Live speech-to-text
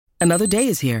Another day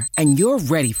is here, and you're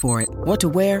ready for it. What to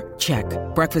wear? Check.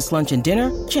 Breakfast, lunch, and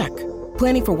dinner? Check.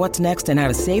 Planning for what's next and how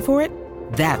to save for it?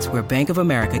 That's where Bank of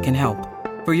America can help.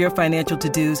 For your financial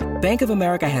to-dos, Bank of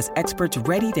America has experts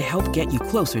ready to help get you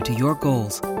closer to your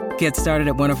goals. Get started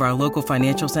at one of our local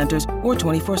financial centers or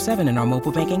 24/7 in our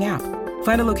mobile banking app.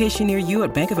 Find a location near you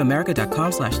at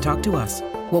bankofamerica.com/talktous.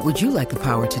 What would you like the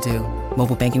power to do?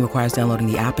 Mobile banking requires downloading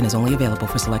the app and is only available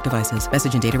for select devices.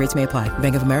 Message and data rates may apply.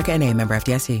 Bank of America N.A., member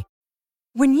FDIC.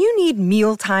 When you need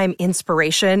mealtime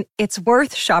inspiration, it's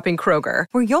worth shopping Kroger,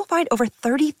 where you'll find over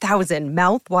 30,000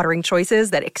 mouth-watering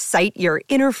choices that excite your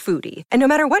inner foodie. And no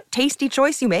matter what tasty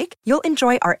choice you make, you'll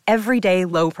enjoy our everyday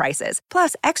low prices,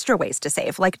 plus extra ways to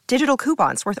save, like digital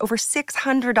coupons worth over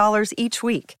 $600 each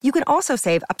week. You can also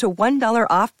save up to $1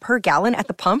 off per gallon at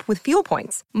the pump with fuel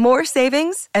points. More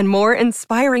savings and more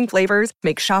inspiring flavors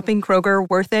make shopping Kroger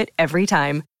worth it every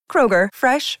time. Kroger,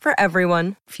 fresh for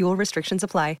everyone. Fuel restrictions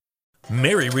apply.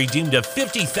 Mary redeemed a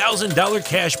 $50,000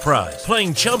 cash prize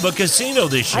playing Chumba Casino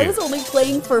this year. I was only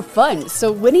playing for fun,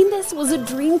 so winning this was a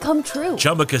dream come true.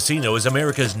 Chumba Casino is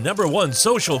America's #1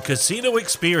 social casino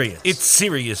experience. It's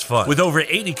serious fun. With over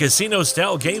 80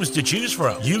 casino-style games to choose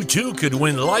from, you too could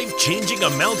win life-changing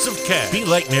amounts of cash. Be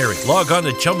like Mary. Log on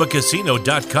to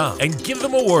ChumbaCasino.com and give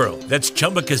them a whirl. That's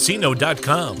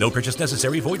ChumbaCasino.com. No purchase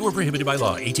necessary. Void or prohibited by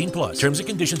law. 18+. Terms and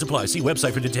conditions apply. See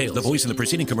website for details. The voice in the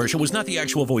preceding commercial was not the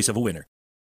actual voice of a winner.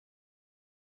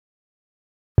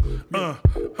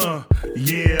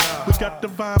 Yeah, we got the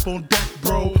vibe on deck,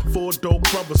 bro. Four dope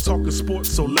brothers talking sports,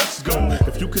 so let's go.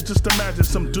 If you could just imagine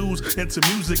some dudes into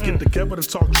music get together to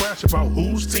talk trash about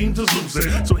whose teams is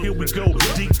losing. So here we go.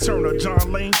 Deke Turner,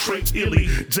 John Lane, Trey Ely,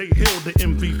 Jay Hill, the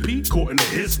MVP, according to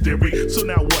his theory. So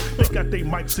now what? They got their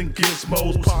mics and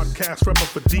gizmos. Podcast rapper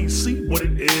for DC, what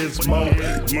it is, Mo.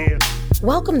 Yeah.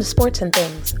 Welcome to Sports and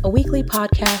Things, a weekly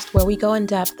podcast where we go in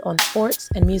depth on sports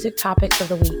and music topics of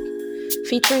the week.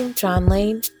 Featuring John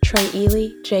Lane, Trey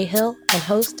Ely, Jay Hill, and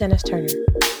host Dennis Turner.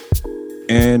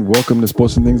 And welcome to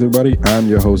Sports and Things, everybody. I'm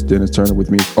your host, Dennis Turner. With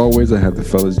me, as always, I have the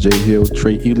fellas Jay Hill,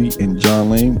 Trey Ely, and John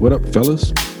Lane. What up,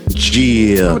 fellas?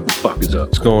 Yeah. What the fuck is up?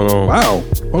 What's going on? Wow.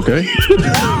 Okay.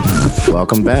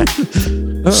 Welcome back.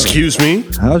 Excuse me.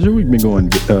 How's your week been going,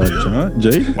 John?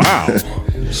 Jay? Wow.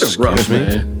 Excuse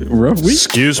me. Rough week?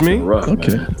 Excuse me. Rough,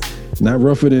 okay. Man. Not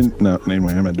rougher than no.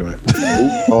 Anyway, I'm not doing it.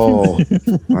 Oh,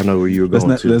 I know where you were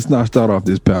going. Let's not start off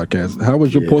this podcast. How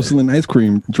was your porcelain ice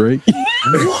cream, Drake?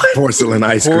 Porcelain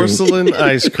ice cream. Porcelain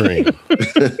ice cream.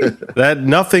 That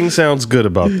nothing sounds good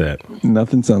about that.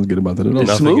 Nothing sounds good about that at all.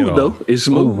 It's smooth though. It's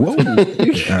smooth.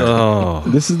 Right.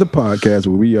 This is the podcast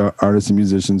where we are artists and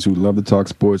musicians who love to talk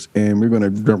sports, and we're going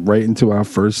to jump right into our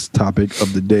first topic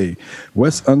of the day.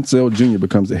 Wes Unseld Jr.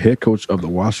 becomes the head coach of the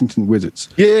Washington Wizards.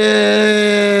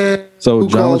 Yeah. So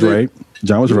John was right.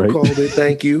 John was right. Called it.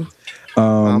 Thank you.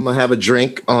 I'm gonna have a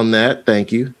drink on that.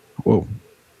 Thank you. Whoa.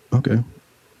 Okay.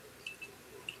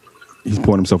 He's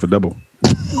pouring himself a double.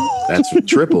 That's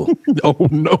triple. Oh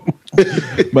no!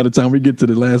 By the time we get to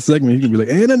the last segment, he's gonna be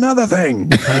like, "And another thing."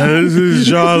 This is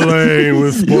John Lane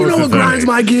with You know what grinds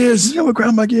my gears? You know what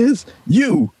grinds my gears?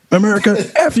 You, America,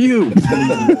 F you.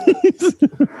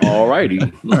 All righty.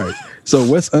 All right. So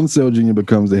Wes Unseld Jr.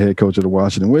 becomes the head coach of the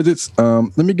Washington Wizards.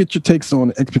 Let me get your takes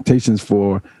on expectations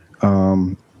for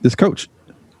this coach.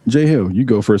 Jay Hill, you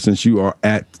go first since you are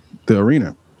at the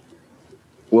arena.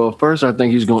 Well, first, I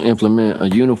think he's going to implement a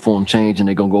uniform change, and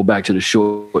they're going to go back to the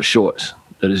short shorts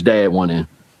that his dad went in.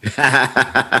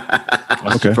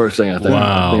 That's the first thing I think.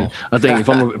 Wow. I think if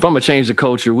I'm gonna change the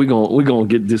culture, we're gonna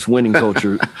get this winning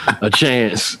culture a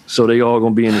chance. So they all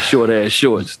gonna be in the short ass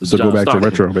shorts. So John go back Stockton. to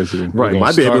retro, basically. Right.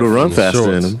 Might be able to run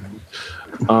faster than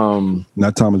him.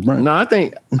 Not Thomas Bryant. No, I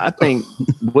think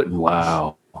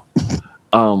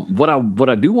what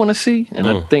I do want to see, and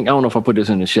I don't know if I put this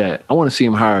in the chat. I want to see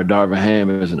him hire Darvin Ham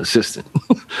as an assistant.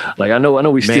 Like I know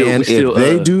we still if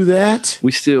they do that,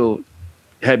 we still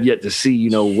have yet to see,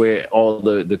 where all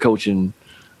the coaching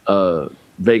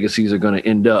vacancies are going to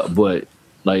end up. But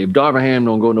like if Darvin Ham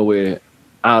don't go nowhere,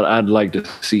 I'd like to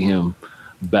see him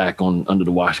back under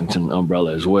the Washington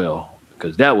umbrella as well,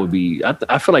 because that would be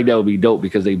I feel like that would be dope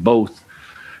because they both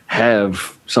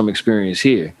have some experience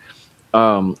here.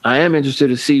 I am interested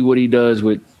to see what he does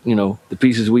with the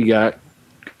pieces we got,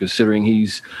 considering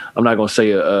I'm not going to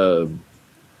say a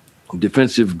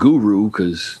defensive guru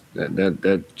because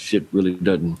that shit really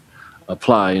doesn't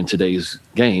apply in today's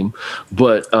game.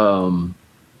 But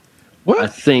I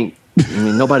think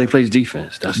nobody plays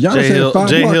defense. That's Jay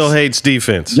Hill hates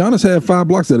defense. Giannis had 5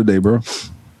 blocks the other day, bro.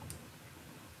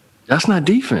 That's not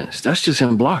defense. That's just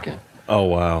him blocking. Oh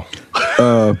wow.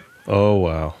 Oh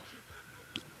wow.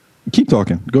 Keep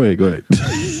talking. Go ahead.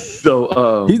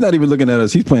 So he's not even looking at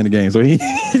us. He's playing the game. So he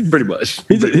pretty much.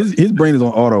 His brain is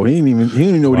on auto. He didn't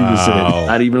even know what he just said.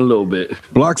 Not even a little bit.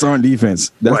 Blocks aren't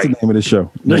defense. That's the name of the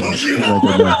show.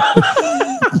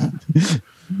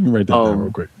 Write that down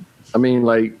real quick. I mean,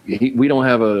 like we don't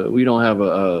have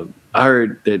a. I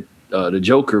heard that the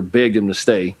Joker begged him to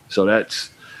stay, so that's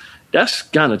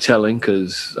kind of telling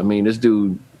because I mean this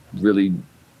dude really,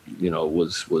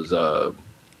 was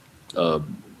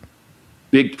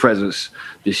big presence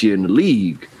this year in the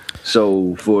league.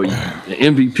 So for the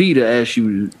MVP to ask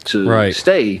you to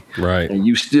stay, and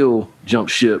you still jump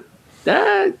ship,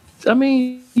 that I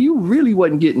mean you really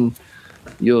wasn't getting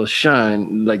your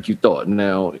shine like you thought.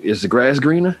 Now, is the grass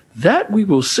greener? That we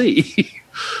will see.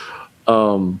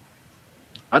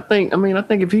 I think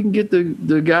if he can get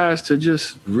the guys to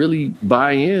just really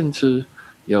buy into,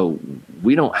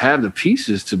 we don't have the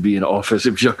pieces to be an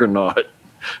offensive juggernaut,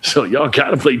 so y'all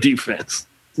got to play defense.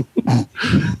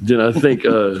 Then I think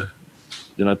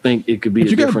it could be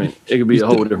a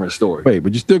whole different story. Wait,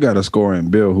 but you still got a scorer in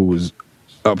Bill who was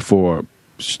up for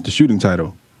the shooting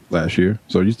title last year.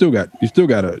 So you still got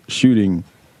a shooting,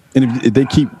 and if they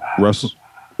keep Russ,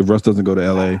 if Russ doesn't go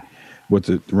to LA, what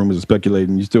the rumors are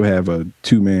speculating, you still have a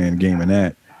 2-man game in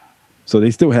that. So they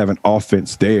still have an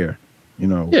offense there,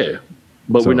 Yeah,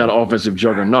 but we're not an offensive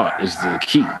juggernaut is the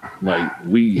key. Like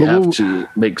we have to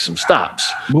make some stops.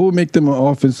 What would make them an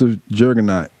offensive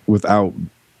juggernaut with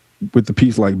the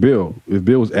piece like Bill? If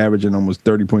Bill was averaging almost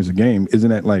 30 points a game, isn't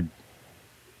that like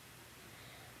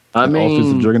an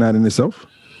offensive juggernaut in itself?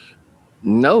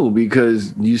 No,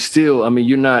 because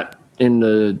you're not in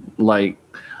the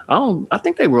I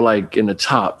think they were like in the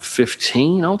top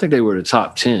 15. I don't think they were the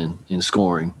top 10 in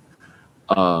scoring.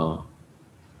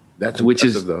 That's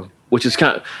impressive, though. Which is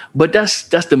kind of, but that's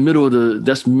the middle of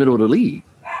the league.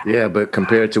 Yeah, but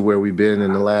compared to where we've been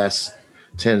in the last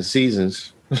 10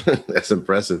 seasons, that's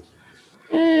impressive.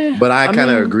 But I kind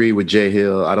of agree with Jay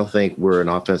Hill. I don't think we're an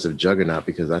offensive juggernaut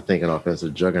because I think an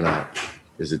offensive juggernaut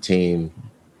is a team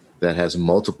that has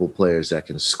multiple players that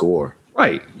can score.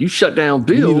 Right. You shut down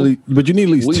Bill. But you need at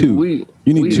least two.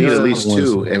 You need at least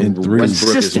two. And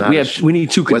Westbrook is not we need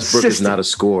two consistent. Westbrook is not a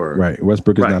scorer. Right.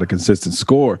 Westbrook is not a consistent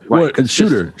scorer. Right. And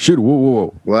shooter.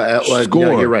 Whoa. Well,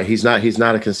 yeah, you're right. He's not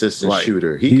a consistent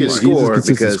shooter. He can score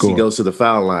because he goes to the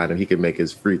foul line and he can make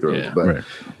his free throws. Yeah.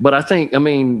 But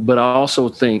I also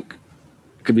think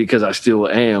because I still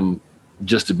am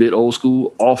just a bit old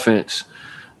school,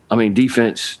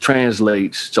 defense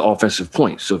translates to offensive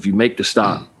points. So if you make the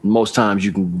stop, most times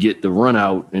you can get the run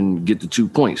out and get the 2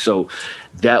 points. So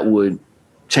that would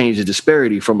change the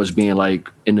disparity from us being like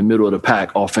in the middle of the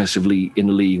pack offensively in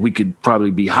the league. We could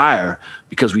probably be higher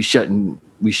because we shutting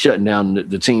down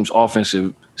the team's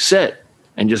offensive set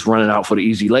and just running out for the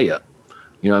easy layup.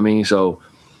 You know what I mean? So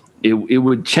it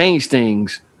would change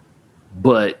things,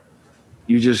 but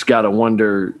you just got to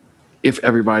wonder if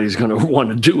everybody's going to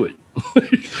want to do it.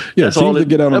 Yeah, that's all to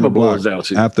get out on the block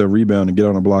after a rebound and get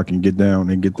on the block and get down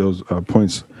and get those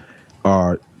points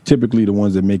are typically the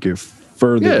ones that make it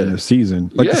further in the season.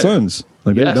 Like the Suns,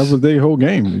 that was their whole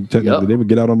game. Technically, they would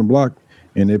get out on the block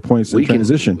and their points in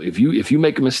transition. If you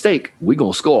make a mistake, we're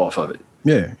gonna score off of it.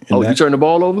 Yeah. You turn the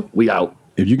ball over, we out.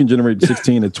 If you can generate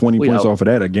 16 to 20 points off of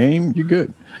that a game, you're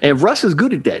good. And Russ is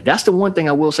good at that. That's the one thing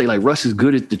I will say. Like Russ is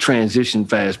good at the transition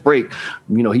fast break.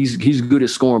 He's good at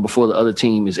scoring before the other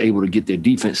team is able to get their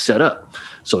defense set up.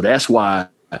 So that's why,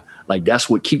 that's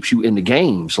what keeps you in the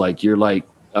games. Like you're like,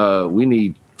 we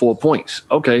need 4 points.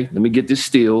 Okay, let me get this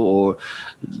steal. Or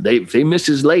if they miss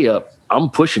his layup, I'm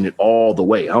pushing it all the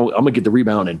way. I'm gonna get the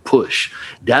rebound and push.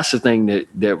 That's the thing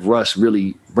that Russ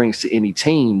really brings to any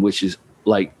team, which is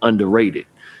like underrated.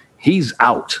 He's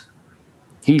out.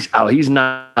 He's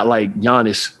not like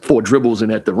Giannis 4 dribbles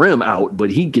and at the rim out,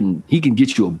 but he can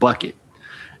get you a bucket.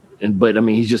 But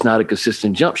he's just not a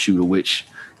consistent jump shooter, which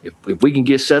if we can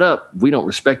get set up, we don't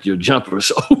respect your jumper.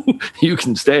 So you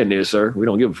can stand there, sir. We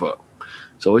don't give a fuck.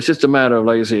 So it's just a matter of,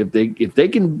 like I say, if they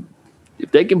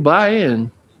can buy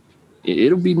in,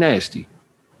 it'll be nasty.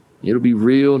 It'll be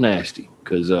real nasty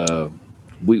because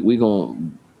we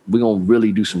gonna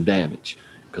really do some damage.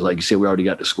 Because, like you said, we already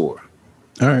got the score.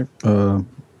 All right,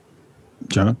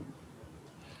 John.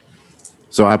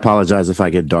 So I apologize if I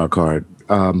get dark hard,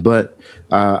 but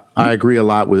I agree a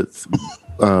lot with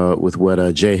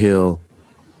what Jay Hill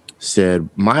said.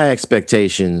 My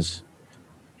expectations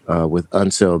with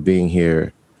Unseld being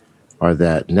here are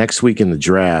that next week in the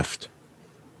draft,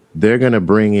 they're going to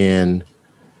bring in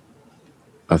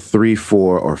a 3,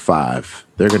 4, or 5.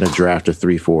 They're going to draft a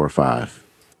 3, 4, or 5.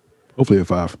 Hopefully a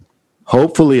 5.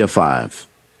 Hopefully a 5.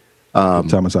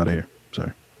 Thomas out of here.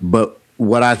 Sorry. But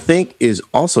what I think is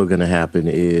also going to happen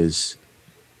is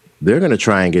they're going to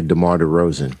try and get DeMar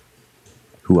DeRozan,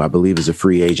 who I believe is a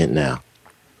free agent now.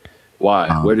 Why?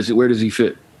 Where does he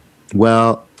fit?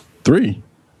 Well, 3.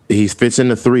 He fits in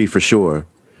the 3 for sure.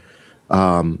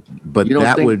 But you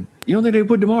don't think they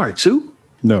put DeMar at 2?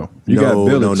 No, you got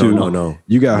Bill at 2. No.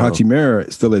 You got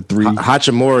Hachimura still at 3.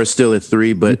 Hachimura is still at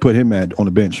 3, but you put him on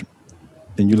the bench.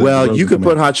 And you could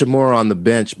put Hachimura on the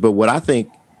bench, but what I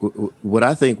think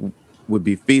would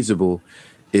be feasible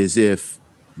is if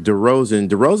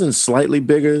DeRozan's slightly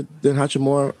bigger than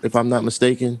Hachimura, if I'm not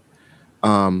mistaken.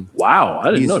 Wow,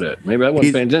 I didn't know that. Maybe I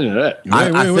wasn't paying attention to that.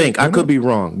 I could be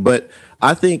wrong, but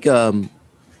I think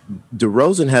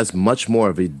DeRozan has much more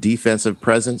of a defensive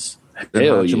presence than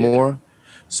Hachimura. Yeah.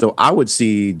 So I would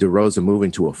see DeRozan moving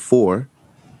to a 4,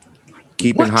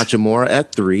 keeping Hachimura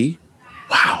at 3.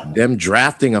 Wow. Them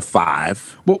drafting a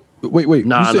 5. Well, wait.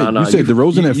 No. You said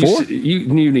DeRozan at 4?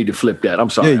 You need to flip that. I'm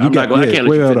sorry. Yeah, I can't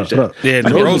let you finish that. Yeah,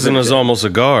 DeRozan is almost a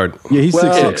guard. Yeah, he's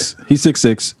 6'6". He's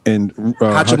 6'6", and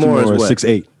Hachimura is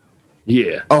 6'8".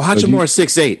 Yeah. Oh, Hachimura is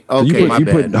 6'8". Okay, my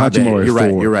bad. Put Hachimura at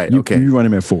 4. You're right. Okay. You run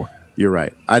him at 4. You're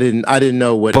right. I didn't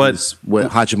know what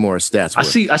Hachimura's stats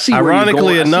were. I see.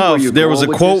 Ironically enough, there was a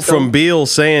quote from Beal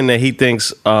saying that he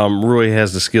thinks Rui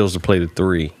has the skills to play the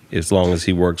 3 as long as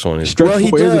he works on it. Stretch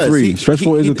 4 is a 3. Stretch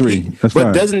 4 is a 3. That's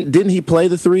fine. But didn't he play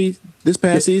the 3 this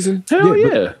past season? Hell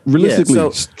yeah.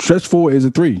 Realistically, stretch 4 is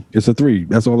a 3. It's a 3.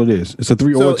 That's all it is. It's a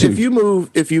 3 or a 2.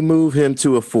 If you move him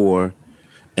to a 4,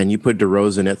 and you put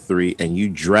DeRozan at 3, and you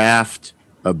draft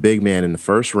a big man in the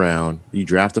first round, you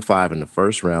draft a 5 in the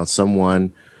first round,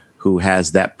 someone who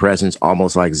has that presence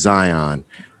almost like Zion.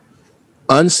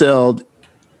 Unseld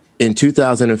in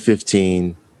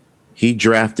 2015, he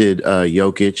drafted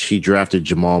Jokic, he drafted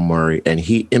Jamal Murray, and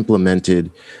he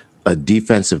implemented a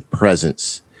defensive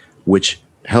presence, which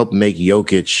helped make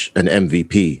Jokic an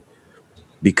MVP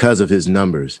because of his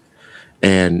numbers.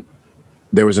 And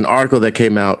there was an article that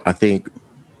came out, I think,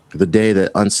 the day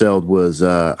that Unseld was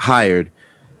hired,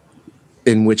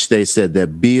 in which they said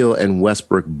that Beal and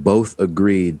Westbrook both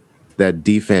agreed that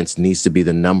defense needs to be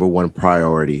the number 1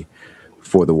 priority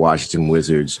for the Washington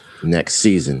Wizards next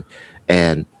season.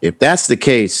 And if that's the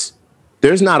case,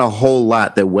 there's not a whole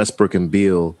lot that Westbrook and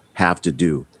Beal have to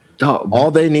do. All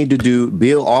they need to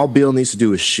do, all Beal needs to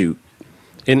do is shoot.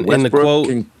 In the quote,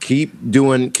 can keep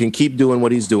doing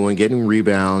what he's doing, getting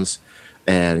rebounds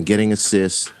and getting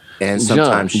assists. And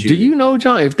sometimes John, do you know,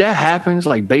 John, if that happens,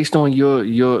 like based on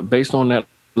based on that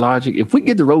logic, if we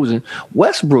get DeRozan,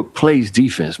 Westbrook plays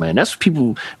defense, man. That's what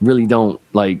people really don't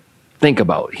think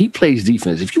about. He plays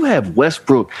defense. If you have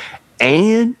Westbrook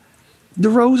and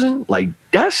DeRozan,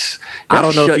 that's I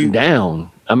don't know shutting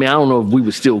down. I mean, I don't know if we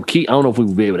would still keep. I don't know if we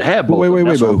would be able to have both. Wait.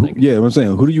 I'm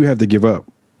saying, who do you have to give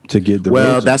up to get DeRozan?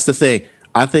 Well, that's the thing.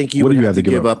 I think you would have to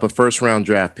give up a first-round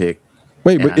draft pick.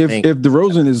 Wait, but if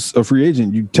DeRozan is a free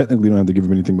agent, you technically don't have to give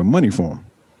him anything but money for him.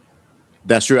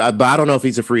 That's true. But I don't know if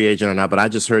he's a free agent or not. But I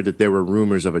just heard that there were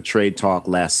rumors of a trade talk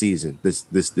last season,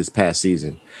 this past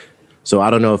season. So I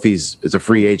don't know if he's a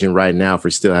free agent right now, if he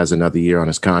still has another year on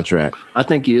his contract. I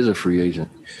think he is a free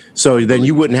agent. So then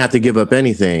you wouldn't have to give up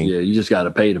anything. Yeah, you just got to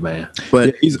pay the man.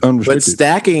 But he's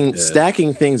unrestricted. But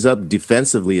stacking things up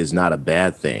defensively is not a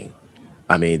bad thing.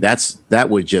 I mean, that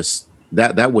would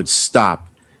stop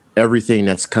everything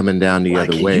that's coming down the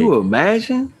other way. Can you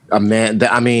imagine? That's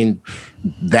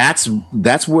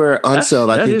where Unseld,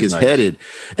 I think, is headed.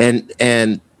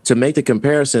 And to make the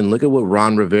comparison, look at what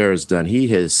Ron Rivera's done. He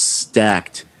has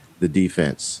stacked the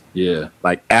defense. Yeah.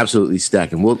 Absolutely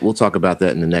stacked. And we'll talk about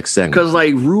that in the next segment. Because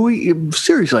Rui,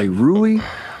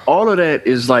 all of that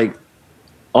is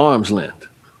arm's length.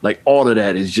 All of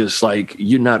that is just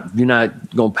you're not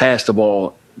gonna pass the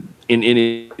ball in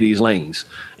any of these lanes,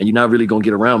 and you're not really gonna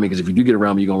get around me, because if you do get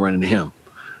around me, you're gonna run into him.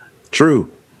 True.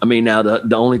 I mean, now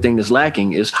the only thing that's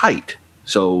lacking is height.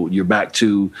 So you're back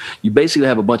to, you basically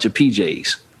have a bunch of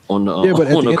PJs on the but at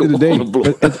the end of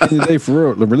the day,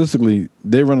 for real, realistically,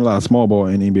 they run a lot of small ball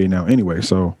in the NBA now anyway.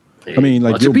 So I mean,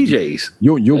 bunch of PJs.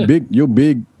 Your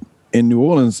big in New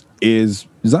Orleans is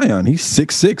Zion. He's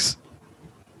 6'6".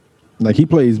 He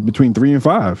plays between 3 and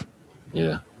 5.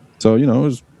 Yeah. So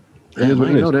it's. I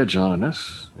didn't know that, John.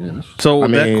 So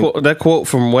that quote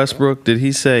from Westbrook, did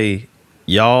he say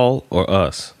y'all or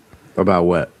us? About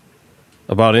what?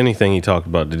 About anything he talked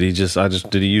about. Did he use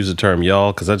the term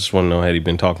y'all? Because I just want to know, had he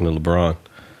been talking to LeBron?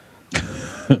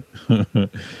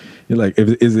 You're like,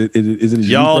 is it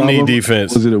y'all need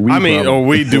defense? Is it a we problem? Or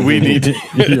we need?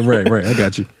 Yeah, right. I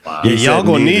got you. Wow. Yeah, y'all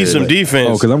gonna need some defense.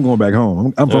 Oh, because I'm going back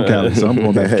home. I'm from Cali, so I'm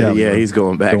going back to Cali. Yeah, he's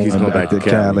going back. He's going back to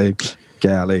Cali.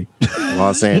 Cali.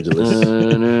 Los Angeles.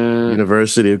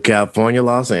 University of California,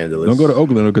 Los Angeles. Don't go to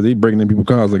Oakland because they breaking in people's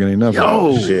cars like it ain't nothing.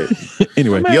 Yo, shit.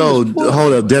 Anyway. Yo,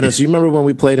 hold up, Dennis. You remember when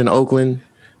we played in Oakland?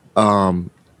 And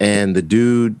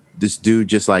this dude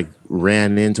just like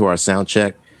ran into our sound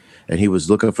check and he was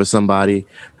looking for somebody,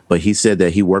 but he said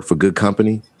that he worked for Good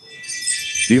Company.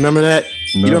 Do you remember that?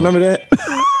 No. You don't remember that?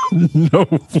 No.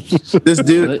 This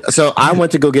dude. So I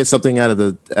went to go get something out of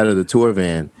the tour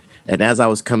van. And as I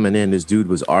was coming in, this dude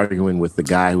was arguing with the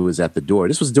guy who was at the door.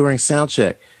 This was during sound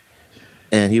check.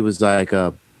 And he was like,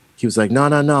 no.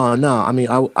 I mean,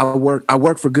 I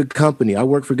work for Good Company. I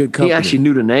work for Good Company. He actually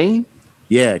knew the name?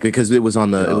 Yeah, because it was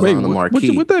on the on the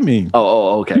marquee. What that mean?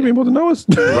 Oh, okay. You ain't supposed to know us,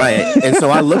 right? And so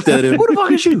I looked at him. Who the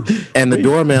fuck is you? And the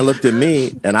doorman looked at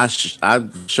me, and I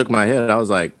shook my head. I was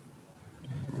like,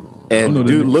 and the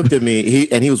dude looked at me.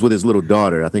 He was with his little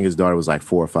daughter. I think his daughter was like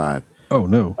 4 or 5. Oh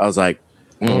no! I was like,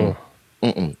 And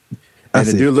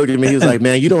the dude looked at me. He was like,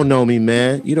 "Man, you don't know me,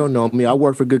 man. You don't know me. I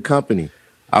work for Good Company."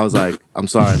 I was like, "I'm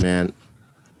sorry, man.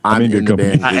 I'm in the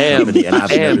band. I am, and I've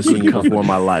never seen you before in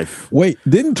my life." Wait,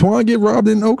 didn't Twan get robbed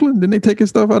in Oakland? Didn't they take his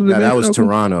stuff out of the van? That was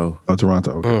Toronto. Oh,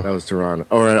 Toronto. Okay. That was Toronto.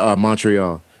 Or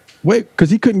Montreal. Wait, because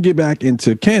he couldn't get back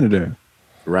into Canada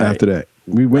right after that.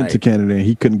 We went to Canada and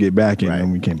he couldn't get back in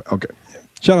and we came back. Okay.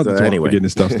 Shout out to Twan for getting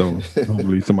his stuff stolen.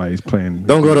 Hopefully somebody's playing.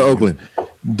 Don't go to Oakland.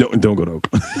 Don't go to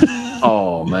Oakland.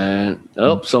 Oh, man.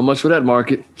 Oh, so much for that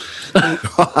market.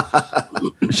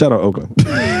 Shout out Oakland.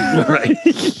 Right.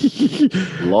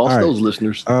 Lost those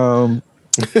listeners.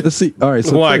 Let's see. All right.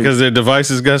 So why? Because their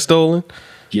devices got stolen?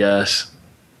 Yes.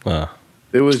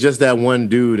 It was just that one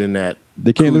dude in that.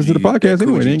 They can't listen to the podcast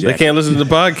anyway. They can't listen to the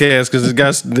podcast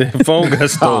because their phone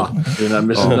got stolen. They're not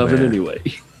missing nothing anyway.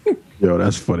 Yo,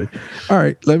 that's funny. All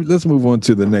right, let's move on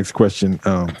to the next question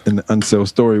in the Unsell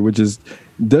story, which is,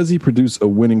 does he produce a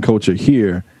winning culture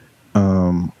here,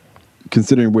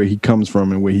 considering where he comes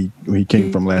from and where he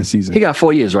came from last season? He got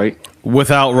 4 years, right?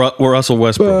 Without Russell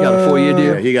Westbrook. He got a 4-year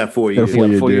deal? Yeah, he got 4 years. He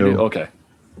got a 4-year deal. Okay.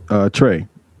 Trey,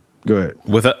 go ahead.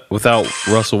 Without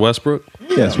Russell Westbrook?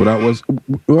 Yes,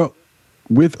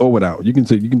 with or without. You can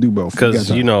do both. Because,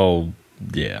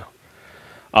 yeah.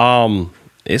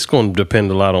 It's going to depend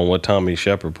a lot on what Tommy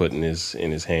Shepard put in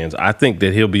his hands. I think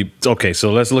that he'll be okay.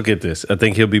 So let's look at this. I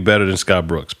think he'll be better than Scott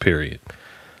Brooks. Period.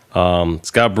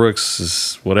 Scott Brooks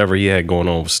is whatever he had going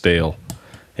on was stale,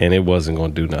 and it wasn't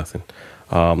going to do nothing.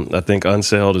 I think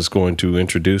Unseld is going to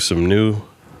introduce some new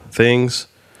things.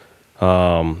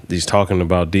 He's talking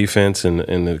about defense and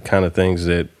the kind of things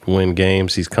that win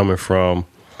games. He's coming from,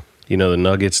 the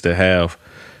Nuggets that have,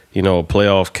 a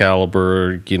playoff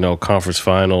caliber, conference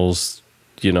finals.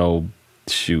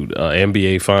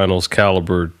 NBA finals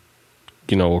caliber,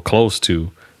 or close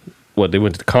to what they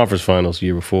went to the conference finals the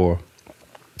year before.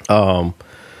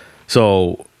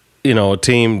 So, a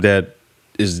team that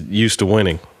is used to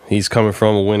winning. He's coming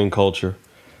from a winning culture.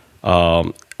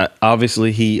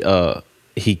 Obviously,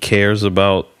 he cares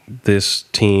about this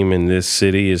team and this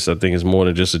city. I think it's more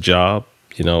than just a job.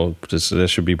 That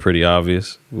should be pretty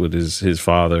obvious with his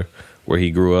father, where he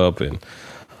grew up and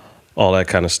all that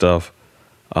kind of stuff.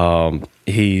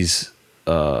 He's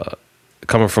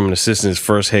coming from an assistant's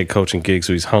first head coaching gig,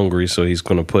 so he's hungry, so he's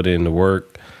going to put in the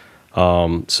work.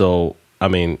 So, I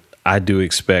mean, I do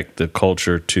expect the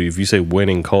culture to, if you say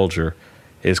winning culture,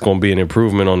 it's going to be an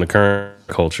improvement on the current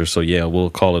culture. So, yeah, we'll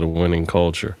call it a winning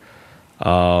culture.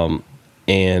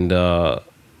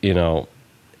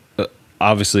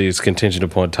 Obviously it's contingent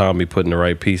upon Tommy putting the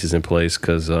right pieces in place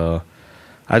because I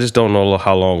just don't know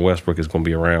how long Westbrook is going to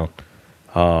be around.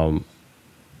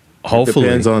 Hopefully, it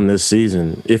depends on this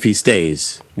season if he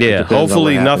stays. Yeah,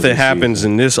 hopefully nothing happens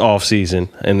in this offseason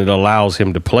and it allows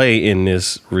him to play in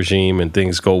this regime and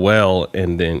things go well,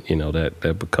 and then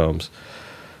that becomes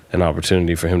an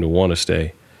opportunity for him to want to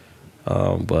stay.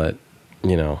 But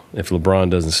if LeBron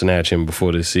doesn't snatch him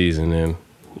before this season, then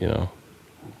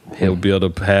he'll be able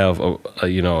to have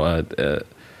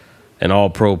an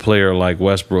all-pro player like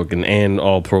Westbrook and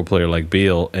all-pro player like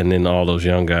Beal, and then all those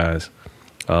young guys.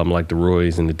 Like the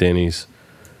Roys and the Denny's,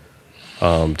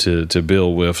 to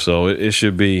build with. So it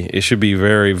should be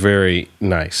very, very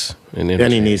nice. And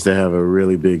Denny needs to have a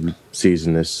really big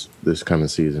season this coming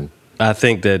season. I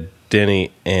think that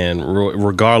Denny and Roy,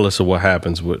 regardless of what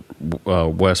happens with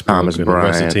Westbrook Thomas and Bryant. the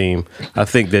rest of the team, I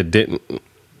think that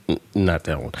not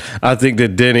that one. I think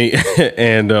that Denny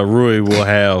and Rui will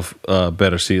have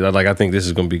better seasons. I think this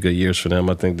is going to be good years for them.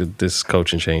 I think that this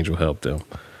coaching change will help them.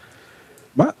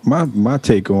 My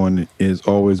take on it is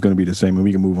always going to be the same, and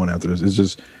we can move on after this. It's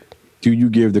just, do you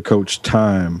give the coach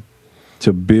time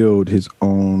to build his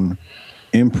own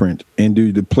imprint, and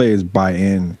do the players buy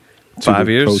in 5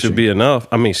 years should be enough.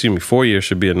 4 years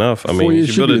should be enough. I mean, you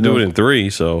should be able to do it in 3.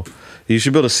 So you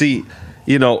should be able to see,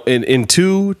 in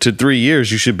 2 to 3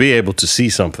 years, you should be able to see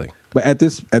something. But at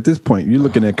this point, you're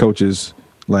looking at coaches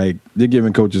like they're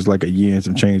giving coaches like a year and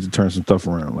some change to turn some stuff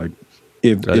around. Like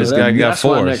if this guy got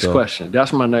 4. That's my next question.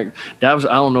 That's my next. That was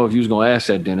I don't know if you was gonna ask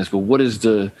that, Dennis, but what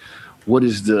do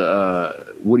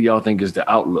y'all think is the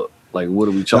outlook? Like, what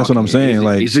are we talking? That's what I'm saying.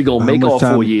 Is he gonna make all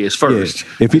 4 years first? Yeah.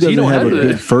 If he doesn't have a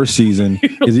good first season,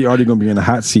 is he already gonna be in the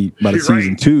hot seat by the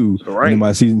season 2? Right. And then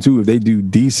by season 2, if they do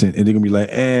decent, and they're gonna be like,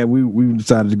 we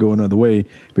decided to go another way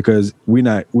because we're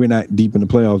not deep in the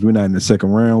playoffs. We're not in the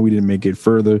second round. We didn't make it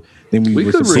further. Then we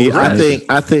could see. I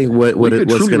think what's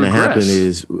going to happen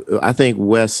is I think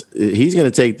Wes he's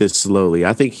going to take this slowly.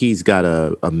 I think he's got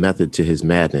a method to his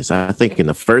madness. I think in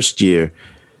the first year.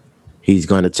 He's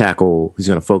going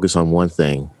to focus on one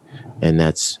thing, and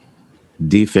that's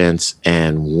defense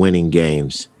and winning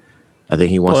games. I think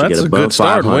he wants to get above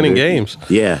 500. Winning games.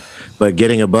 Yeah, but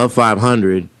getting above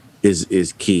 500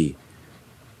 is key.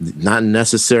 Not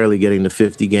necessarily getting to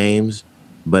 50 games,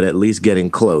 but at least getting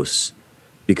close,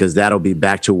 because that'll be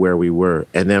back to where we were.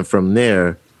 And then from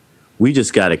there, we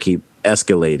just got to keep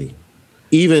escalating.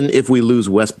 Even if we lose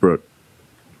Westbrook,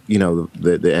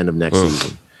 the end of next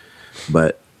season.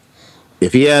 But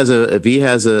if he has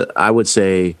a, I would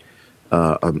say,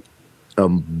 a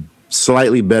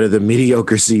slightly better than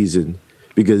mediocre season,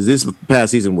 because this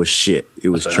past season was shit. It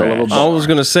was trash. I was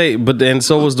gonna say, and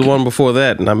so was the one before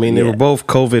that. And I mean, they were both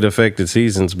COVID affected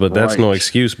seasons, but that's no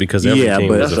excuse because every team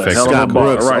was affected. Scott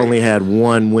Brooks only had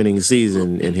one winning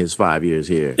season in his 5 years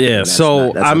here. Yeah,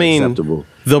 so I mean,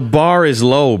 the bar is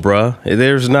low, bruh.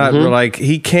 There's not like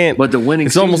he can't. But the winning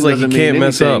it's season almost like he can't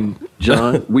mess up.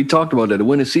 John, we talked about that. The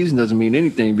winning season doesn't mean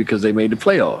anything because they made the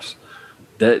playoffs.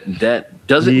 That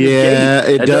doesn't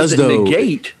negate. It does though.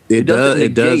 Negate. It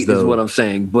does though. Is what I'm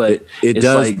saying. But it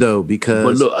does though, because.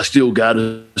 But look, I still got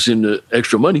us in the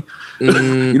extra money. You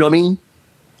know what I mean?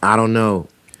 I don't know.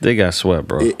 They got swept,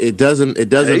 bro. It doesn't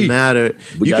matter.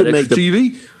 You could make the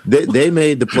TV. They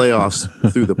made the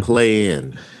playoffs through the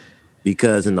play-in,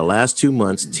 because in the last 2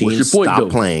 months teams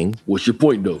stopped playing. What's your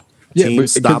point though?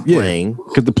 Teams stopped playing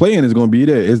because the play-in is going to be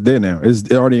there. It's there now.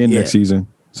 It's already in next season.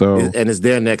 So and it's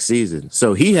there next season.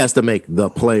 So he has to make the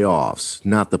playoffs,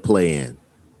 not the play-in.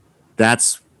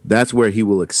 That's where he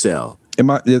will excel.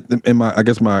 I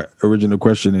guess my original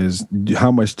question is,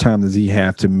 how much time does he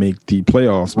have to make the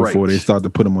playoffs before they start to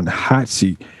put him on the hot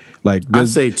seat? Like, I'd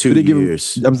say 2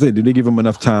 years. I'm saying, do they give him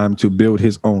enough time to build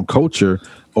his own culture,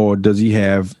 or does he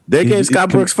have? They gave Scott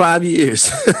Brooks 5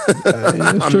 years.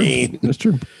 That's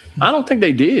true. I don't think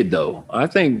they did though. I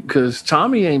think because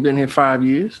Tommy ain't been here 5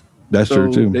 years. That's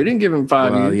true too. They didn't give him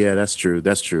 5 years. Yeah, that's true.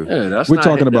 Yeah, we're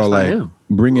talking about like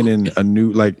bringing in a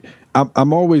new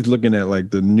I'm always looking at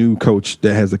like the new coach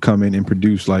that has to come in and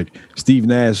produce. Like Steve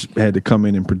Nash had to come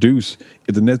in and produce.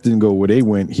 If the Nets didn't go where they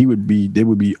went, they would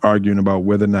be arguing about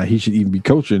whether or not he should even be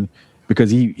coaching,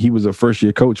 because he was a first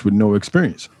year coach with no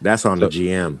experience. That's on the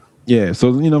GM. Yeah,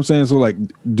 so you know what I'm saying. So like,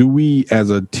 do we as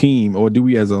a team, or do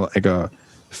we as a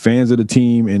fans of the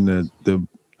team and the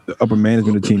upper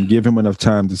management of the team give him enough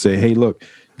time to say, hey, look,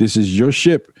 this is your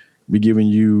ship. We're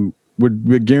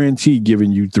guaranteed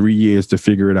giving you 3 years to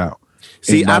figure it out.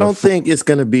 See, I don't think it's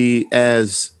going to be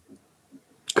as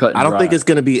think it's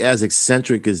going to be as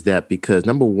eccentric as that, because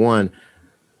number one,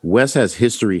 Wes has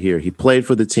history here. He played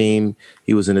for the team.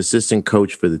 He was an assistant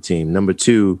coach for the team. Number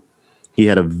two, he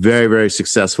had a very, very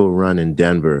successful run in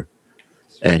Denver,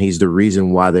 and he's the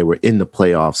reason why they were in the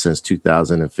playoffs since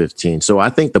 2015. So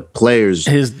I think the players,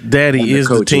 his daddy is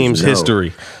the team's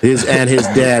history. His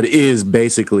dad is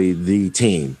basically the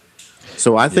team.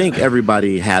 So I think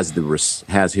everybody has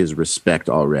his respect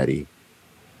already.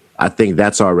 I think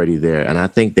that's already there, and I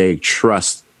think they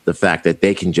trust the fact that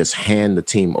they can just hand the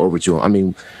team over to him. I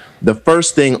mean, the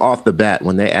first thing off the bat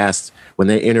when they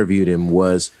interviewed him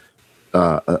was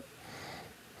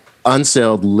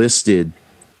Unseld listed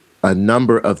a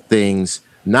number of things,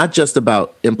 not just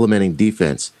about implementing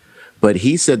defense, but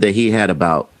he said that he had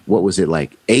about,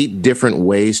 8 different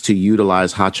ways to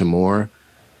utilize Hachimura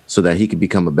so that he could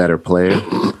become a better player.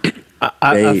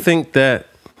 I think that.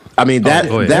 I mean, that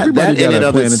in and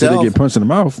of itself, they get punched in the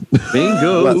mouth.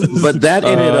 Bingo. But that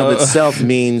in and of itself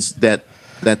means that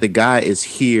the guy is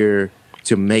here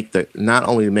to not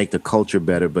only to make the culture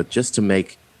better, but just to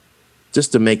make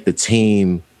the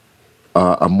team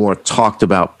a more talked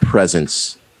about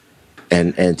presence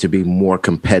and to be more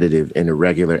competitive in the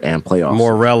regular and playoffs.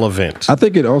 More relevant. I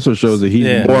think it also shows that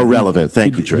he's more relevant.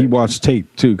 Thank you, Trey. He watched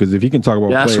tape too, because if he can talk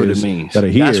about That's what players it means. that are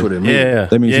here, That's what it means. Yeah,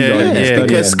 that means he's already studying.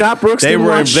 Because Scott Brooks they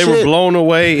were blown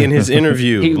away in his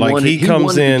interview. he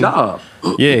comes in.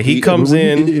 Yeah, he comes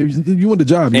in. You want the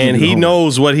job, and he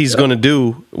knows what he's going to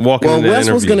do. Walking in the Wes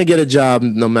interview. was going to get a job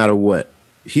no matter what.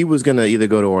 He was going to either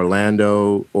go to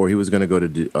Orlando or he was going to go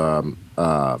to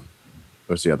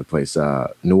what's the other place?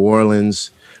 New Orleans.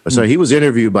 So he was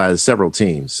interviewed by several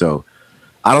teams. So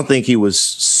I don't think he was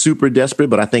super desperate,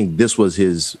 but I think this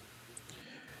is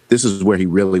where he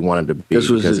really wanted to be. This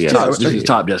was his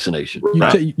top destination.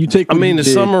 You take. To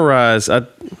summarize,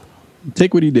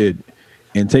 take what he did,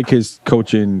 and take his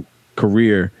coaching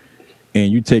career,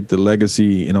 and you take the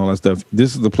legacy and all that stuff.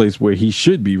 This is the place where he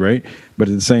should be, right? But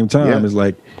at the same time, it's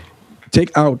like,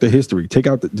 take out the history. Take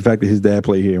out the fact that his dad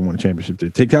played here and won a championship there.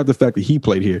 Take out the fact that he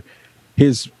played here.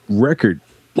 His record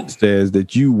says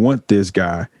that you want this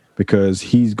guy because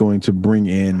he's going to bring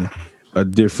in a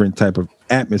different type of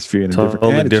atmosphere and a different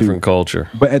attitude. Different culture.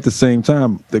 But at the same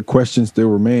time, the question still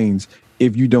remains,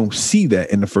 if you don't see that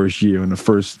in the first year, in the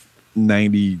first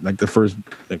 90,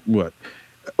 what?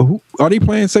 Are they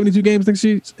playing 72 games next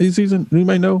season? You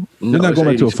might know. They're not going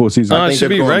back to a full season. It should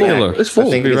be regular. It's full.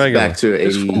 I think it's back to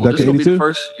 80. Back to 82?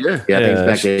 I think it's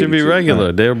back to 82. It should be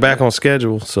regular. They're back on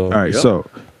schedule. So all right, so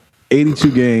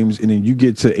 82 games, and then you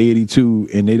get to 82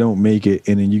 and they don't make it,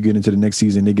 and then you get into the next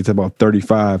season, they get to about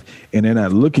 35 and they're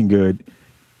not looking good.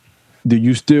 Do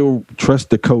you still trust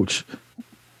the coach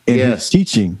and his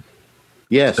teaching?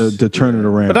 Yes, to turn it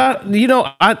around. But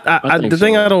the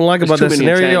thing I don't like about that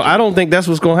scenario, I don't think that's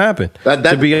what's going to happen.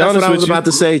 To be honest, that's what I was about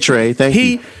to say, Trey. Thank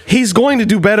you. He's going to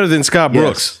do better than Scott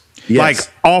Brooks. Yes. Like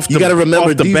off the, you got to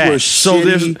remember these bat. were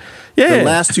shitty. Yeah. The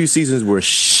last two seasons were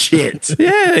shit.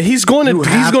 Yeah, he's going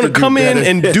to come in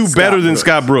and do better than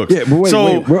Scott Brooks. Yeah,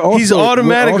 but he's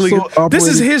automatically. This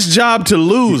is his job to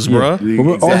lose, bro. But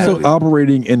we're also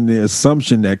operating in the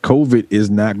assumption that COVID is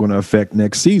not going to affect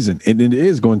next season, and it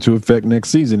is going to affect next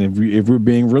season if we're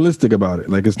being realistic about it.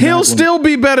 Like he'll still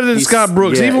be better than Scott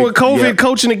Brooks, even with COVID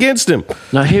coaching against him.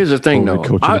 Now here's the thing, though.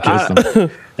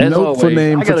 Note for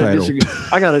name for title.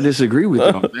 I gotta disagree with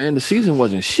you, man. The season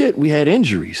wasn't shit. We had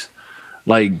injuries.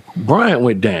 Like Bryant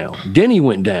went down, Denny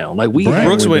went down. Like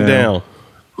Brooks went down.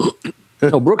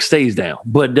 No, Brooks stays down.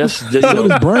 But that's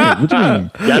Bryant. What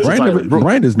you mean?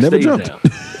 Bryant has never jumped.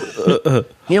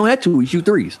 He don't have to. He shoot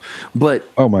threes. But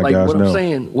oh my gosh,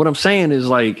 what I'm saying is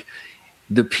like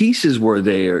the pieces were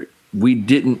there.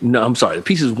 The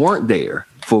pieces weren't there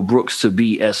for Brooks to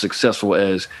be as successful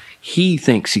as he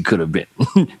thinks he could have been.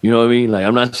 You know what I mean? Like,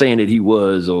 I'm not saying that he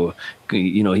was or,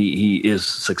 he is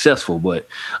successful, but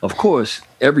of course,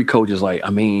 every coach is like, I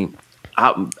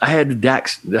had the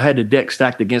deck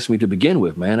stacked against me to begin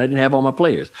with, man. I didn't have all my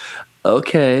players.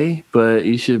 Okay, but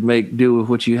you should make do with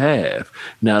what you have.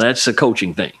 Now, that's a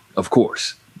coaching thing, of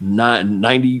course.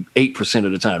 98%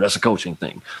 of the time, that's a coaching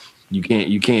thing. You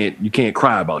can't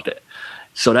cry about that.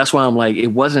 So that's why I'm like, it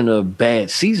wasn't a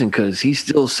bad season because he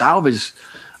still salvaged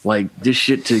like this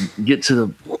shit to get to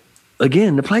the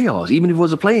playoffs, even if it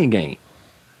was a playing game.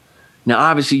 Now,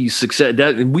 obviously, success.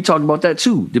 We talked about that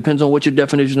too. Depends on what your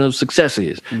definition of success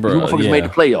is. Motherfuckers made the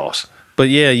playoffs. But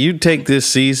yeah, you take this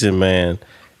season, man.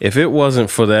 If it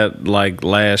wasn't for that like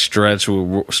last stretch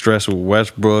with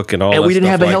Westbrook and all, and that we didn't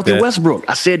stuff have a like healthy that, Westbrook.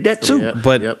 I said that too. Yeah.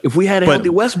 But if we had a healthy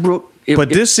Westbrook.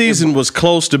 This season was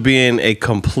close to being a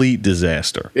complete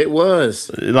disaster. It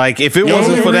was. Like, if it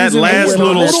wasn't for that last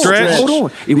little stretch,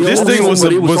 this thing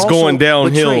was going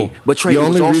downhill. But Trey, the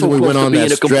only reason we went on that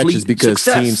stretch is because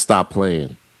success. Teams stopped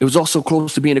playing. It was also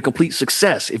close to being a complete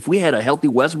success. If we had a healthy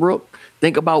Westbrook,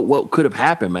 think about what could have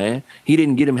happened, man. He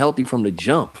didn't get him healthy from the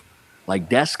jump. Like,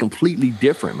 that's completely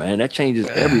different, man. That changes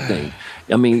everything.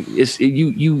 I mean,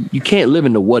 you can't live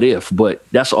in the what if, but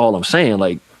that's all I'm saying.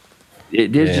 Like,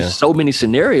 there's just so many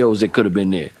scenarios that could have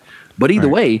been there. But either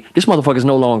way, this motherfucker's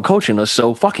no longer coaching us,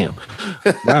 so fuck him.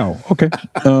 Wow. Okay.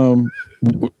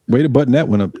 Way to button that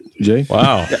one up, Jay.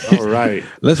 Wow. All right.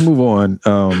 Let's move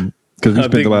on. Because we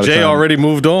spent a lot of time. Jay already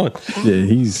moved on. Yeah,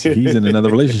 he's in another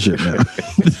relationship now.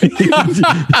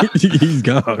 He's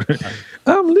gone.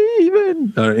 I'm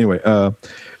leaving. Anyway,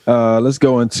 let's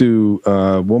go into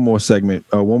one more segment,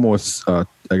 one more,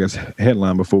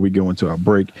 headline before we go into our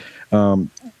break.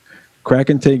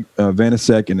 Kraken take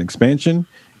Vanasek in expansion,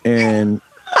 and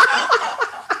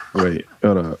wait,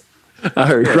 hold up. I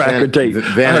heard Cracker take. I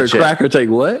heard Cracker take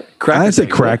what? I didn't say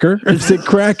Cracker. I said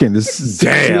Kraken. This is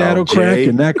Seattle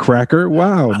Kraken, not Cracker.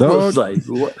 Wow, dog. I was like,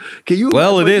 what? Can you?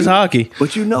 Well, it is hockey,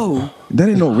 but that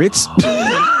ain't no Ritz.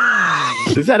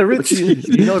 Is that a Ritz?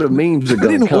 You know the memes are I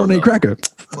gonna didn't want come. a cracker.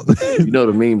 You know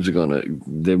the memes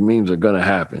are gonna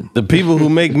happen. The people who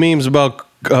make memes about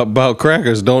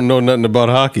crackers don't know nothing about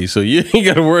hockey, so you ain't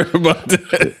got to worry about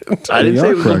that. I didn't say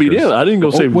it was gonna be them. I didn't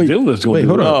go say it was them that's gonna do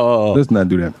hold it. on. Let's not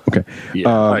do that. Okay. Yeah.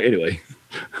 All right, anyway.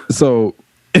 So,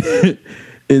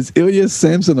 is Ilya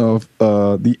Samsonov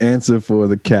the answer for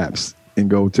the Caps in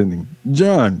goaltending?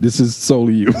 John, this is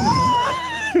solely you.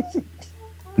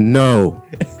 No.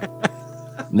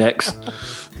 Next.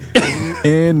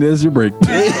 And there's your break.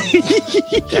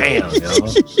 Damn, yo.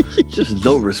 Just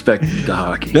no respect to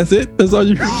hockey. That's it? That's all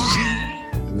you.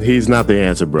 He's not the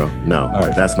answer, bro. No. All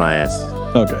right. That's my answer.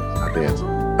 Okay. Not the answer.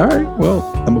 All right. Well,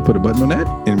 I'm going to put a button on that,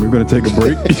 and we're going to take a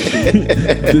break.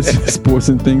 This is Sports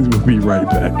and Things. We'll be right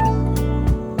back.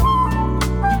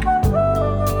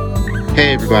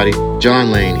 Hey everybody,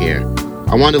 John Lane here.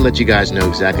 I want to let you guys know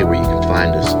exactly where you can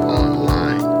find us online.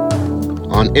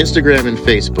 On Instagram and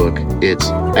Facebook,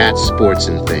 it's @Sports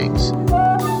and Things.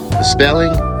 The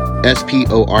spelling,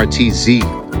 SPORTZ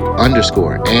 _and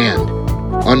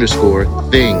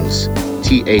 _things,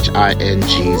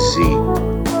 THINGZ.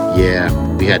 Yeah,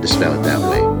 we had to spell it that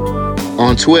way.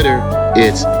 On Twitter,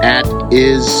 it's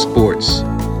 @IsSports.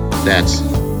 That's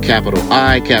capital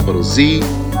I, capital Z,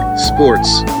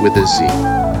 sports with a Z.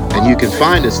 And you can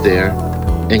find us there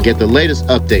and get the latest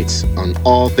updates on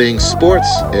all things sports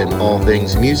and all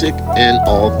things music and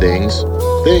all things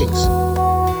things.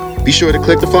 Be sure to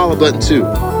click the follow button too.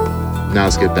 Now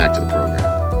let's get back to the program.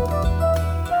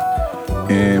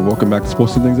 And welcome back to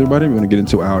Sports and Things, everybody. We're going to get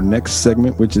into our next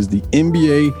segment, which is the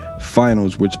NBA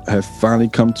Finals, which have finally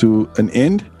come to an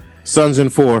end. Suns in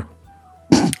 4.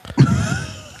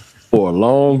 For a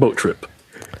long boat trip.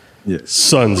 Yes.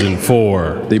 Suns in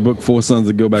 4. They booked 4 Suns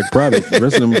to go back private. The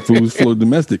rest of them fools flew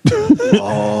domestic.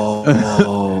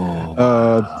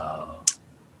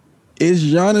 Is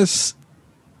Giannis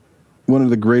one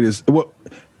of the greatest? Well,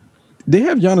 they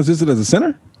have Giannis listed as a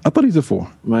center? I thought he's a 4.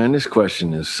 Man, this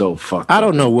question is so fucked up. I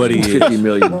don't know what he is. 50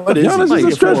 million. What is Giannis is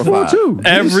a stretch 4 too.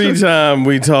 Every time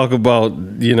we talk about,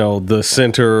 the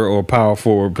center or power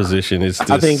forward position, it's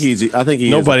just, I think he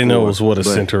nobody is a knows forward, what a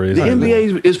but center is. The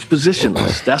NBA is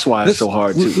positionless. That's why it's so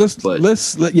hard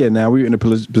to. Now we're in a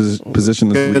position.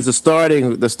 Because the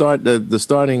starting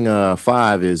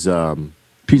 5 is PJ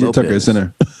Lopez. Tucker at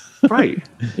center. Right.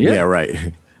 Yeah,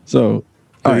 right. So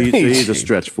He's a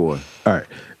stretch 4. All right.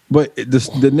 But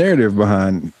the narrative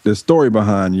behind the story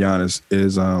behind Giannis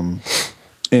is and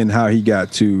how he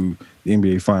got to the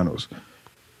NBA Finals.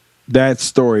 That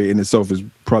story in itself is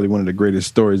probably one of the greatest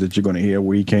stories that you're going to hear.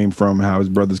 Where he came from, how his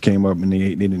brothers came up, and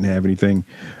they didn't have anything.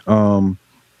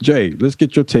 Jay, let's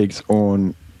get your takes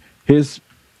on his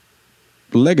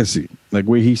legacy, like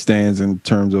where he stands in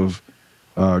terms of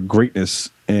greatness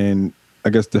and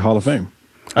I guess the Hall of Fame.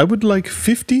 I would like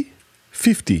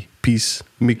 50-50 piece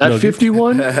McNugget. Not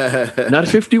 51, not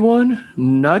 51,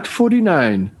 not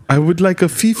 49. I would like a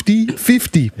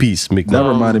 50-50 piece McNugget. That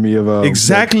reminded me of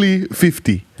exactly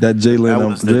 50. That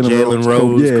Jalen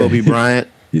Rose, Kobe Bryant.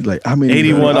 He's like, how many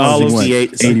 81 olives?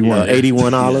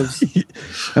 81 olives.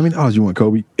 How many olives you want,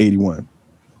 Kobe? 81.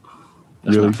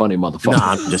 That's not funny, motherfucker.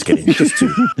 Nah, I'm just kidding. Just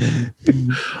 2.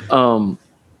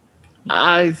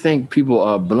 I think people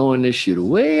are blowing this shit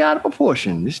way out of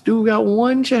proportion. This dude got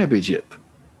 1 championship.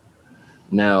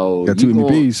 Now got 2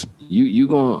 MVPs. You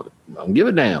gonna give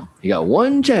a damn? He got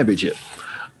 1 championship.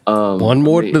 One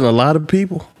more than a lot of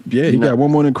people. Yeah, he got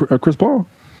 1 more than Chris Paul.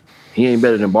 He ain't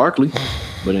better than Barkley,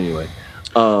 but anyway,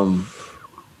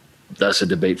 that's a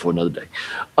debate for another day.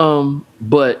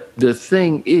 But the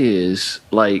thing is,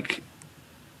 like,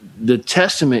 the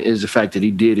testament is the fact that he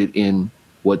did it in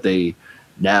what they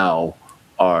now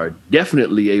are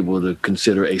definitely able to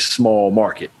consider a small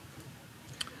market.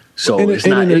 So it's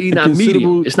not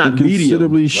medium. It's not medium.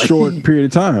 Considerably short period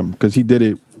of time because he did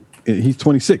it. He's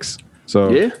 26.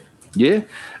 So yeah.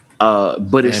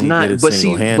 But it's not. But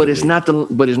it's not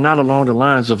along the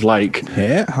lines of like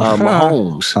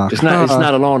Mahomes. It's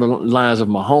not along the lines of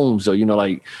Mahomes. So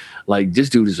like this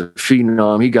dude is a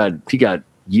phenom. He got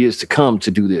years to come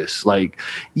to do this. Like,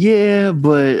 yeah,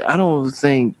 but I don't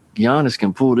think Giannis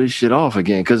can pull this shit off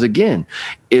again. Because again,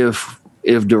 if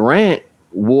Durant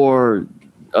wore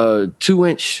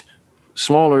 2-inch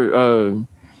smaller,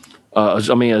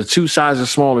 a 2 sizes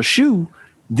smaller shoe,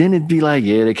 then it'd be like,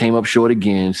 yeah, they came up short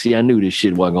again. See, I knew this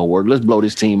shit wasn't gonna work. Let's blow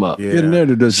this team up. Yeah.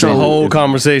 The whole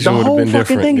conversation would have been different.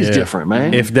 The whole thing is different,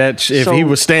 man. If he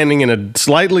was standing in a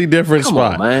slightly different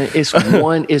spot, man,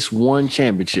 it's one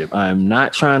championship. I'm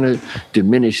not trying to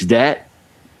diminish that,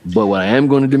 but what I am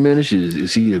going to diminish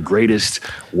is he the greatest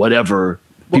whatever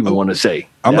people want to say.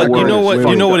 You know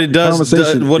what it does.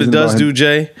 What it does do,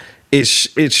 Jay. It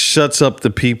shuts up the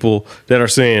people that are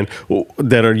saying,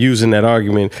 that are using that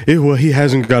argument. Well, he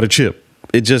hasn't got a chip.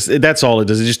 That's all it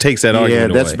does. It just takes that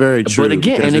argument away. Yeah, that's very true. But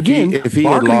again, if he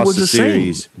had lost the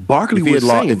series,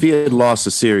 if he had lost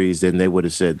the series, then they would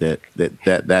have said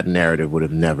that narrative would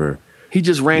have never. He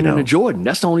just ran into Jordan.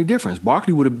 That's the only difference.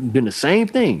 Barkley would have been the same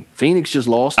thing. Phoenix just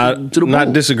lost to the Bulls.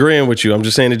 Not disagreeing with you. I'm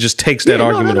just saying it just takes that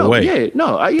argument away.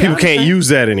 People can't use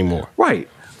that anymore. Right.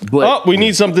 But we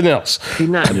need something else.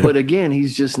 But again,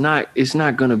 he's just not. It's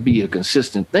not going to be a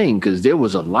consistent thing because there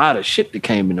was a lot of shit that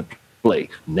came into play,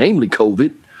 namely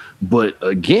COVID. But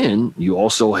again, you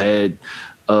also had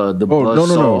the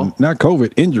no, not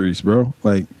COVID, injuries, bro.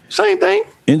 Like same thing.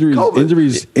 Injuries.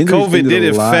 COVID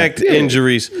did affect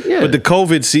injuries, but the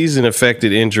COVID season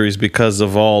affected injuries because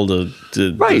of all the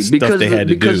stuff they had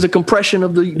to do. Because the compression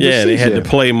of the season. They had to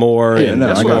play more and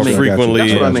more frequently.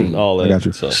 That's what I mean. All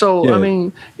that. So I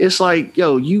mean, it's like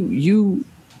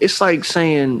it's like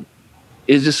saying,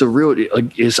 is this a real?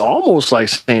 It's almost like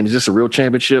saying, is this a real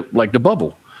championship? Like the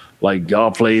bubble. Like y'all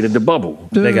played in the bubble.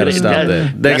 They got to stop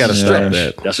that. They got to stop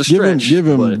that. That's a stretch. Give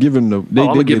him the. I'm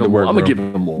gonna give him more. I'm gonna give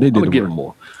him more. I'm gonna give him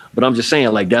more. But I'm just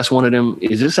saying, like that's one of them.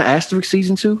 Is this an asterisk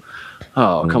season 2?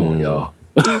 Oh, come on, y'all.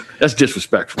 That's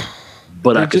disrespectful.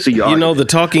 But I can see y'all. You know, the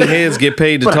talking heads get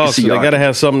paid to talk, so they got to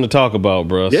have something to talk about,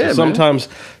 bro. Yeah, so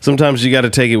sometimes you got to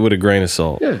take it with a grain of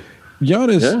salt. Yeah.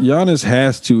 Giannis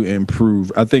has to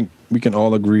improve. I think we can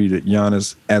all agree that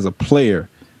Giannis, as a player,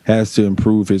 has to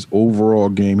improve his overall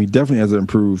game. He definitely has to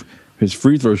improve his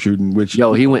free throw shooting, which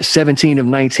he went 17 of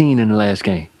 19 in the last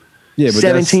game. Yeah, but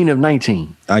 17 of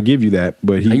 19. I give you that,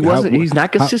 but he's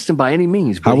not consistent by any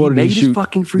means. But he made his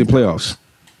fucking free throws. Playoffs.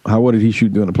 How well did he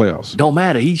shoot during the playoffs? Don't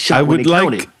matter. He shot when it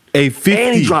counted. A 50,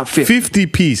 and he dropped 50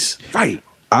 piece. Right.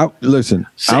 This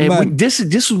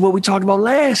is what we talked about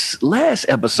last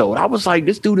episode. I was like,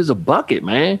 this dude is a bucket,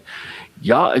 man.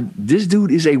 Y'all, this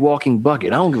dude is a walking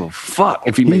bucket. I don't give a fuck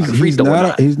if he makes a free throw or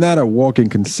not. He's not a walking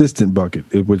consistent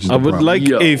bucket, which is the problem. I would like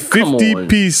a 50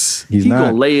 piece. He's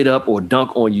gonna lay it up or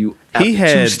dunk on you after he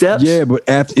had 2 steps. Yeah, but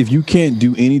if you can't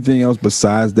do anything else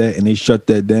besides that and they shut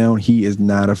that down, he is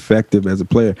not effective as a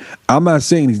player. I'm not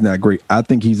saying he's not great. I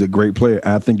think he's a great player.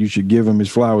 I think you should give him his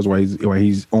flowers while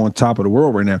he's on top of the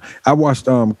world right now. I watched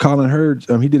Colin Hurd.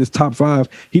 He did his top 5.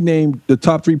 He named the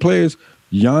top 3 players: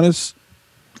 Giannis,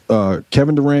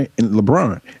 Kevin Durant, and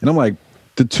LeBron. And I'm like,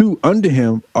 the 2 under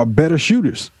him are better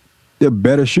shooters. They're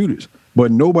better shooters. But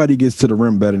nobody gets to the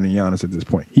rim better than Giannis at this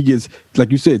point. He gets,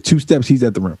 like you said, 2 steps, he's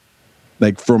at the rim.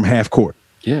 Like from half court.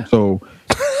 Yeah. So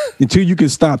until you can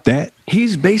stop that.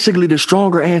 He's basically the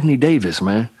stronger Anthony Davis,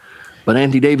 man. But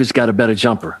Anthony Davis got a better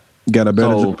jumper.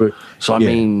 Jumper. So I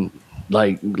mean,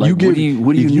 like you give,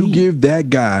 what do you give that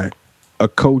guy a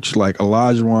coach like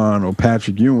Olajuwon or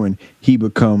Patrick Ewing, he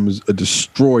becomes a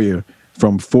destroyer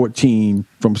from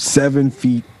 7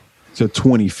 feet to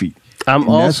 20 feet. I'm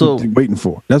also waiting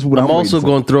for. That's what I'm also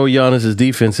going to throw Giannis's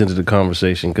defense into the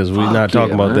conversation because we're not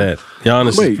talking about that.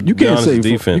 You can't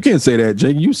say that,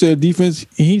 Jake. You said defense.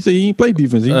 He said he didn't play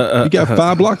defense. He got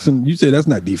 5 blocks, and you said that's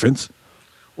not defense.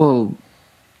 Well,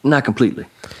 not completely.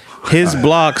 His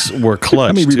blocks were clutch.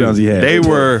 How many rebounds he had?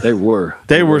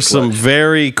 They were some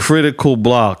very critical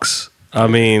blocks. I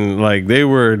mean, like they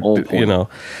were,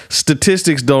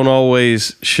 statistics don't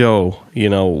always show,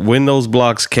 when those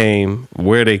blocks came,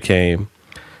 where they came,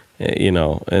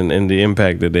 and the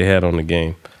impact that they had on the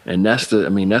game. And that's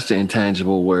the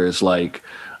intangible where it's like,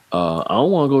 I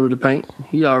don't want to go to the paint.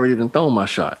 He already done thrown my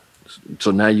shot.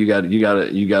 So now you got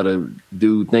to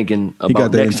do thinking about. He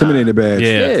got the intimidator badge.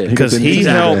 Yeah, because he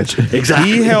helped.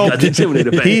 Exactly. He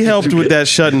helped with that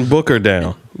shutting Booker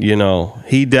down.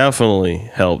 He definitely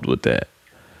helped with that.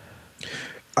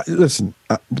 Listen,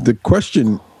 the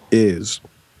question is,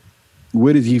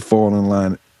 where does he fall in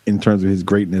line in terms of his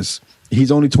greatness?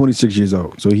 He's only 26 years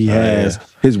old, so he has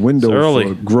his window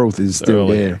for growth is still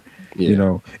there.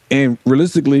 Yeah. And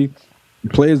realistically,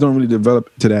 players don't really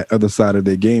develop to that other side of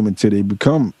their game until they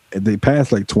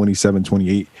pass like 27,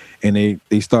 28, and they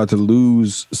start to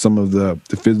lose some of the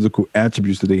physical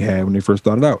attributes that they had when they first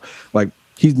started out. Like,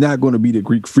 he's not going to be the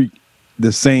Greek freak,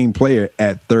 the same player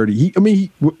at 30.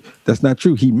 That's not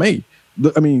true. He may.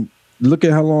 Look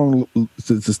at how long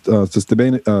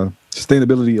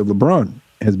sustainability of LeBron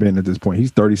has been at this point. He's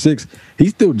 36.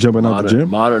 He's still jumping out the gym.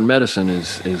 Modern medicine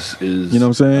is you know what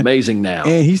I'm saying? Amazing now.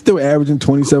 And he's still averaging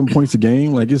 27 points a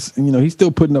game. Like he's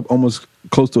still putting up almost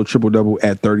close to a triple-double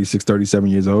at 36, 37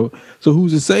 years old. So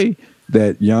who's to say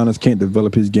that Giannis can't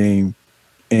develop his game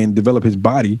and develop his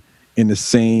body in the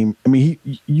same. I mean,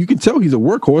 you can tell he's a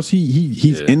workhorse.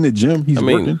 He's in the gym. He's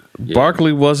working.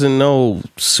 Barkley wasn't no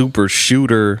super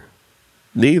shooter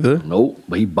neither. Nope,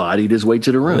 but he bodied his way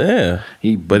to the rim. Yeah,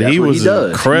 he was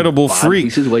an incredible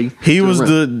freak. He was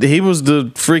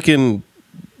the freaking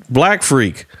black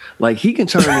freak. Like he can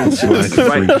turn into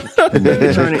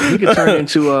he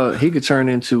could turn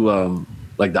into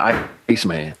like the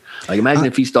Iceman. Like imagine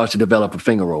if he starts to develop a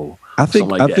finger roll. I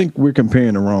think we're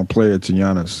comparing the wrong player to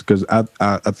Giannis because I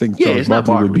think it's not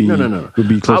Barkley. Would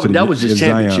be closer to that was just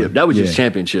championship. Zion. That was just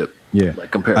championship. Yeah,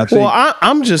 like comparison. Well,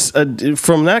 I'm just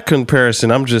from that comparison.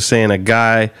 I'm just saying a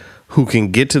guy who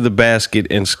can get to the basket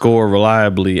and score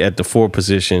reliably at the 4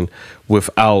 position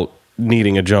without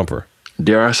needing a jumper.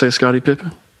 Dare I say Scottie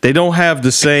Pippen? They don't have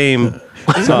the same.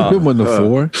 Scottie Pippen wasn't a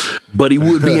 4, but he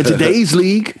would be in today's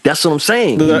league. That's what I'm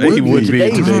saying. He would be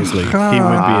in today's league. Scottie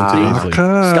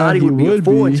would be a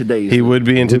 4 in today's league. He would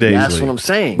be in today's league. That's what I'm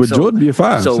saying. But Jordan be a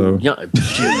 5. So.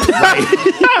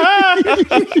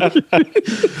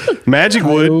 Magic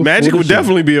would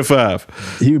definitely be a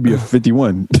 5. He would be a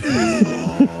 51.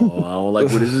 I don't like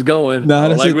where this is going. Nah, I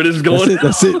don't like where this is going.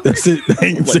 That's it.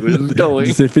 I don't like where this is going.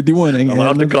 You said 51. I'm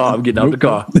out the car. I'm getting out the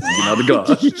car.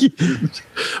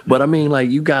 But I mean, like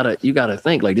you gotta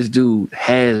think like this dude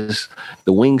has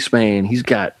the wingspan. He's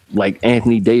got like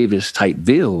Anthony Davis type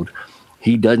build.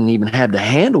 He doesn't even have the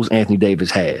handles Anthony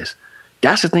Davis has.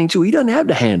 That's the thing too. He doesn't have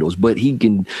the handles, but he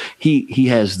can. He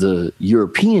has the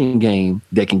European game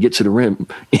that can get to the rim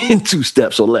in 2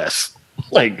 steps or less.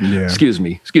 Like, excuse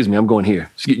me, I'm going here.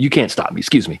 You can't stop me.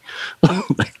 Excuse me. All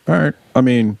right. I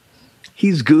mean,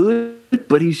 he's good,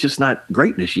 but he's just not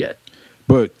greatness yet.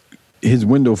 But his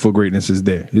window for greatness is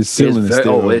there. His ceiling is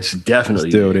still. It's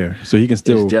definitely still there. So he can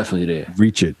still definitely there.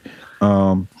 Reach it.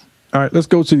 All right. Let's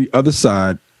go to the other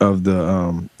side of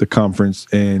the conference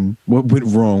and what went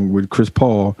wrong with Chris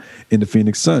Paul and the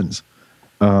Phoenix Suns.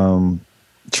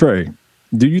 Trey,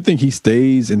 do you think he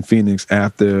stays in Phoenix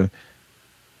after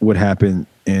what happened?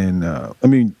 And I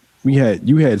mean,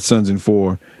 you had Suns in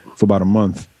 4 for about a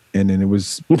month, and then it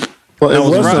was.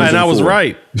 Well, I was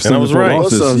right. Suns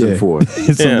in 4.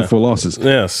 Suns in 4 losses.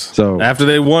 Yes. So after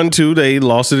they won 2, they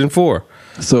lost it in 4.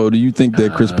 So do you think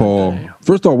that Chris Paul?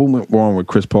 First of all, what went wrong with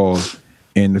Chris Paul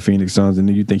and the Phoenix Suns, and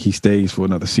do you think he stays for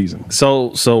another season?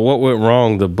 So what went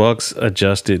wrong? The Bucks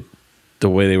adjusted the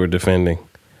way they were defending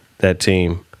that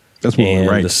team. That's what went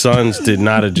right. The Suns did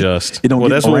not adjust.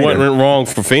 That's what went wrong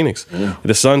for Phoenix. Yeah.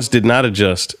 The Suns did not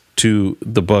adjust to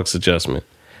the Bucks adjustment.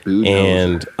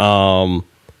 And all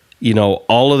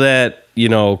of that,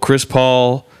 Chris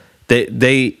Paul,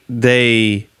 they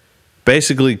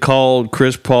basically called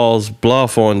Chris Paul's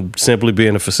bluff on simply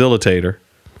being a facilitator.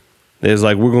 It's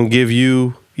like, we're going to give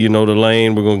you, the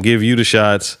lane, we're going to give you the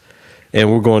shots,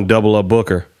 and we're going to double up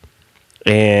Booker.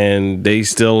 And they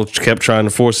still kept trying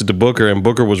to force it to Booker, and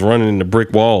Booker was running into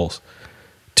brick walls.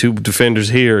 2 defenders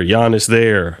here, Giannis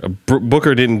there.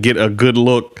 Booker didn't get a good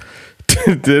look.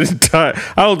 I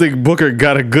don't think Booker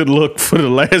got a good look for the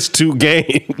last 2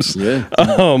 games. Yeah.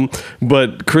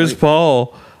 But Chris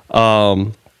Paul,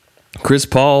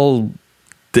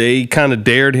 they kind of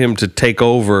dared him to take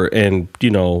over and,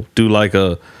 do like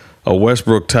a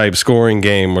Westbrook type scoring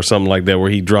game or something like that, where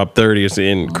he dropped 30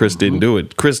 and Chris didn't do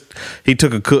it. Chris, he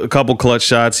took a couple clutch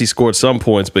shots. He scored some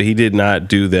points, but he did not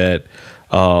do that,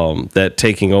 that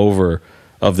taking over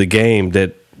of the game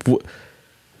that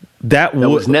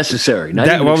was necessary.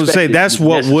 I would say that's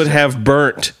what would have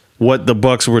burnt what the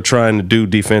Bucks were trying to do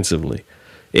defensively.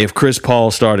 If Chris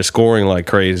Paul started scoring like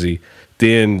crazy,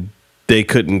 then they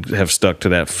couldn't have stuck to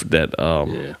that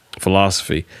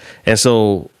philosophy. And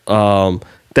so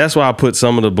that's why I put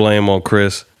some of the blame on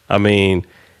Chris. I mean,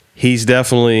 he's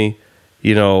definitely,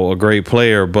 a great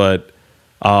player, but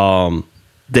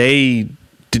they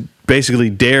basically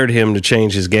dared him to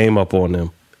change his game up on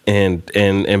them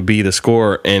and be the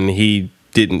scorer, and he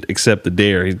didn't accept the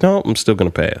dare. I'm still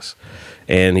going to pass.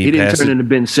 And he didn't turn into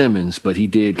Ben Simmons, but he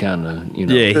did kind of,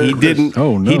 Yeah, he didn't.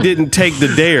 Oh no, he didn't take the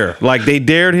dare. Like they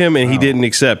dared him, and he didn't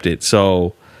accept it.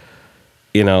 So,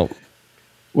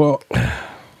 well,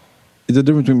 it's a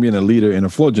difference between being a leader and a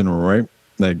floor general, right?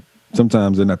 Like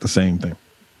sometimes they're not the same thing.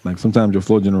 Like sometimes your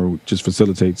floor general just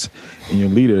facilitates, and your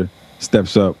leader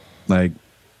steps up. Like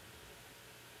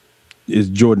is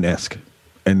Jordan-esque,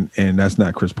 and that's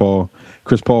not Chris Paul.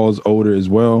 Chris Paul's older as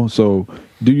well. So,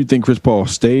 do you think Chris Paul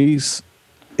stays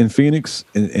in Phoenix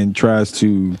and tries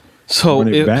to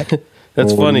run it back?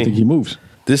 That's funny. Do you think he moves?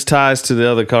 This ties to the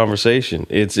other conversation.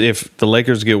 It's if the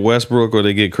Lakers get Westbrook or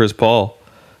they get Chris Paul.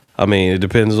 I mean, it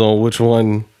depends on which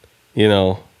one.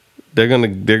 They're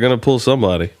gonna pull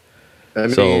somebody. I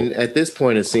mean, at this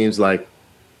point, it seems like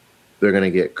they're going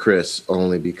to get Chris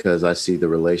only because I see the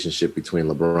relationship between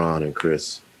LeBron and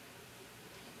Chris.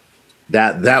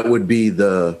 That would be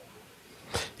the.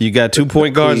 You got 2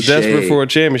 point guards desperate for a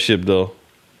championship, though.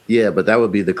 Yeah, but that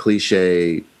would be the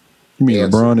cliche. You mean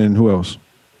answer. LeBron and who else?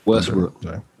 Westbrook.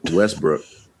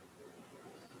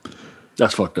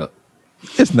 That's fucked up.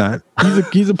 It's not.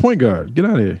 He's a point guard. Get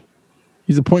out of here.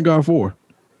 He's a point guard 4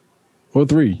 or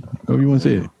 3. However you want to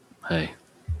say it. Hey,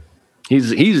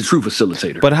 he's a true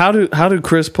facilitator. But how do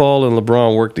Chris Paul and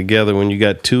LeBron work together when you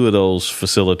got 2 of those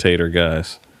facilitator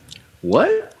guys?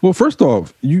 What? Well, first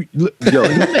off, he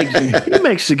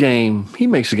makes the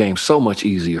game so much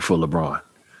easier for LeBron.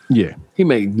 Yeah,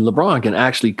 LeBron can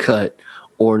actually cut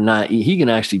or not. He can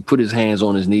actually put his hands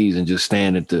on his knees and just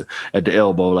stand at the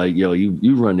elbow like, yo,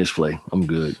 you run this play. I'm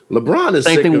good. LeBron is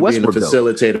sick of being a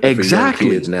facilitator for young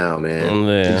kids now, man.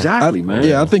 Yeah. Exactly, man.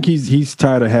 Yeah, I think he's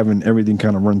tired of having everything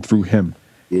kind of run through him.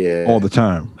 Yeah, all the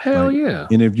time. Hell yeah.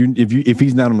 And if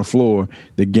he's not on the floor,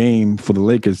 the game for the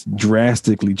Lakers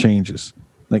drastically changes.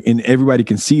 Like, and everybody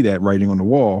can see that writing on the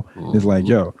wall. Mm-hmm. It's like,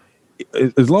 yo,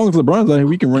 as long as LeBron's out here,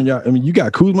 we can run y'all. I mean, you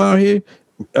got Kuzma out here.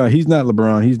 He's not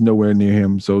LeBron. He's nowhere near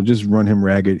him. So just run him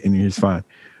ragged and he's fine.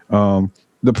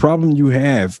 The problem you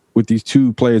have with these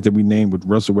 2 players that we named with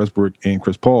Russell Westbrook and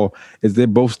Chris Paul is they're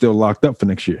both still locked up for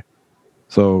next year.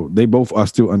 So they both are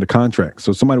still under contract.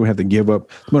 So somebody would have to give up.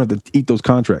 Somebody would have to eat those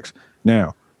contracts.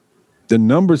 Now, the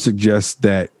numbers suggest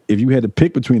that if you had to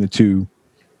pick between the 2,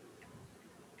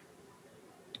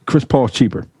 Chris Paul's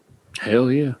cheaper. Hell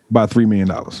yeah. By $3 million.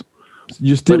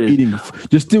 You're still eating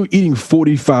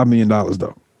 $45 million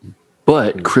though.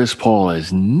 But Chris Paul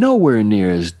is nowhere near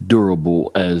as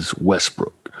durable as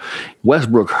Westbrook.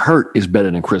 Westbrook hurt is better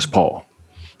than Chris Paul.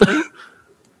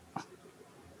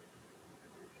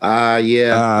 I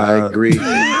agree.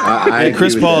 I agree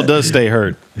Chris Paul does stay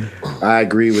hurt. I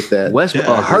agree with that.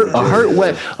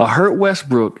 A hurt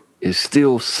Westbrook is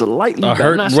still slightly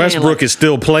better. Westbrook is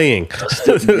still playing.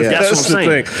 That's what I'm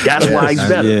saying. That's why he's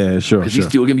better. Yeah, sure. Because he's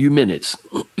still giving you minutes.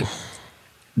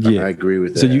 Yeah, I agree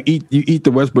with that. So you eat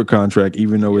the Westbrook contract,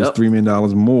 even though it's $3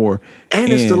 million more.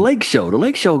 And it's the Lake Show. The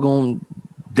Lake Show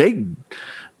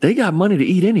they got money to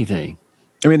eat anything.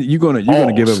 I mean, you're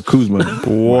gonna give up Kuzma.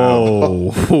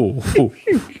 Whoa.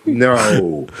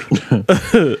 No.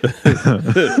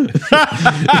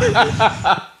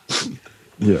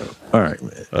 Yeah. All right,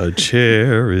 man. A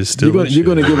chair is still. You're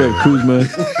gonna give up Kuzma.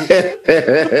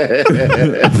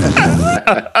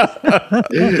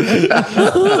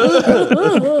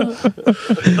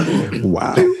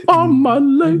 Wow. On my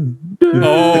leg.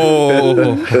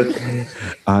 Oh.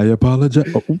 I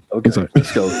apologize. Oh, okay, sorry.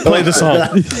 Let's go. Play the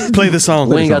song. Play the song.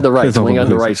 We ain't got the rights. We ain't got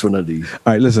the rights for none of these. All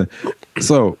right, listen.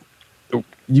 So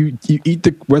you eat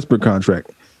the Westbrook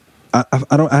contract. I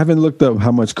haven't looked up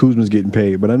how much Kuzma's getting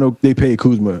paid, but I know they paid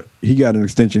Kuzma. He got an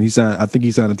extension. I think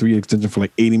he signed a 3-year extension for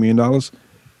like $80 million.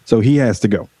 So he has to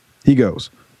go. He goes.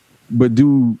 But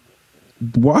do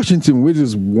Washington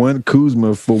Wizards want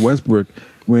Kuzma for Westbrook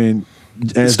when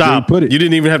Stop. Put it. You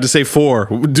didn't even have to say 4.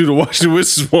 Do the Washington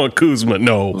Wizards want Kuzma?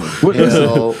 No.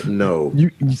 No.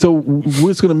 So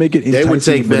what's going to make it enticing? They would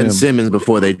take Ben them? Simmons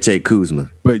before they take Kuzma.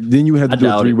 But then you have to do a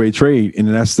 3-way trade, and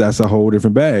that's a whole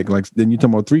different bag. Like then you're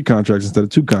talking about 3 contracts instead of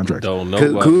 2 contracts.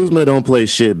 Kuzma don't play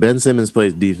shit. Ben Simmons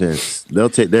plays defense. They'll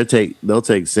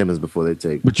take Simmons before they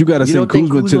take. But you got to send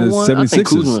Kuzma to the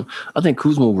 76ers. I think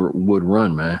Kuzma would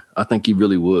run, man. I think he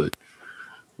really would.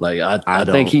 Like I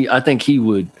think he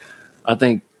would. I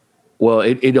think, well,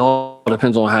 it all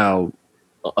depends on how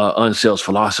Unsell's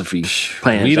philosophy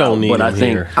plans we don't out. Need but him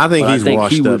here. I think he's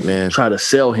washed up, man. Try to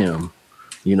sell him,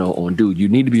 on, dude, you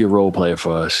need to be a role player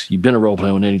for us. You've been a role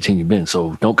player on any team you've been,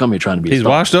 so don't come here trying to be. He's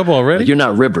washed up already. Like, you're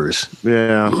not Rivers.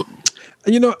 Yeah.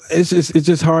 It's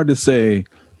just hard to say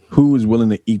who is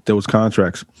willing to eat those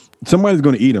contracts. Somebody's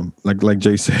going to eat them, like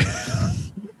Jay said.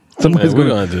 We're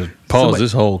going to pause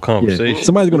this whole conversation. Yeah,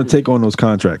 somebody's going to take on those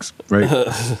contracts, right?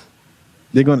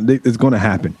 It's going to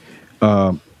happen.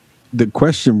 The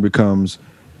question becomes: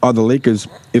 are the Lakers?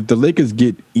 If the Lakers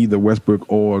get either Westbrook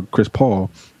or Chris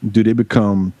Paul, do they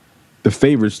become the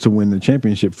favorites to win the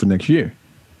championship for next year?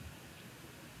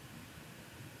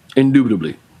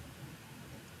 Indubitably.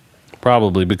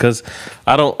 Probably, because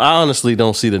I honestly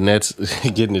don't see the Nets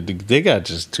getting it. They got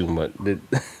just too much.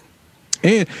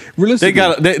 And realistically,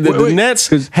 the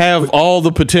Nets have all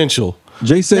the potential.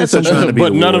 Jay said something,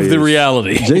 but none of the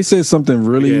reality. Jay said something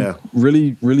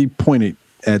really pointed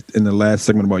in the last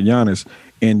segment about Giannis,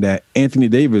 and that Anthony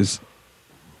Davis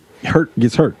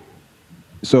gets hurt.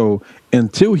 So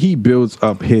until he builds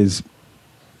up his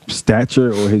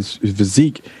stature or his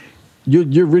physique,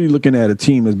 you're really looking at a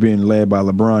team that's being led by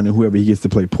LeBron and whoever he gets to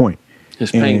play point.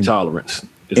 His pain tolerance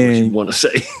is what you want to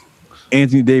say.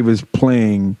 Anthony Davis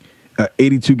playing an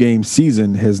 82-game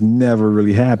season has never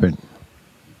really happened.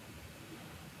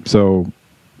 So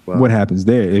what happens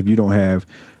there if you don't have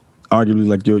arguably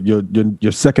like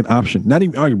your second option, not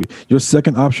even arguably, your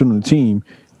second option on the team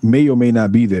may or may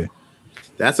not be there?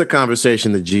 That's a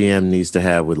conversation the GM needs to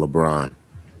have with LeBron.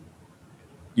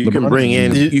 You can bring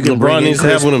in LeBron needs to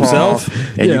have with himself,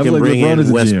 and you can bring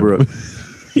in Westbrook.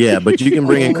 Yeah, but you can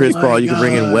bring in Chris Paul, you can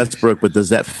bring in Westbrook, but does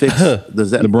that fix?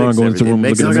 Does that LeBron go into the room,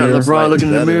 look in the mirror? LeBron looking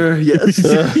in the mirror. Yes.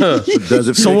 Does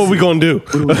it? So what we gonna do?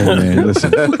 Oh man,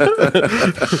 listen.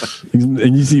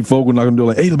 And you see Vogel knocking on the door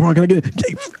like, "Hey, LeBron, can I get it?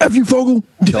 F you, Vogel."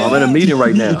 No, I'm in a meeting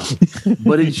right now,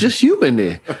 but it's just you in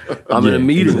there. I'm in a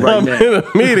meeting right now. I'm in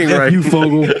a meeting right F you,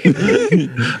 Vogel.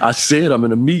 I said I'm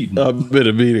in a meeting. I'm in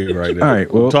a meeting right now. All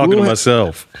right, well, I'm talking to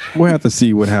myself. We'll have to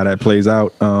see how that plays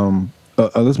out.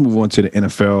 Let's move on to the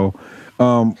NFL.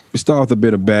 We start with a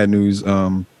bit of bad news.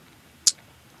 The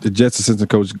Jets assistant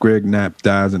coach Greg Knapp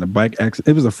dies in a bike accident.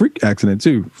 It was a freak accident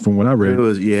too, from what I read.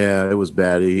 It was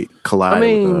bad. He collided.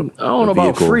 I don't know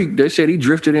about freak. They said he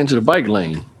drifted into the bike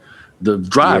lane. The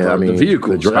driver of the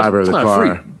vehicle. The driver of the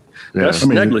car. Freak. That's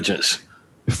negligence.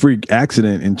 Freak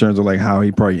accident in terms of like how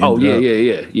he probably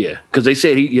ended up. Yeah. Because they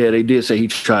said they did say he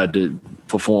tried to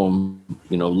perform,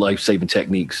 life-saving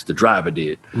techniques. The driver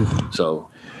did. So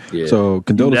So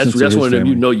condolences. That's to one of them.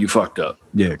 family. You fucked up.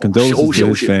 Yeah, condolences to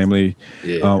his family.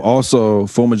 Yeah. Also,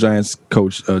 former Giants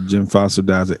coach Jim Foster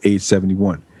dies at age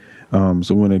 71. So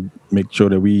we want to make sure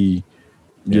that we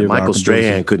give Michael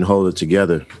Strahan couldn't hold it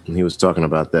together, and he was talking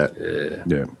about that.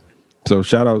 Yeah. So not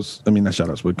shout outs,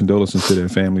 but condolences to their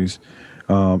families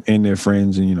and their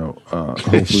friends, and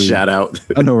hopefully shout out.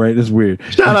 I know, right? That's weird.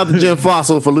 Shout out to Jim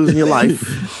Foster for losing your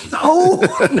life. No.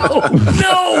 I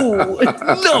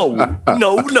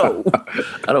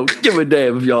don't give a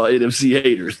damn if y'all NFC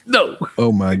haters. No.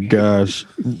 Oh my gosh.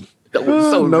 That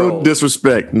was so no wrong.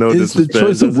 disrespect. No it's disrespect. The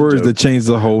choice of words that changed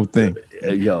the whole thing.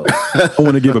 Yo. I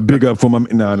want to give a big up for my.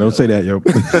 No, don't say that, yo.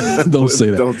 Don't say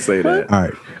that. Don't say that. All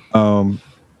right.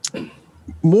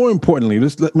 More importantly,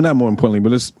 not more importantly,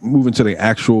 but let's move into the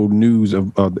actual news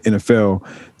of the NFL.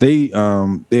 They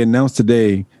announced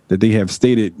today that they have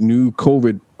stated new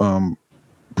COVID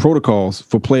protocols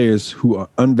for players who are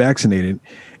unvaccinated,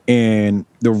 and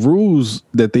the rules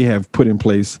that they have put in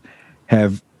place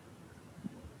have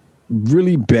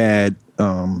really bad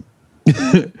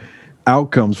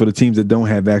outcomes for the teams that don't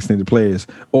have vaccinated players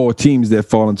or teams that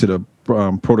fall into the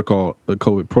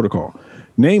COVID protocol.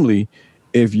 Namely,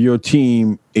 if your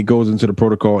team, it goes into the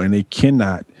protocol and they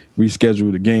cannot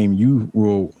reschedule the game, you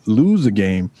will lose the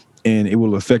game and it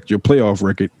will affect your playoff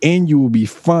record, and you will be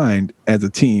fined as a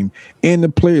team, and the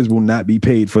players will not be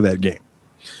paid for that game.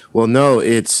 Well, no,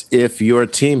 it's if your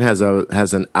team has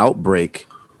an outbreak.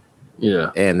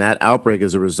 Yeah. And that outbreak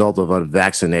is a result of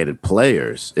unvaccinated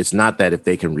players. It's not that if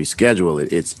they can reschedule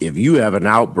it. It's if you have an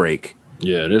outbreak.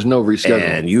 Yeah, there's no rescheduling.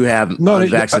 And you have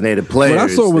unvaccinated players.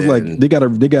 What I saw was like they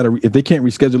gotta if they can't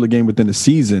reschedule a game within the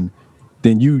season,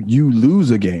 then you lose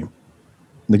a game.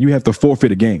 Like you have to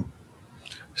forfeit a game.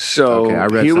 So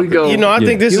here we go. I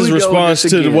think this is response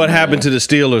to what happened to the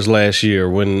Steelers last year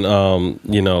when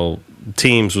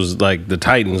teams was like the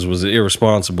Titans was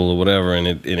irresponsible or whatever, and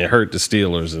it hurt the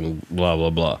Steelers and blah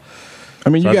blah blah. I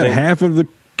mean, you got half of the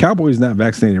Cowboys not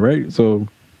vaccinated, right? So,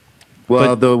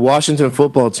 the Washington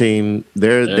football team,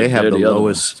 they have the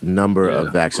lowest number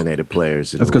of vaccinated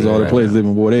players. That's because all the players live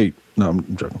in Ward 8. No,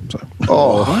 I'm joking. I'm sorry.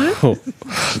 Oh, what?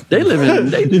 They live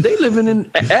in Ashburn. They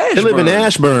live in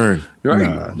Ashburn. Right?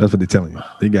 Nah, that's what they're telling you.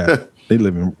 They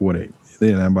live in Ward 8.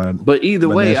 But either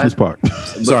way,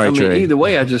 Trey. Either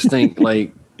way, I just think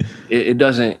like it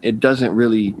doesn't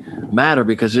really matter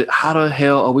because how the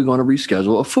hell are we going to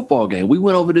reschedule a football game? We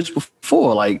went over this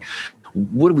before. Like,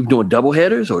 what are we doing? Double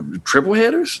headers or triple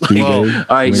headers? Like, all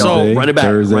right, y'all, run it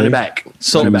back.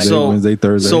 Wednesday,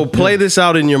 Thursday. So play this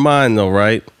out in your mind, though,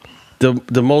 right?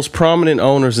 The most prominent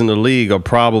owners in the league are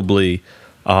probably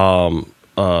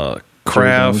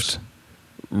Kraft,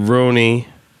 Rooney,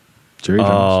 Jerry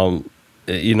Jones.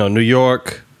 New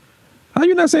York. How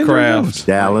you not saying Kraft,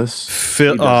 Dallas? He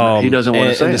doesn't want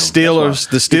to say the Steelers.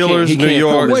 The Steelers, New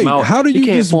York. Wait, how do you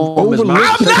just overlook?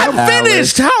 I'm not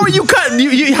finished. How are you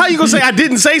cutting? How you gonna say I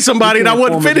didn't say somebody and I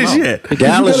wasn't finished yet?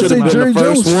 Dallas should have been Jerry the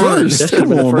first Jones one.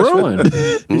 Come on, bro.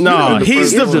 No,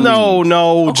 he's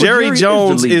Jerry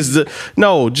Jones is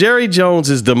Jerry Jones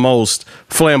is the most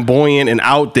flamboyant and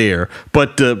out there.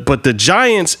 But the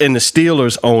Giants and the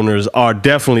Steelers owners are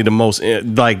definitely the most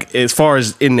like as far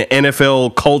as in the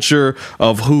NFL culture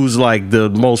of who's like the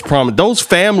most prominent. Those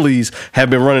families have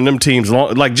been running them teams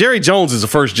long. Like Jerry Jones is the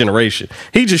first generation.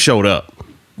 He just showed up.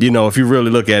 You know, if you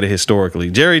really look at it historically,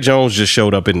 Jerry Jones just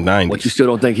showed up in the 90s. But you still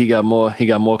don't think he got more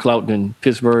clout than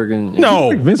Pittsburgh and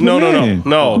No.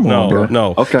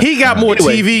 Okay. He got more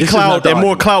TV clout and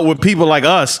more clout with people like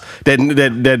us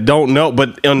that don't know.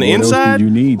 But on the inside,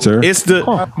 you need, sir. It's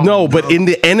but in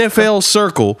the NFL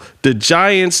circle, the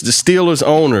Giants, the Steelers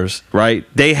owners, right?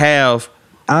 They have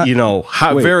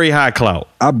very high clout.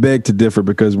 I beg to differ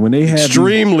because when they have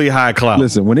extremely high clout.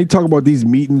 Listen, when they talk about these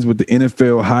meetings with the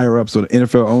NFL higher ups or the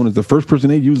NFL owners, the first person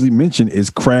they usually mention is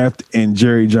Kraft and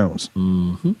Jerry Jones.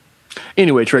 Mm-hmm.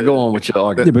 Anyway, Trey, go on with your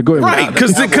argument. Yeah, but go ahead. Right,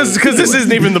 because this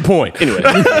isn't even the point. Anyway,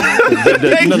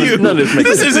 Thank you.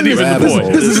 This isn't even the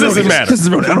point. This doesn't matter.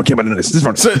 I don't care about none of this.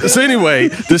 So anyway,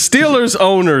 the Steelers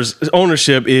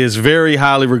ownership is very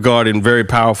highly regarded and very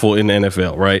powerful in the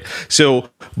NFL, right? So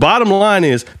bottom line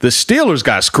is the Steelers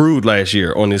got screwed last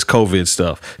year on this COVID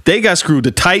stuff. They got screwed.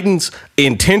 The Titans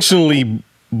intentionally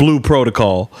blew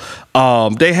protocol.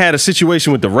 They had a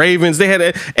situation with the Ravens. They had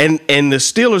and the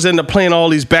Steelers ended up playing all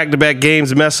these back-to-back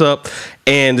games, mess up,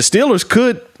 and the Steelers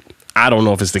could, I don't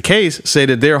know if it's the case, say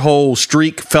that their whole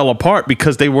streak fell apart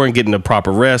because they weren't getting the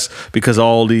proper rest because of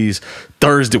all these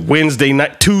Thursday, Wednesday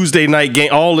night, Tuesday night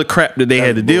game, all the crap that they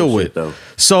had to deal with. Though.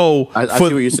 So I see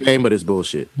what you're saying, but it's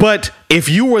bullshit. But if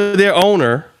you were their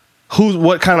owner,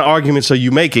 what kind of arguments are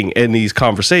you making in these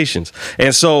conversations?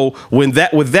 And so with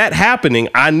that happening,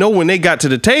 I know when they got to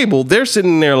the table, they're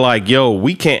sitting there like, yo,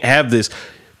 we can't have this.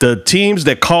 The teams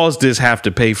that caused this have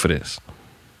to pay for this.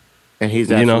 And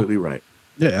he's absolutely right.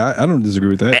 Yeah, I don't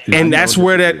disagree with that. And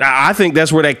I think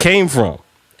that's where that came from.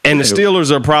 And the Steelers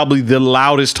are probably the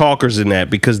loudest talkers in that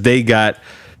because they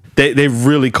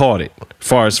really caught it. As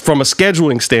far as from a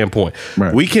scheduling standpoint,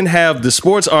 right. We can have the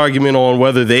sports argument on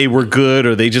whether they were good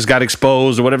or they just got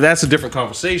exposed or whatever. That's a different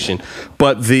conversation.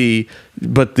 But the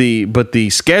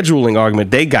scheduling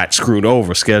argument, they got screwed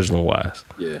over scheduling wise.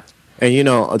 Yeah. And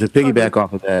to piggyback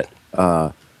off of that,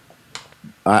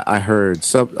 I heard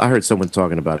someone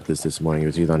talking about this morning. It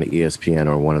was either on the ESPN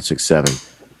or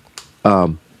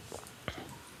 106.7.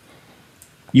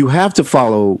 You have to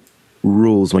follow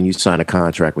rules when you sign a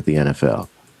contract with the NFL.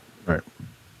 Right.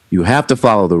 You have to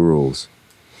follow the rules.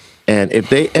 And if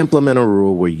they implement a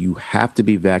rule where you have to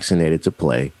be vaccinated to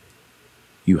play,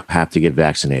 you have to get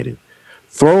vaccinated.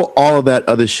 Throw all of that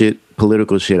other shit,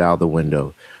 political shit out the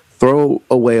window. Throw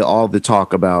away all the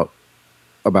talk about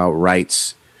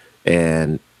rights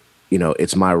and,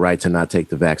 it's my right to not take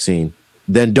the vaccine.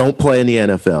 Then don't play in the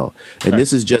NFL. And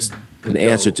this is just an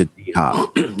answer to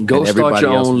D-Hop. Go start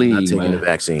your own league, taking the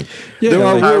vaccine. Yeah, there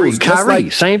are rules. Kyrie,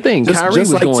 same thing. Kyrie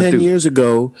was like going 10 years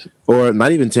ago, or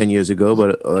not even 10 years ago,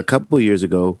 but a couple of years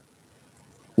ago,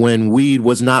 when weed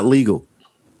was not legal.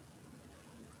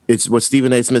 It's what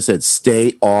Stephen A. Smith said: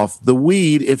 stay off the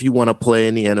weed if you want to play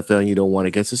in the NFL and you don't want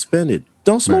to get suspended.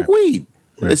 Don't smoke weed.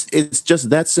 Right. It's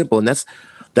just that simple, and that's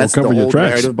the whole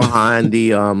narrative behind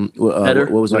the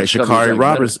what was it, Sha'Carri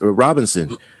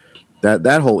Robinson.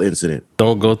 That whole incident.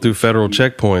 Don't go through federal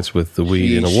checkpoints with the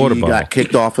weed in a water bottle. She got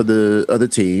kicked off of the other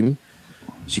team.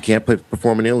 She can't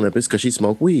perform in the Olympics because she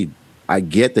smoked weed. I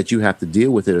get that you have to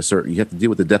deal with it you have to deal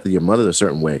with the death of your mother a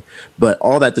certain way. But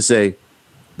all that to say,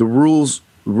 the rules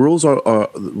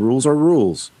are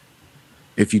rules.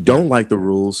 If you don't like the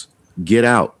rules, get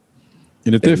out.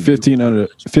 And if there are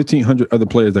 1,500 other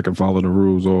players that can follow the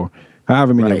rules, or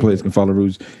however many players can follow the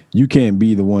rules, you can't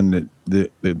be the one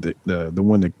that the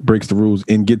one that breaks the rules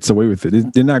and gets away with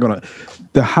it. They're not gonna.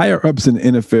 The higher ups in the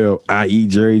NFL, i.e.,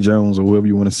 Jerry Jones or whoever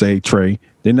you want to say, Trey,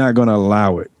 they're not gonna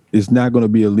allow it. It's not going to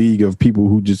be a league of people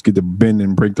who just get to bend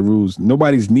and break the rules.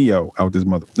 Nobody's Neo out this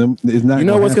mother. It's not. You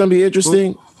know what's going to be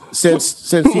interesting?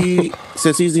 Since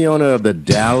he's the owner of the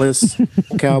Dallas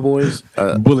Cowboys,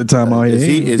 bullet time out here.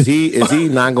 Is he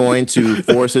not going to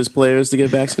force his players to get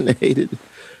vaccinated?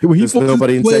 Well,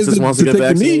 nobody in Texas wants to get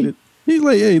vaccinated. He's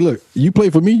like, hey, look, you play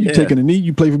for me, you taking the knee.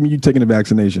 You play for me, you taking the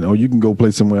vaccination. Or you can go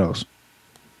play somewhere else.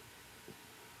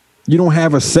 You don't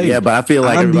have a say. Yeah, but I feel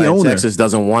like everybody in Texas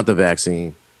doesn't want the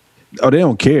vaccine. Oh, they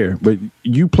don't care. But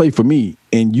you play for me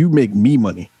and you make me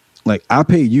money. Like, I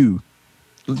pay you.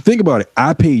 Think about it.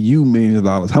 I pay you millions of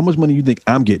dollars. How much money do you think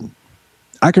I'm getting?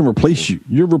 I can replace you.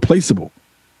 You're replaceable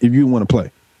if you want to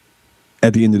play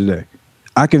at the end of the day.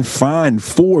 I can find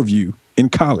 4 of you in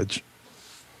college.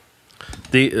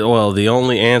 The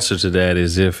only answer to that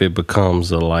is if it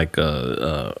becomes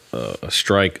a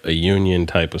strike, a union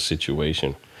type of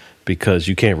situation, because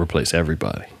you can't replace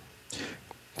everybody.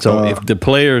 So if the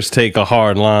players take a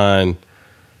hard line,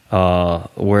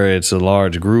 where it's a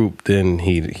large group, then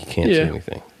he can't say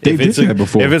anything. They did that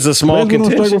before. If it's a small players went on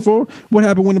contingent, strike before. What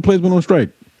happened when the players went on strike?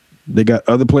 They got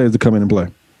other players to come in and play.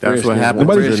 That's what happened.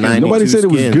 Nobody said it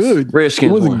was good.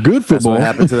 Redskins it wasn't good football. That's what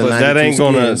happened to the but that 92 ain't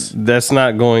gonna. Skins. That's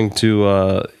not going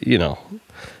to.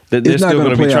 They're It's not still going gonna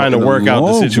to be play trying out to in the work out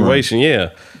the long situation.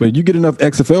 Yeah. But you get enough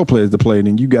XFL players to play,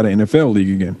 then you got an NFL league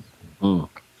again.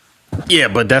 Yeah,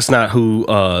 but that's not who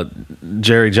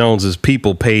Jerry Jones's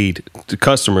people paid. The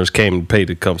customers came paid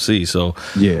to come see. So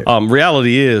Yeah.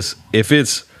 Reality is, if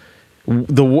it's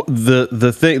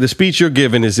the thing, the speech you're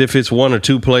giving is if it's one or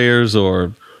two players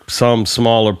or some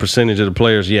smaller percentage of the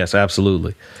players, yes,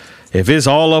 absolutely. If it's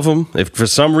all of them, if for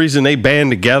some reason they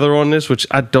band together on this, which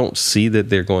I don't see that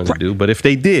they're going to do, but if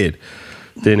they did,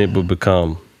 then it would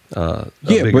become a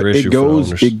bigger issue for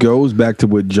owners. It goes back to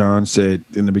what John said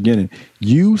in the beginning.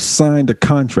 You signed a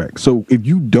contract, so if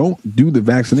you don't do the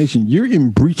vaccination, you're in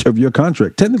breach of your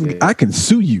contract. Technically, I can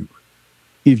sue you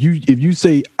if you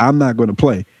say I'm not going to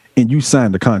play and you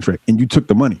signed the contract and you took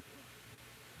the money.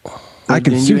 I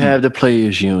can then sue you have the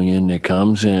players union that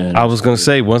comes in. I was going to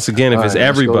say, once again, if it's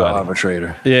everybody,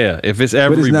 arbitrator. Yeah, if it's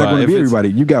everybody, but it's not going to be everybody.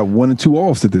 You got 1 or 2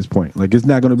 offs at this point. Like it's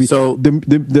not going to be. So the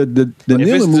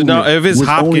Nilla movement if it's was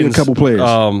Hopkins, only a couple players.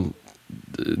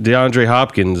 DeAndre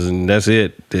Hopkins, and that's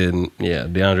it. Then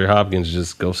DeAndre Hopkins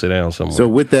just go sit down somewhere. So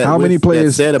with that, how many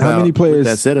players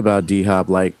that said about D-Hop,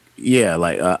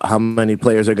 how many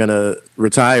players are going to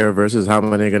retire versus how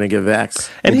many are going to get vaxxed?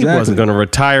 And he wasn't going to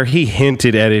retire. He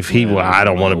hinted at if he, I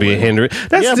don't want to be a hindrance.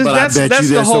 But I bet you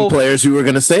there's some players who are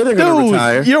going to say they're going to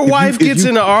retire. Your wife gets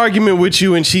in an argument with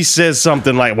you and she says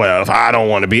something like, well, if I don't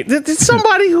want to be,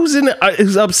 somebody who's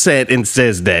upset and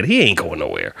says that, he ain't going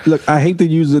nowhere. Look, I hate to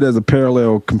use it as a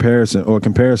parallel comparison,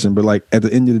 but like at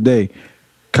the end of the day,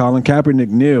 Colin Kaepernick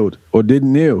kneeled or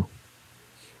didn't kneel,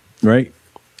 right?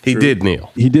 He did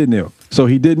kneel. He did kneel. So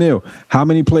he did kneel. How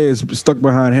many players stuck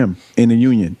behind him in the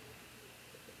union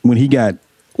when he got?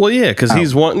 Well, yeah, because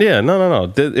he's one. Yeah,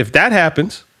 no. If that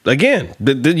happens again,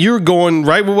 you're going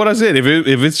right with what I said. If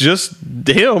it's just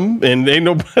him and ain't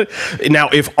nobody. Now,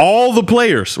 if all the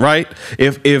players, right?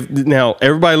 If now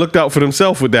everybody looked out for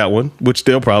themselves with that one, which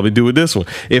they'll probably do with this one.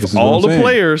 If all the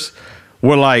players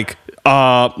were like,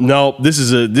 no, this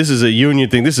is a union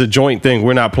thing. This is a joint thing.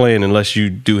 We're not playing unless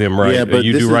you do him right. Yeah, but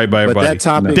you do right by everybody.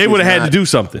 They would have had to do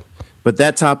something. But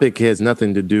that topic has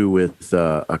nothing to do with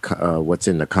what's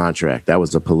in the contract. That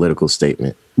was a political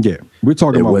statement. Yeah, we're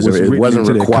talking about it wasn't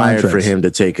required for him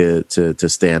to take to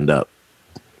stand up.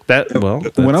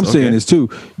 What I'm saying is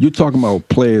too, you're talking about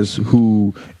players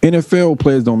who NFL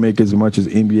players don't make as much as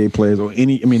NBA players or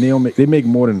any. I mean, they make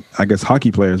more than I guess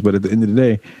hockey players. But at the end of the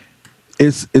day,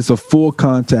 it's a full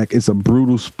contact. It's a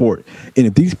brutal sport, and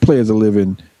if these players are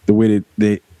living the way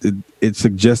that it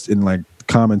suggests in like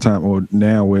common time or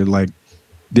now, where like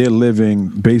they're living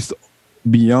based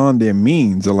beyond their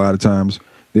means, a lot of times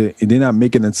they're not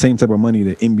making the same type of money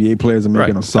that NBA players are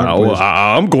making or soccer players.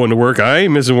 I'm going to work. I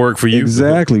ain't missing work for you.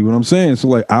 Exactly what I'm saying. So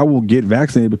like, I will get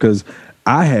vaccinated because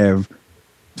I have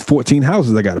 14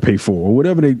 houses I got to pay for, or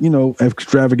whatever they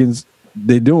extravagance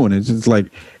they're doing. It's just like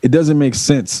it doesn't make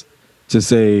sense to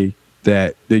say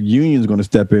that the union's going to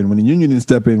step in when the union didn't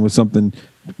step in with something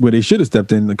where they should have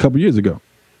stepped in a couple years ago.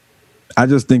 I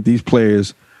just think these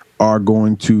players are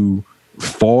going to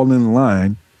fall in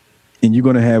line, and you're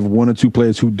going to have 1 or 2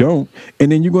 players who don't,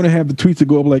 and then you're going to have the tweets that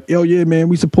go up like, "Oh yeah, man,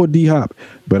 we support D-Hop,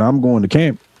 but I'm going to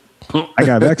camp. I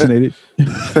got vaccinated." You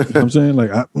know what I'm saying?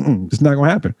 Like, it's not going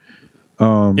to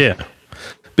happen. Yeah,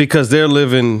 because they're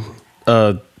living.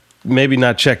 Maybe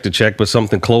not check to check, but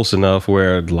something close enough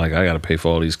where like I got to pay for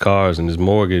all these cars and this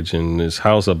mortgage and this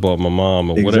house I bought my mom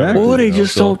or whatever. Or they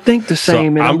just don't think the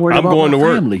same, and I'm worried about going my to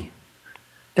family. Work.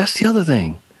 That's the other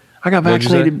thing. I got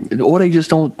vaccinated, or they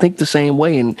just don't think the same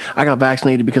way, and I got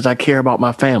vaccinated because I care about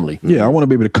my family. Yeah, I want to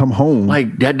be able to come home.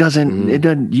 Like that doesn't it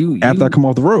doesn't you after I come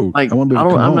off the road. Like I want to be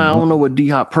able to come home. I don't know what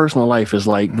D-Hop personal life is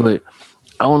like, but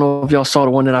I don't know if y'all saw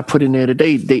the one that I put in there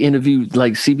today. They interviewed,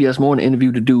 like CBS Morning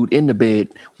interviewed the dude in the bed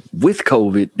with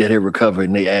COVID that had recovered,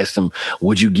 and they asked him,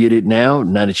 "Would you get it now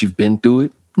that you've been through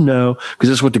it?" No, because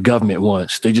that's what the government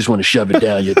wants. They just want to shove it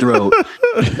down your throat.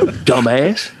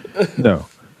 Dumbass. No.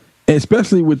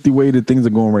 Especially with the way that things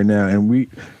are going right now, and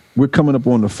we're coming up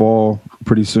on the fall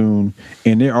pretty soon,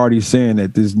 and they're already saying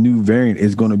that this new variant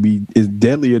is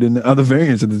deadlier than the other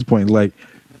variants at this point. Like,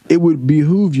 it would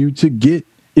behoove you to get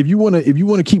if you want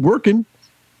to keep working,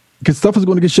 because stuff is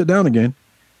going to get shut down again,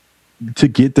 to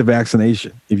get the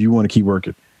vaccination if you want to keep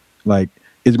working. Like,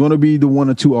 it's going to be the 1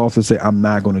 or 2 officers say, "I'm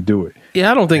not going to do it."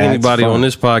 Yeah, I don't think anybody on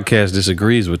this podcast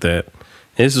disagrees with that.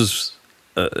 This is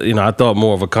I thought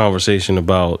more of a conversation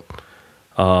about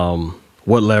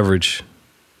what leverage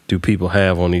do people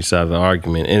have on each side of the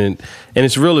argument, and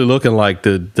it's really looking like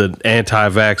the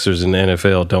anti-vaxxers in the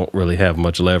NFL don't really have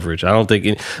much leverage. I don't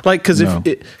think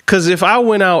because if I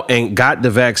went out and got the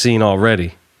vaccine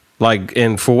already,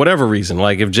 and for whatever reason,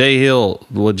 if Jay Hill,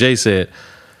 what Jay said,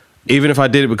 even if I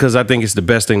did it because I think it's the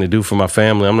best thing to do for my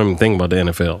family, I'm not even thinking about the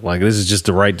NFL. This is just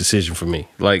the right decision for me.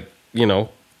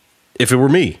 If it were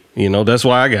me, that's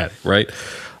why I got it, right?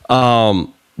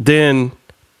 Then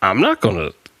I'm not going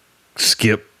to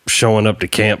skip showing up to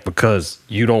camp because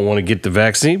you don't want to get the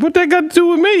vaccine. What that got to do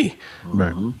with me?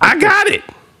 Right. I got it.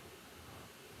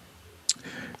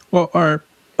 Well, all right.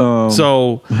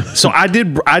 So I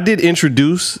did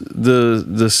introduce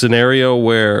the scenario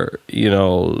where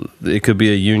it could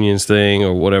be a unions thing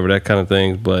or whatever, that kind of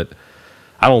thing, but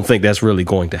I don't think that's really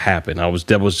going to happen.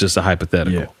 That was just a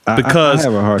hypothetical, because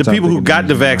the people who got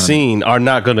the vaccine are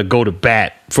not going to go to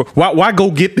bat for. Why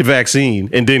go get the vaccine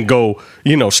and then go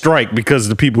strike because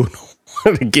the people who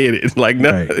want to get it? That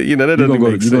doesn't make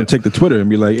sense. You're gonna take the Twitter and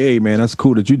be like, "Hey man, that's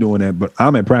cool that you're doing that, but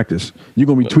I'm at practice." You're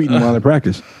gonna be tweeting while in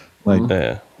practice.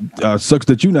 Sucks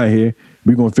that you're not here.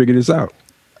 We're gonna figure this out.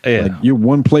 Yeah, you're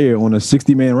one player on a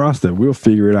 60-man roster. We'll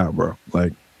figure it out, bro.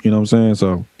 You know what I'm saying?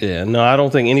 So yeah, no, I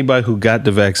don't think anybody who got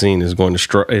the vaccine is going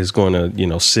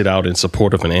to sit out in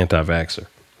support of an anti-vaxxer.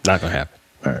 Not gonna happen.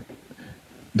 All right.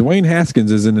 Dwayne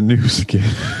Haskins is in the news again.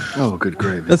 Oh, good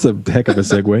gravy. That's a heck of a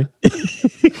segue.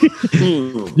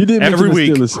 You did every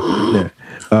week.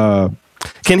 Yeah.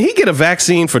 Can he get a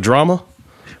vaccine for drama?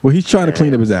 Well, he's trying to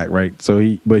clean up his act, right? So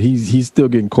he's still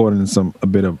getting caught in a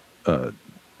bit of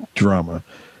drama.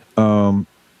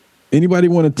 Anybody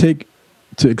want to take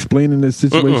to explaining this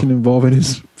situation involving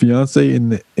his fiance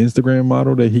and the Instagram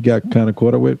model that he got kind of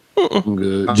caught up with?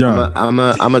 Good. John, I'm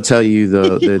gonna tell you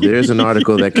there's an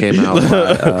article that came out.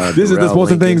 By, this is the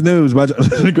Sports and Things News.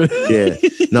 Yeah,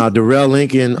 no, Darrell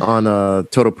Lincoln on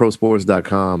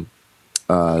TotalProSports.com.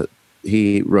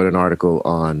 He wrote an article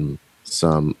on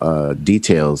some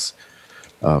details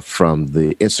from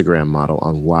the Instagram model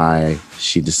on why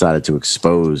she decided to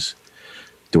expose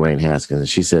Dwayne Haskins.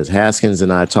 She says, Haskins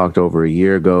and I talked over a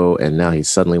year ago, and now he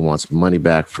suddenly wants money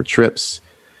back for trips.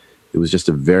 It was just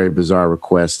a very bizarre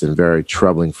request and very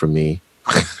troubling for me.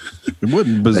 It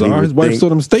wasn't bizarre. His wife saw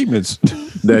them statements.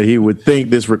 That he would think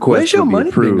this request would be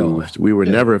approved. We were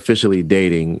never officially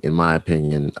dating, in my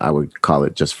opinion. I would call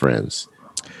it just friends.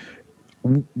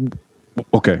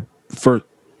 Okay. First,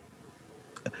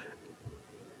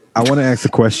 I want to ask a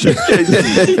question.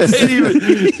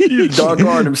 He dark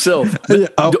art himself.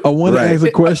 I want to ask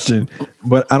a question,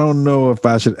 but I don't know if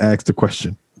I should ask the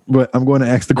question. But I'm going to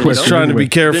ask the question. He's trying to be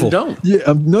careful. Then don't.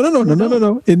 Yeah. No.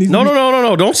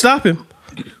 No. Don't stop him.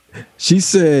 She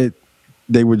said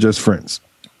they were just friends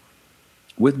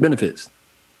with benefits.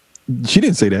 She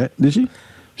didn't say that, did she?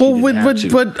 Well,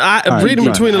 but reading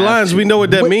between the lines, we know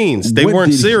what that means. They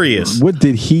weren't serious. What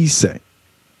did he say?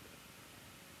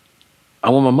 I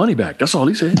want my money back. That's all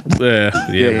he said. Yeah.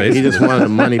 He just wanted the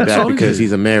money back because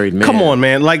he's a married man. Come on,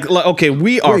 man. Okay,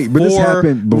 we are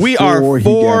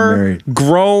four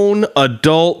grown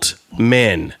adult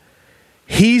men.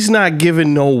 He's not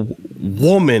giving no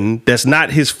woman that's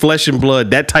not his flesh and blood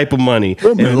that type of money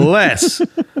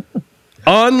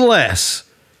unless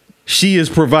she is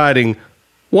providing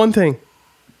one thing.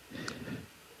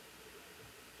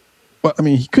 Well, I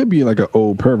mean, he could be like an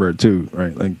old pervert too,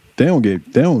 right? Like they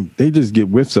just get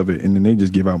whiffs of it and then they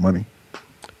just give out money.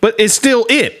 But it's still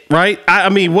it, right? I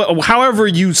mean, however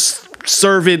you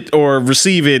serve it or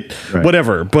receive it, right.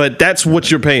 Whatever. But that's what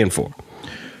you're paying for.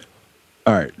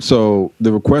 All right. So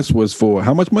the request was for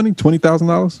how much money?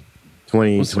 $20,000?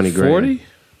 20 grand.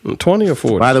 20 or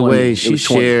 40? By the way, she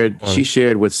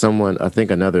shared with someone, I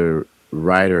think another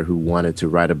writer who wanted to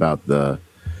write about the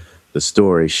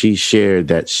story. She shared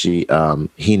that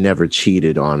he never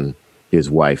cheated on his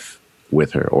wife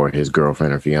with her or his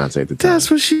girlfriend or fiance at the time. That's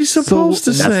what she's supposed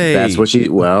to say. That's what she.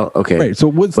 Well, okay. Right. So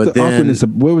what's the awkwardness?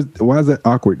 Why is that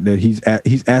awkward that he's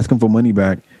asking for money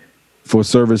back for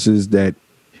services that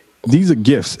these are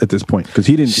gifts at this point? Because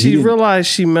he didn't. She realized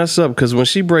she messed up because when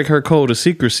she break her code of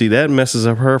secrecy, that messes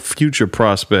up her future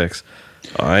prospects.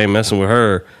 Oh, I ain't messing with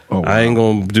her. Oh, wow. I ain't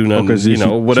gonna do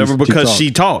nothing. Whatever because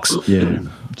she talks. Yeah,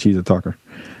 she's a talker.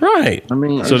 Right. I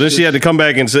mean, so then she had to come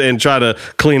back and try to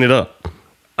clean it up.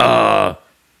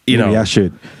 Maybe I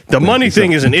should. The money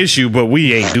thing is an issue, but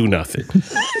we ain't do nothing.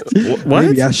 What?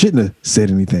 Maybe I shouldn't have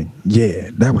said anything. Yeah,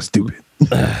 that was stupid.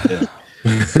 All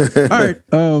right.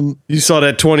 You saw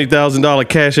that $20,000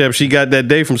 Cash App she got that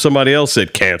day from somebody else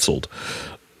that canceled.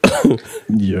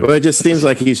 Yeah. Well, it just seems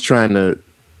like he's trying to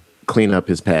clean up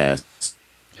his past.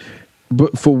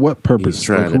 But for what purpose? He's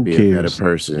trying to be a better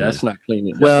person. That's not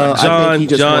cleaning. Well, John,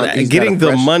 getting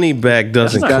the money back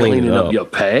doesn't clean it up. Your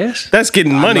past. That's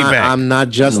getting money back. I'm not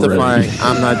justifying.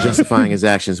 I'm not justifying his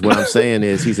actions. What I'm saying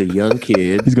is, he's a young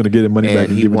kid. He's going to get his money back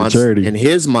and give it to charity. In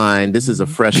his mind, this is a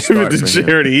fresh start to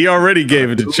charity. He already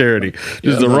gave it to charity.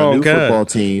 Just the wrong kind. Football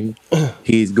team.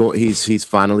 He's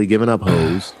finally given up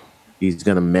hoes. He's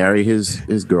going to marry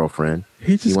his girlfriend.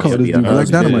 He just called his dude Black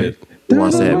Dynamite. He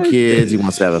wants to have kids. He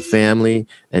wants to have a family,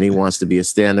 and he wants to be a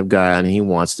stand-up guy, and he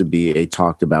wants to be a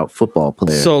talked-about football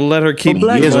player. So let her keep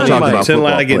pretend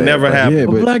like it never happened. Yeah,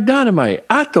 but Black Dynamite,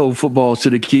 I throw footballs to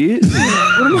the kids.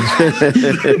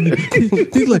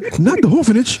 He's like, not the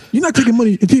orphanage. You're not taking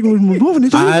money and taking from the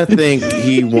orphanage. I think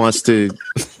he wants to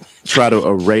try to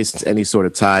erase any sort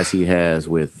of ties he has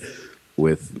with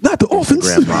not the orphans,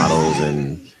 Instagram models,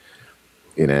 and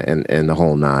and the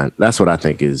whole nine. That's what I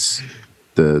think is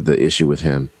the issue with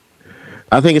him.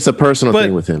 I think it's a personal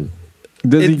thing with him.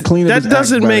 Does he clean up that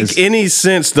doesn't make any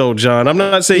sense, though, John. I'm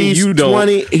not saying you don't.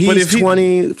 He's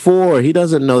 24. He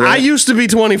doesn't know that. I used to be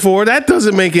 24. That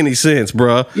doesn't make any sense,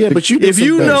 bro. Yeah, but if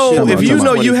you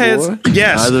know you had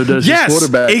yes,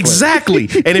 exactly.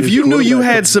 And if you knew you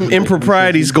had some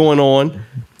improprieties going on,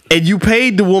 and you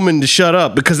paid the woman to shut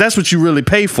up, because that's what you really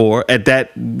pay for at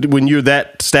that when you're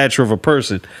that stature of a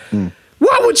person.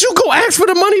 Why would you go ask for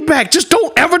the money back? Just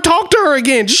don't ever talk to her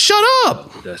again. Just shut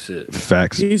up. That's it.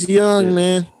 Facts. He's young,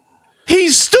 man.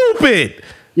 He's stupid.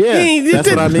 Yeah, that's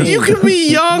what I mean. You can be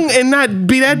young and not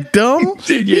be that dumb.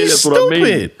 He's stupid. What I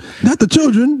mean. Not the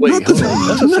children. Wait, not the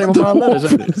that's the same amount of letters,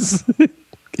 isn't it?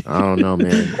 I don't know,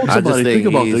 man. I just think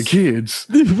about the kids.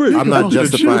 I'm not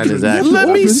justifying his actions. Let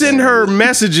me send her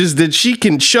messages that she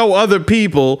can show other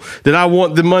people that I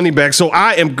want the money back. So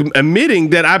I am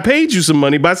admitting that I paid you some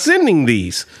money by sending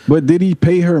these. But did he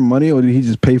pay her money, or did he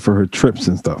just pay for her trips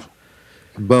and stuff?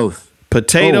 Both.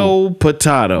 Potato.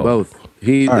 Both.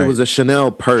 It was a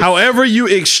Chanel purse. However you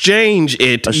exchange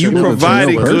it, you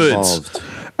provided goods.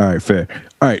 All right, fair.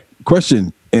 All right,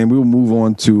 question. And we'll move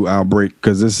on to our break,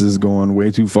 because this is going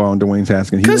way too far on Dwayne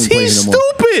Haskins. Because he's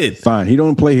stupid. Fine. He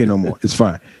don't play here no more. It's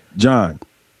fine. John.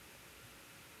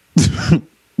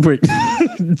 Wait.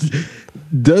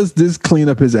 Does this clean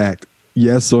up his act?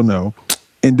 Yes or no?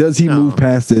 And does he move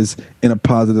past this in a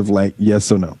positive light? Yes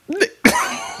or no?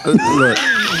 Look,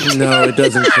 no, it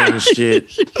doesn't change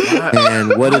shit.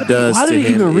 And what it does Why to did you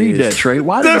even read that, Trey?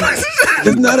 Why did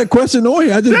it's not a question on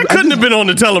here. That couldn't have been on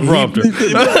the teleprompter.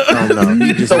 No,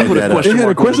 you just made that up. It had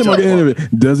a question mark at the end of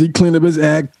it. Does he clean up his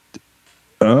act?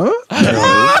 Does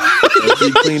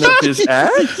he clean up his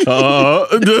act?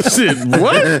 That's it.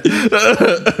 What?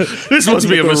 This must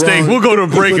be a mistake. We'll go to a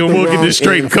break and we'll get this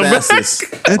straight and come back.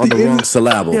 On the wrong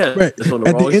syllable. Yeah, right.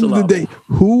 At the end of the day,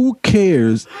 who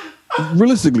cares?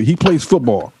 Realistically, he plays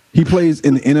football. He plays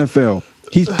in the NFL.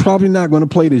 He's probably not going to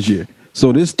play this year.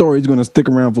 So this story is going to stick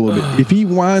around for a little bit. If he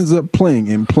winds up playing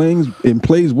and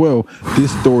plays well,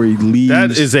 this story leaves.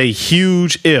 That is a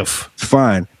huge if.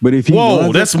 Fine, but if he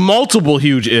that's multiple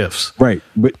huge ifs. Right,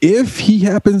 but if he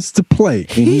happens to play, and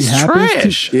he's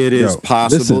trash. It is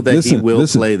possible that he will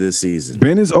play this season.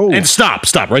 Ben is old. And stop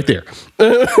right there.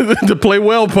 The play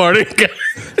well part.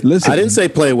 Listen, I didn't say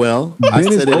play well. I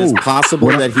said it is possible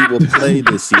that he will play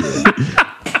this season.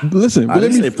 Listen,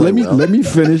 let me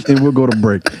finish and we'll go to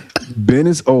break. Ben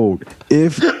is old.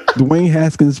 If Dwayne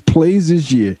Haskins plays this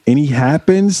year and he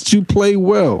happens to play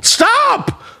well,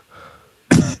 stop.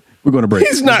 We're going to break.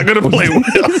 He's not going to play well.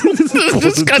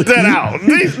 Just cut that out.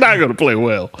 He's not going to play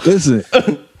well. Listen,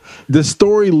 the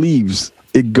story leaves.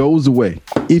 It goes away.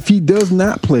 If he does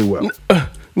not play well.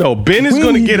 No, Ben is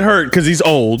going to get hurt because he's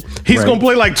old. He's going to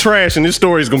play like trash, and this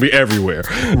story is going to be everywhere.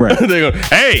 Right. They're going,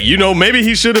 hey, maybe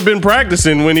he should have been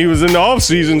practicing when he was in the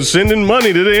offseason, sending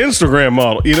money to the Instagram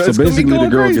model. So basically, the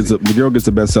girl gets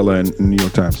a bestseller in the New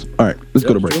York Times. All right, let's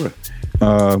go to break. Sure.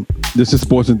 This is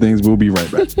Sports and Things. We'll be right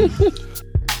back.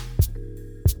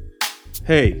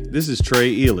 Hey, this is Trey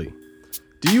Ely.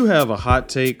 Do you have a hot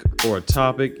take or a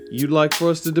topic you'd like for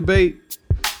us to debate?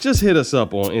 Just hit us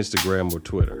up on Instagram or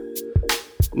Twitter.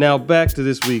 Now back to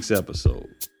this week's episode.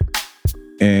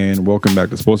 And welcome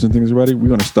back to Sports and Things, everybody. We're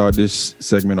going to start this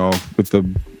segment off with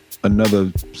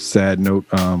another sad note.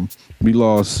 We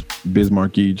lost Biz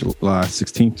Markie July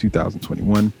 16th,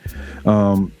 2021.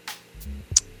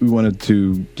 We wanted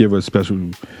to give a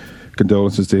special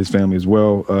condolences to his family as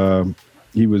well.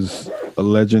 He was a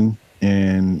legend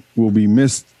and will be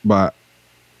missed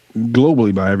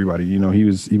globally by everybody. He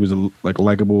was a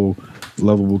likable,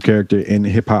 lovable character in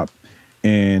hip hop.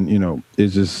 And,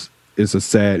 it's a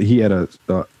sad, he had a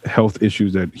health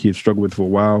issues that he had struggled with for a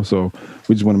while. So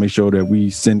we just want to make sure that we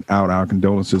send out our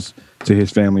condolences to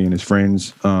his family and his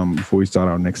friends before we start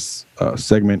our next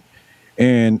segment.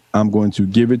 And I'm going to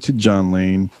give it to John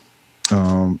Lane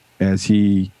as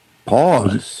he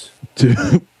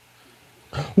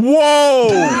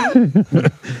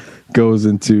goes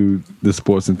into the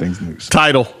sports and things news.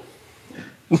 Title.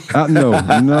 No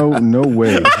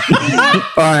way. All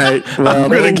right. Well,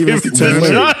 thank you, Mr.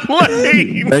 Turner.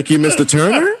 Thank you, Mr.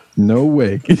 Turner. No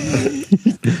way.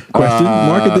 Question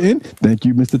mark at the end. Thank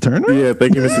you, Mr. Turner. Yeah,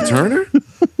 thank you, Mr. Turner.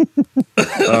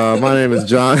 My name is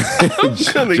John. I'm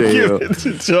gonna give it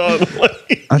to John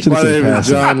Lane. My name is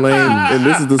John Lane, and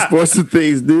this is the Sports and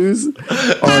Things News on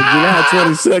July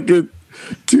 22nd,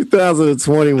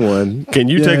 2021. Can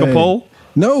you take a poll?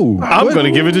 No. I'm going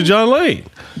to give it to John Lane.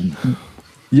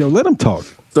 Yo, let him talk.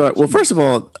 So, well, first of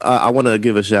all, I want to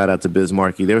give a shout out to Biz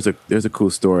Markie. There's a cool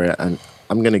story, and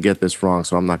I'm going to get this wrong,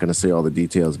 so I'm not going to say all the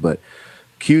details. But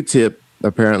Q-Tip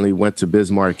apparently went to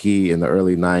Biz Markie in the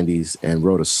early 90s and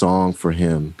wrote a song for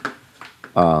him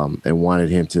and wanted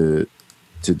him to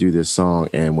do this song.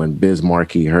 And when Biz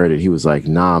Markie heard it, he was like,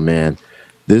 nah, man,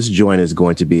 this joint is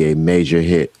going to be a major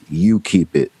hit. You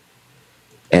keep it.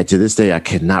 And to this day, I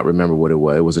cannot remember what it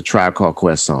was. It was a Tribe Called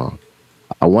Quest song.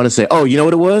 I want to say, oh, you know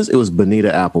what it was? It was Bonita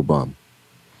Applebum.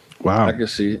 Wow. I can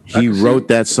see it. He wrote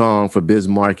that song for Biz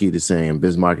Markie to sing, and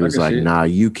Biz Markie was like, nah,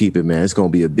 you keep it, man. It's going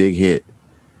to be a big hit.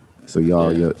 So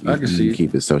y'all, you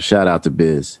keep it. So shout out to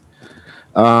Biz.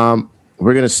 We're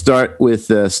going to start with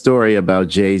a story about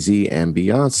Jay-Z and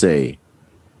Beyonce.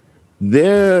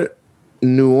 Their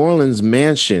New Orleans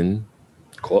mansion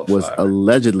was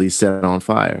allegedly set on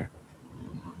fire.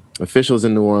 Officials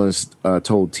in New Orleans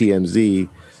told TMZ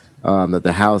that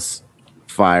the house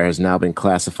fire has now been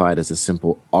classified as a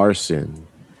simple arson.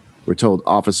 We're told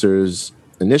officers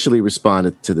initially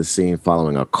responded to the scene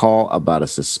following a call about a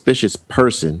suspicious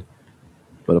person,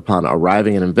 but upon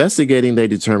arriving and investigating, they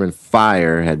determined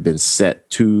fire had been set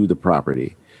to the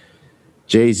property.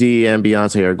 Jay-Z and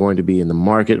Beyonce are going to be in the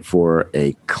market for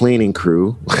a cleaning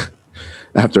crew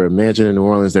after a mansion in New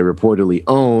Orleans they reportedly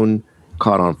own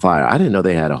caught on fire. I didn't know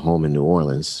they had a home in New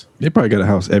Orleans. They probably got a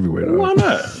house everywhere, though. Why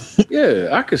not? Yeah,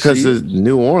 I could see. Because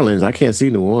New Orleans, I can't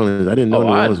see New Orleans. I didn't know New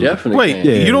Orleans. Definitely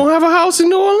Wait, you don't have a house in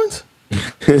New Orleans?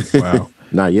 Wow.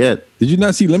 Not yet. Did you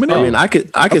not see Lemonade? I mean, I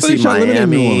could see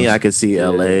Miami. I could see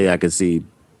LA. I could see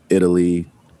Italy.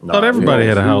 Thought everybody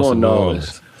had a house in New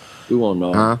Orleans. We won't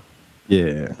know. Huh?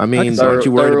 Yeah. I mean, aren't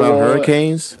you worried about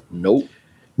hurricanes? Nope.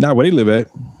 Not where they live at.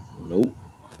 Nope.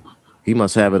 He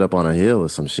must have it up on a hill or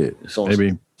some shit. It's on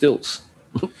Maybe. stilts.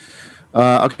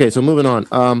 Okay, so moving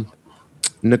on.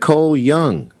 Nicole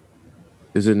Young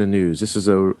is in the news. This is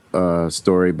a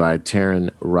story by Taryn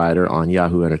Ryder on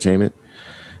Yahoo Entertainment.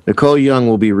 Nicole Young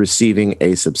will be receiving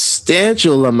a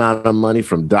substantial amount of money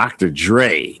from Dr.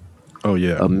 Dre. Oh,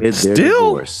 yeah. Amid their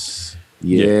divorce.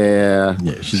 Yeah.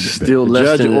 She's still the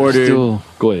less judge than ordered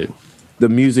go ahead. the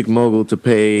music mogul to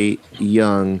pay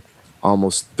Young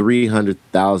almost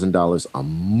 $300,000 a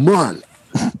month.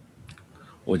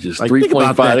 Which is Like,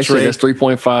 3.5. They Trey. say that's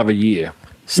 3.5 a year.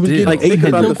 Still, Like, think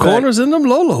about them the fact- corners and them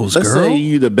Lolos, Let's girl. say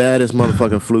you the baddest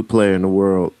motherfucking flute player in the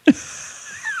world,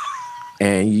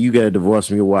 and you get a divorce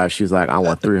from your wife. She's like, I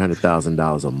want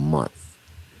 $300,000 a month.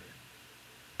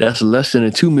 That's less than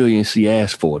the $2 million she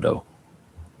asked for, though.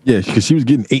 Yeah, because she was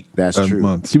getting $8 a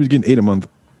month. She was getting $8 a month.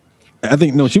 I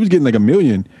think, no, she was getting like $1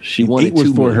 million. She and wanted $8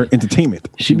 was $2 for million. her entertainment.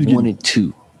 She was wanted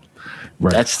 $2.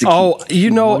 Right. That's the key.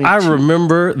 I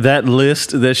remember that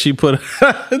list that she put.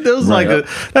 There was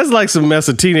that's like some mess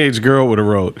a teenage girl would have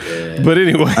wrote. Yeah. But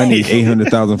anyway, I need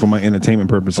 $800,000 for my entertainment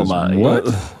purposes. What?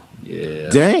 Yeah.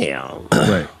 Damn.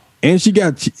 Right. And she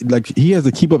got he has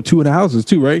to keep up 2 of the houses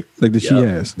too, right? Like she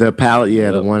has the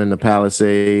the one in the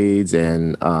Palisades,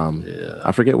 and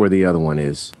I forget where the other one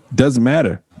is. Doesn't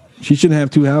matter. She shouldn't have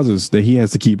 2 houses that he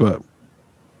has to keep up.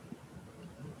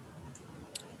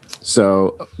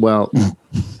 So, well,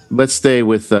 let's stay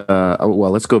with,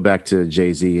 let's go back to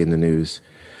Jay-Z in the news.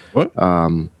 What?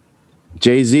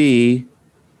 Jay-Z,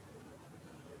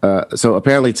 so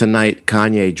apparently tonight,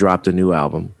 Kanye dropped a new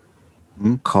album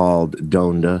called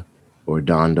Donda, or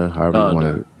Donda, however you want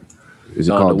to. Is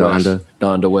it called Donda?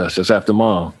 Donda West. It's after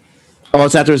Mom. Oh,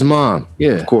 it's after his mom.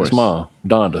 Yeah, of course. It's Mom.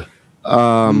 Donda.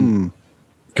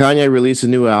 Kanye released a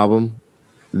new album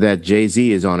that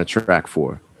Jay-Z is on a track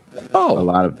for. Oh, a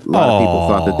lot of people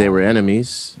thought that they were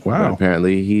enemies. Wow! But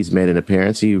apparently, he's made an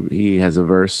appearance. He has a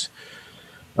verse.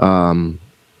 How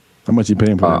much you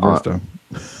paying for that verse,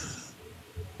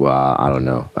 though? Well, I don't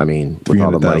know. I mean, with all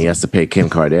the money he has to pay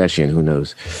Kim Kardashian, who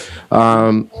knows?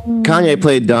 Kanye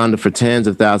played Donda for tens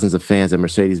of thousands of fans at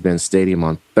Mercedes-Benz Stadium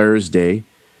on Thursday.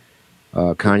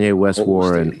 Kanye West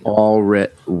wore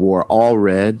all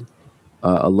red,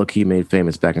 a look he made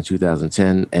famous back in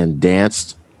 2010, and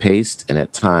danced, paced, and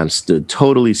at times stood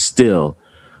totally still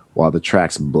while the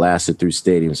tracks blasted through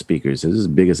stadium speakers. This is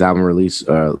the biggest album release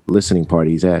listening party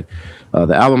he's had.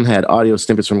 The album had audio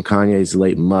snippets from Kanye's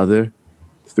late mother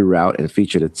throughout and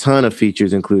featured a ton of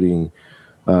features, including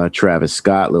Travis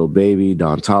Scott, Lil Baby,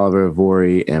 Don Toliver,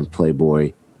 Vori, and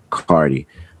Playboy Cardi.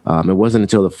 It wasn't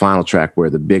until the final track where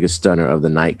the biggest stunner of the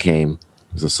night came.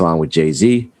 It was a song with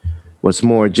Jay-Z. What's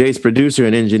more, Jay's producer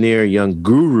and engineer, Young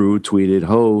Guru, tweeted,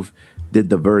 "Hove did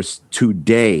the verse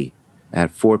today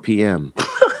at 4 p.m.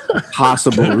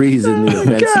 Possible reason the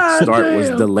event's start was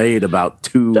delayed about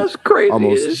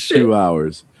almost 2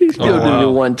 hours. He's still doing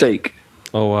it one take.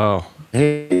 Oh, wow.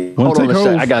 Hey, hold on a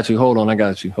sec. I got you. Hold on.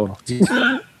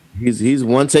 He's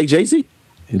one take JC.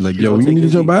 He's like, yo, you need to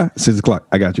jump by 6 o'clock.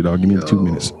 I got you, dog. Give me 2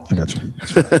 minutes. I got you.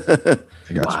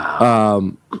 I got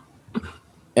you.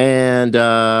 And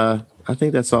I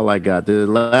think that's all I got. The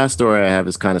last story I have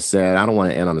is kind of sad. I don't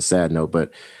want to end on a sad note,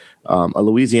 but a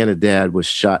Louisiana dad was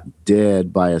shot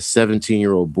dead by a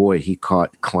 17-year-old boy he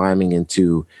caught climbing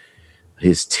into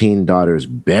his teen daughter's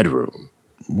bedroom.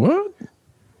 What?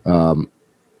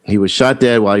 He was shot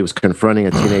dead while he was confronting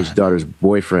a teenage daughter's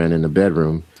boyfriend in the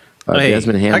bedroom.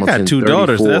 Desmond Hamilton, I got 2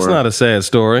 daughters. That's not a sad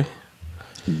story.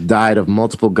 Died of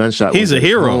multiple gunshot wounds. He's a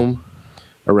hero.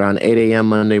 Around 8 a.m.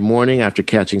 Monday morning after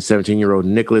catching 17-year-old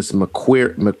Nicholas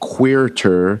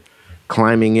McQuirter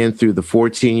climbing in through the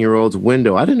 14-year-old's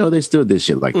window. I didn't know they still did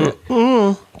shit like that.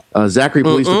 Zachary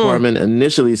Police Department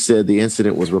initially said the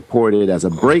incident was reported as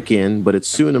a break-in, but it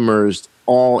soon emerged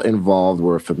all involved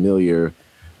were familiar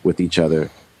with each other.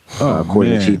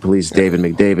 According to Chief Police David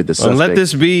McDavid, the suspect... let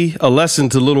this be a lesson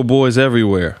to little boys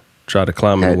everywhere. Try to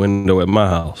climb a window at my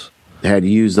house. Had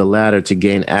used a ladder to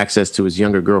gain access to his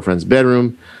younger girlfriend's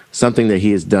bedroom, something that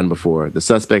he has done before. The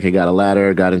suspect had got a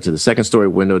ladder, got into the second-story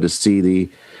window to see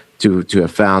to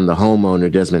have found the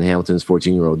homeowner, Desmond Hamilton's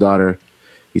 14-year-old daughter.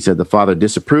 He said the father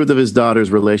disapproved of his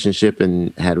daughter's relationship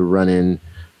and had run in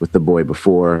with the boy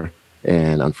before,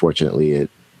 and unfortunately it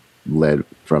led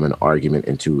from an argument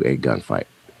into a gunfight.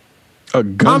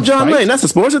 I'm John Lane. That's the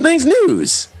Sports and Things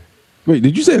News. Wait,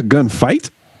 did you say a gunfight?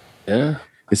 Yeah.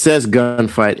 It says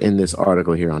gunfight in this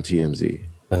article here on TMZ.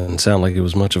 Doesn't sound like it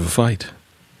was much of a fight.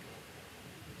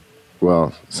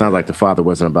 Well, sounds like the father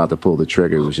wasn't about to pull the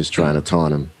trigger. He was just trying to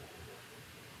taunt him.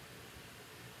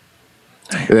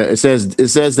 It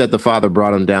says that the father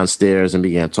brought him downstairs and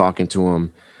began talking to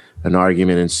him. An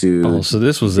argument ensued. Oh, so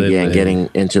this was began getting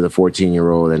into the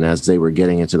 14-year-old, and as they were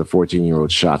getting into the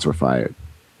 14-year-old, shots were fired.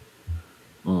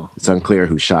 Oh. It's unclear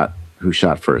who shot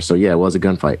first. So yeah, it was a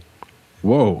gunfight.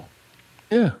 Whoa.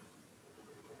 Yeah.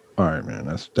 All right, man.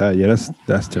 That's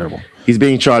terrible. He's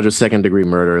being charged with second-degree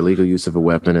murder, illegal use of a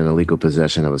weapon, and illegal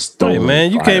possession of a stolen. Hey,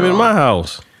 man, you came in my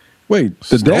house. Wait,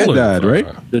 the dad died,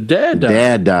 right? The dad died.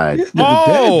 Dad died. Yeah, the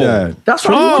dad died. That's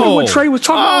what Trey was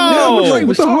talking about. That's what Trey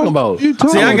was talking about.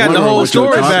 See, I got the whole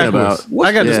story backwards.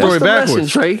 I got the story backwards. Lesson,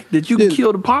 Trey? Did you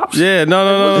kill the pops? Yeah,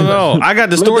 no. I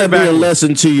got the story backwards. Let that be a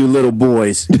lesson to you, little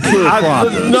boys. No.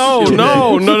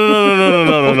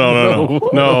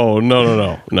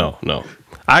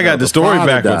 I got the story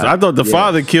backwards. I thought the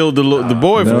father killed the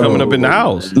boy for coming up in the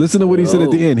house. Listen to what he said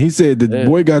at the end. He said the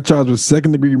boy got charged with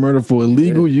second-degree murder for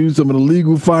illegal use of an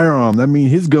illegal firearm. That means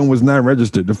his gun was not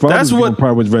registered. The father's gun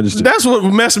probably was registered. That's what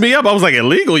messed me up. I was like,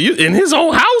 illegal? In his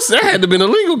own house? That had to have been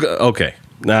illegal. Okay,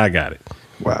 now I got it.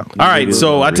 Wow. All right,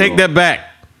 so I take that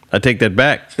back.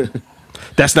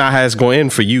 That's not how it's going to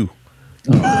end for you.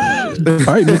 All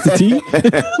right, Mr. T.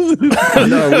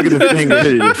 No, look at the finger.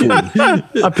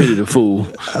 I pity the fool.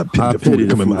 I pity the fool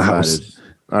come in my house.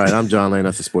 All right, I'm John Lane.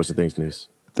 That's the Sports and Things News.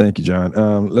 Thank you,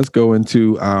 John. Let's go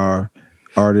into our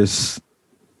artists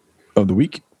of the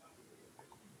week.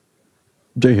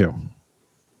 Jay Hill.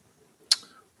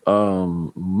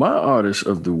 My artist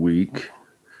of the week.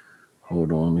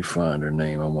 Hold on, let me find her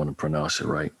name. I want to pronounce it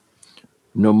right.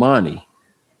 Normani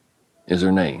is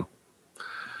her name.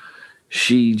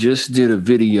 She just did a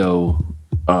video.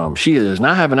 She does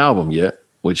not have an album yet,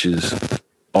 which is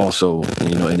also,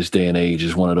 in this day and age,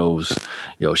 is one of those,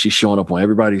 she's showing up on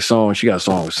everybody's song. She got a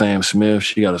song with Sam Smith.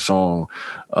 She got a song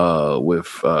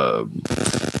with,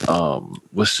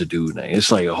 what's the dude name? It's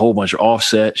like a whole bunch of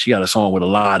Offset. She got a song with a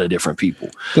lot of different people.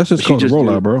 That's just called the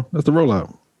rollout, bro. That's the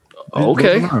rollout.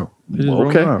 Okay.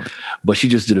 But she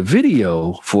just did a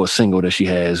video for a single that she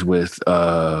has with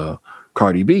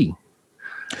Cardi B.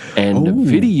 And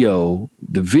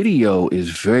the video is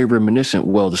very reminiscent.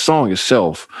 Well, the song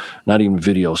itself, not even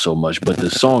video so much, but the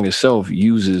song itself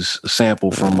uses a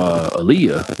sample from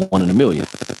Aaliyah, 1 in a Million.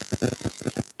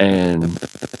 And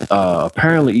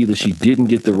apparently either she didn't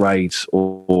get the rights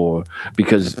or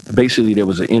because basically there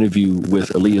was an interview with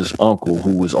Aaliyah's uncle,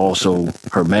 who was also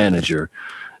her manager,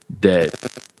 that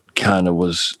kind of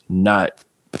was not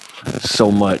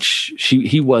so much,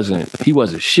 he wasn't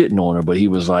shitting on her, but he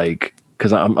was like,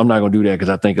 because I'm not going to do that because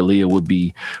I think Aaliyah would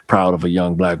be proud of a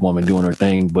young black woman doing her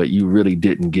thing, but you really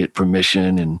didn't get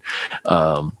permission, and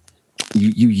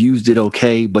you used it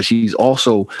okay. But she's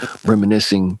also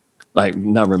she's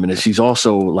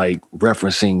also like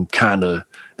referencing kind of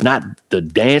not the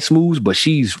dance moves, but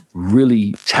she's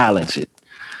really talented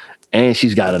and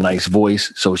she's got a nice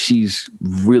voice. So she's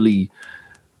really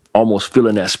almost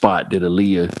filling that spot that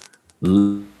Aaliyah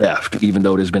left, even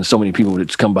though there's been so many people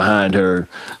that's come behind her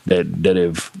that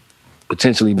have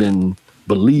potentially been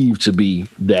believed to be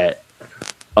that.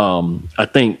 I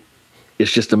think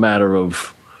it's just a matter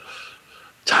of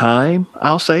time,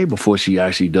 I'll say, before she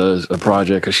actually does a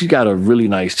project, because she's got a really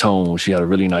nice tone, she got a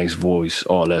really nice voice,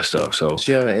 all that stuff. So does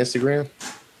she have an Instagram?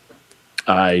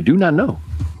 I do not know.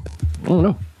 I don't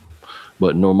know.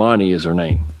 But Normani is her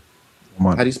name.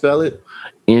 How do you spell it?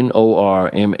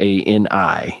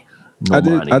 Normani.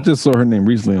 I just saw her name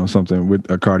recently on something with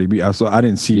a Cardi B. I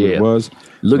didn't see what it was.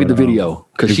 Look at the video,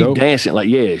 because she's dancing like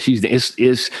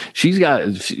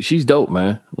she's dope,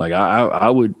 man. Like I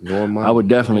would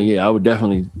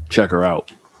definitely check her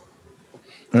out.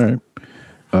 All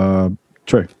right,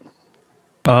 Trey.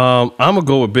 I'm gonna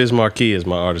go with Biz Markie as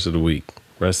my artist of the week.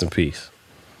 Rest in peace.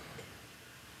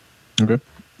 Okay,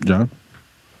 John.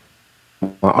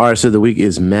 My artist of the week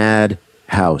is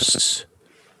Madhouse.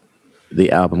 The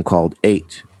album called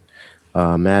 8.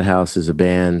 Madhouse is a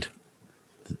band,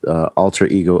 alter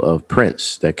ego of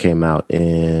Prince, that came out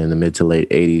in the mid to late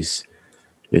 80s.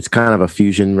 It's kind of a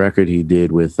fusion record he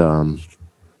did with,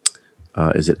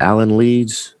 is it Alan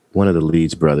Leeds? One of the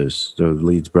Leeds brothers. The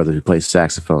Leeds brother who plays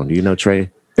saxophone. Do you know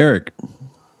Trey? Eric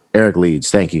Leeds,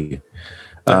 thank you.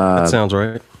 That sounds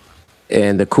right.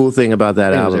 And the cool thing about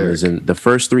that album is in the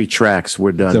first 3 tracks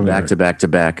were done back to back to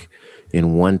back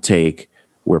in one take,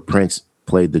 where Prince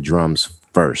played the drums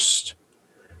first.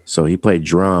 So he played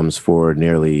drums for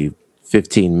nearly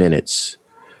 15 minutes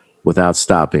without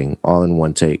stopping, all in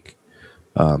one take.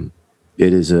 It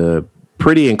is a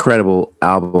pretty incredible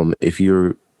album. If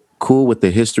you're cool with the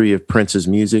history of Prince's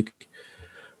music,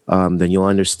 then you'll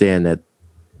understand that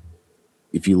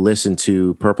if you listen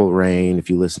to Purple Rain, if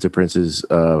you listen to Prince's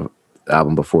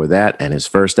album before that and his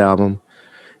first album,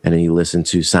 and then you listen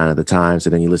to Sign of the Times,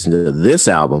 and then you listen to this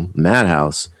album,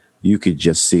 Madhouse, you could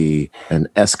just see an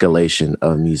escalation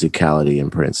of musicality in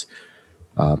Prince.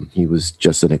 He was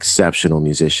just an exceptional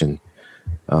musician.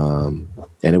 And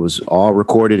it was all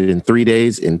recorded in 3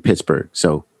 days in Pittsburgh.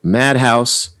 So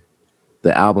Madhouse,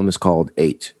 the album is called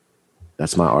 8.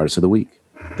 That's my artist of the week.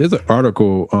 There's an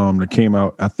article that came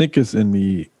out, I think it's in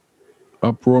the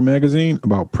Uproar magazine,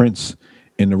 about Prince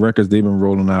and the records they've been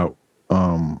rolling out.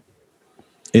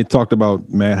 It talked about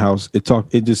Madhouse. It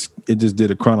just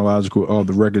did a chronological of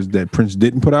the records that Prince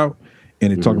didn't put out,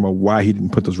 and it talked about why he didn't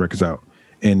put those records out.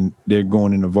 And they're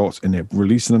going in the vaults and they're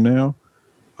releasing them now.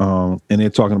 And they're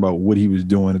talking about what he was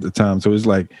doing at the time. So it's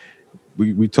like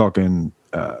we talking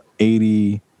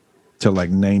 80 to like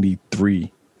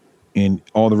 93, and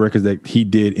all the records that he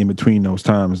did in between those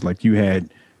times. Like you had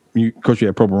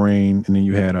Purple Rain, and then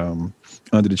you had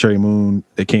Under the Cherry Moon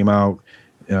that came out.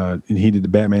 And he did the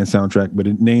Batman soundtrack, but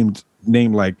it named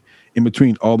like in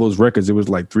between all those records, it was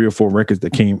like 3 or 4 records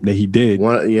that he did.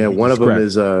 One of them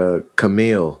is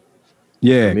Camille.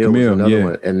 Yeah, Camille. Another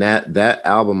one, and that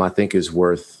album I think is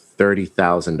worth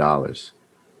 $30,000.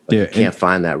 Can't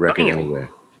find that record anywhere.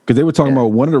 Because they were talking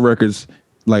about one of the records,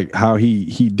 like how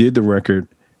he did the record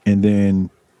and then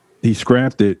he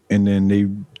scrapped it, and then they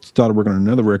started working on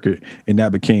another record, and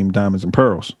that became Diamonds and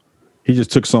Pearls. He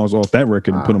just took songs off that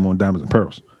record and put them on Diamonds and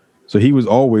Pearls. So he was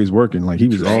always working. Like he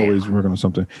was always working on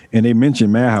something. And they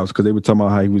mentioned Madhouse because they were talking about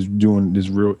how he was doing this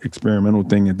real experimental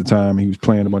thing at the time. He was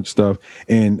playing a bunch of stuff.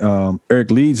 And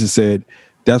Eric Leeds has said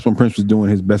that's when Prince was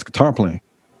doing his best guitar playing.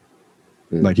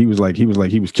 Like he was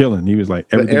killing. He was like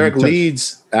everything.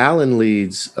 But Alan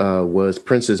Leeds was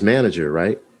Prince's manager,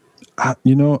 right? I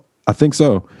think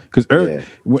so. Because Eric,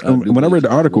 when I read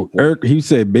the article, he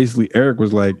said basically Eric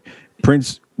was like,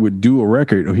 Prince would do a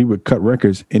record, or he would cut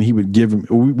records, and he would give him.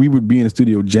 We would be in the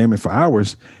studio jamming for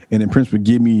hours, and then Prince would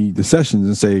give me the sessions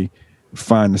and say,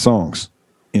 "Find the songs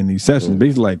in these sessions."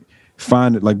 Basically, like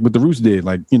find it, like what the Roots did,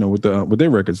 like, you know, with their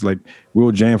records, like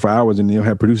we'll jam for hours and they'll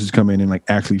have producers come in and like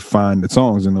actually find the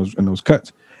songs in those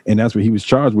cuts. And that's what he was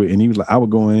charged with. And he was like, I would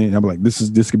go in and I'd be like,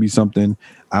 this could be something.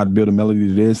 I'd build a melody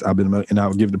to this. I'd build a melody, and I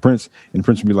would give it to Prince, and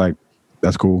Prince would be like,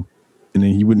 that's cool. And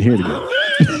then he wouldn't hear it again.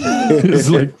 It's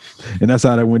like, and that's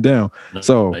how that went down.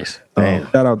 So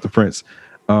shout out to Prince.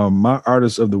 My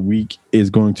artist of the week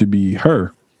is going to be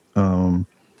her.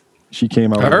 She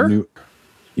came out with a new,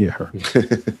 her.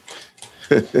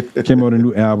 Came out with a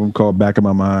new album called Back of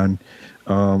My Mind.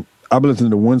 I've been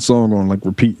listening to one song on like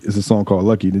repeat. It's a song called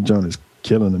Lucky. The joint is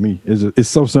killing to me. It's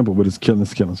so simple, but it's killing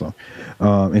song.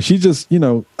 And she just, you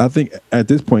know, I think at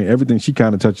this point, everything she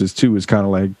kind of touches too is kind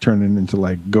of like turning into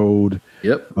like gold.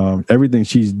 Yep. Everything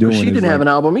she's doing. She didn't have an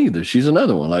album either. She's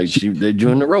another one. Like they're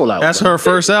doing the rollout. That's her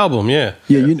first album. Yeah.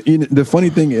 Yeah. You know, the funny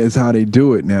thing is how they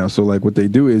do it now. So like what they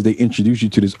do is they introduce you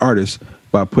to this artist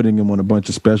by putting him on a bunch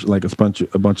of special, like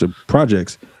a bunch of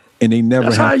projects. And they never.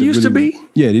 That's have how it to used really, to be.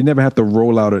 Yeah, they never have to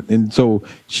roll out it, and so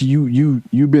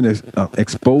you've been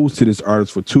exposed to this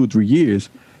artist for 2 or 3 years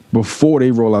before they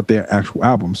roll out their actual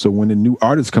album. So when the new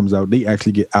artist comes out, they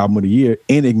actually get album of the year,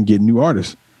 and they can get new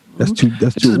artists. That's two.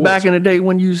 That's this is back in the day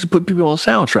when you used to put people on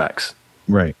soundtracks.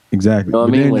 Right. Exactly. You know what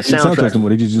I mean? When soundtracks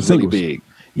they just do singles. Really big.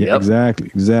 Yeah. Yep.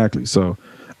 Exactly. So.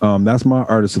 That's my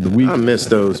artist of the week. I miss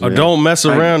those. Man. Or don't mess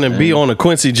around and be on a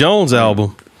Quincy Jones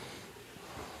album.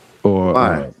 Or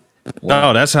why?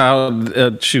 No, that's how.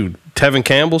 Tevin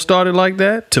Campbell started like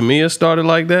that. Tamia started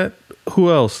like that.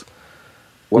 Who else?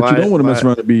 What you don't want to mess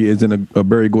around to be is in a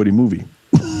Berry Gordy movie.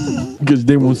 Because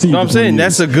they won't see you. No, I'm saying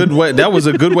that's a good way. That was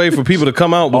a good way for people to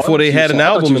come out before they had an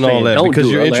album and all that. Because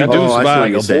you're introduced by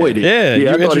avoid it.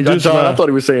 Yeah, I thought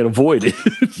he was saying avoid it.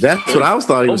 That's what I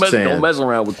thought he was saying. Don't mess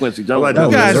around with Quincy Jones.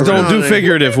 You guys don't do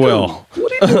figurative well.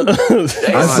 This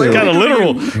is kind of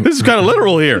literal. This is kind of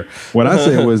literal here. What I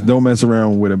said was don't mess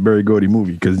around with a Berry Gordy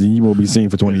movie because then you won't be seen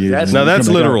for 20 years. Now that's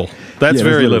literal. That's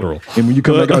very literal. And when you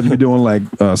come back out, you'll be doing like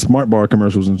Smart Bar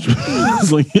commercials and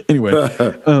like,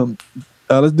 anyway.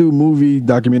 Let's do movie,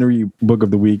 documentary, book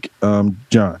of the week.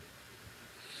 John.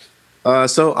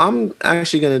 So I'm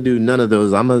actually going to do none of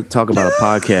those. I'm going to talk about a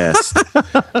podcast.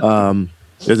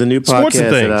 There's a new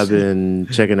podcast that I've been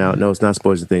checking out. No, it's not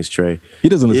Sports and Things, Trey. He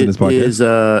doesn't listen to this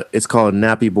podcast. It's called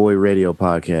Nappy Boy Radio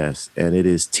Podcast, and it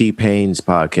is T-Pain's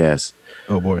podcast.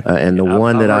 Oh, boy. And the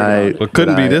one that I... Well, it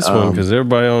couldn't be this one because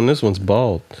everybody on this one's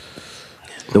bald.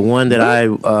 The one that I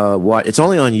watch, it's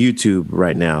only on YouTube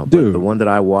right now. But the one that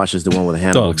I watch is the one with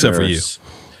Hannibal except Buress,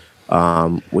 for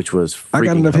you, which was freaking I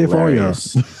got enough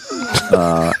hilarious. Here for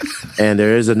y'all. And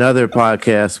there is another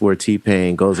podcast where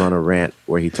T-Pain goes on a rant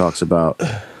where he talks about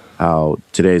how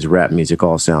today's rap music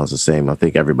all sounds the same. I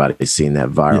think everybody's seen that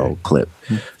viral clip.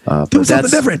 Do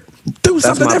something different. Do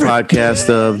something different. That's my podcast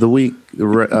of the week, the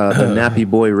Nappy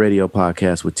Boy Radio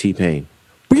Podcast with T-Pain.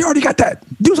 We already got that.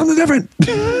 Do something different.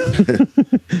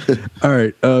 All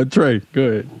right, Trey,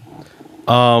 go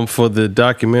ahead. For the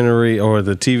documentary or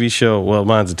the TV show, well,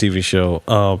 mine's a TV show.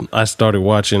 I started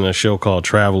watching a show called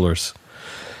Travelers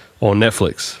on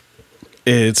Netflix.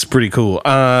 It's pretty cool.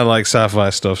 I like sci-fi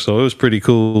stuff, so it was pretty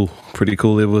cool. Pretty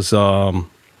cool. It was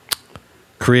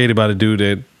created by the dude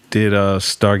that did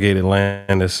Stargate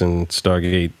Atlantis and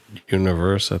Stargate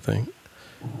Universe, I think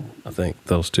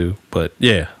those two. But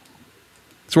yeah.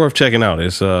 It's worth checking out.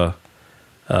 It's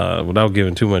without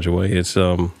giving too much away. It's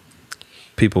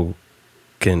people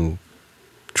can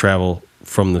travel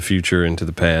from the future into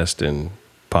the past and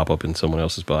pop up in someone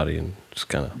else's body and just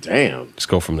kind of just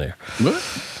go from there. What?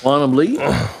 Quantum Leap?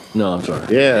 No, I'm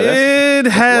sorry. Yeah, it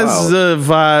has a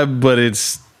vibe, but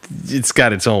it's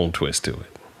got its own twist to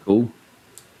it. Cool.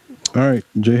 All right,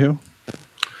 J Hill.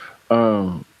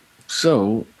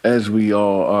 So, as we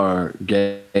all are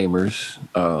gamers,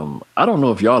 I don't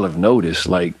know if y'all have noticed,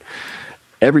 like,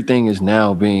 everything is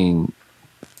now being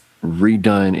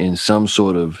redone in some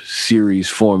sort of series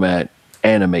format,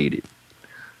 animated.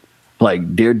 Like,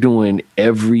 they're doing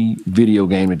every video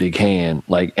game that they can,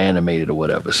 like, animated or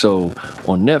whatever. So,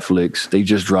 on Netflix, they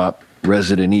just dropped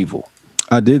Resident Evil.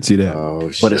 I did see that.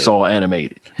 But it's all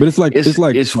animated. But it's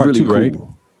really cool. Right?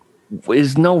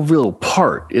 It's no real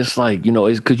part. It's like, you know,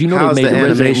 it's because you know how's they made the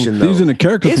animation though? These are the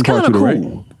characters it's from part 2, cool.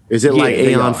 right? Is it like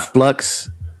Aeon Flux?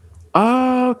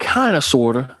 Kind of,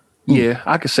 sorta. Yeah,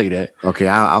 I could say that. Okay,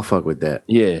 I'll fuck with that.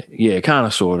 Yeah, kind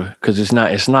of, sorta. Because it's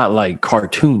not like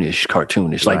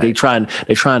cartoonish. Like they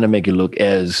trying to make it look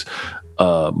as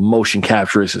motion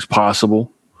capture as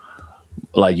possible.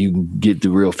 Like you can get the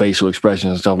real facial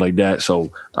expressions and stuff like that.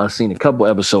 So I've seen a couple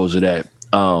episodes of that.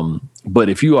 But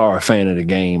if you are a fan of the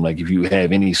game, like if you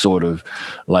have any sort of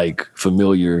like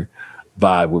familiar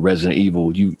vibe with Resident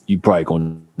Evil, you probably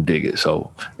gonna dig it.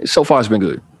 So far it's been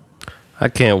good. I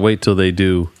can't wait till they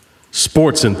do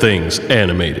Sports and Things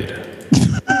animated.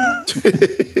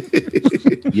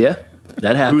 Yeah,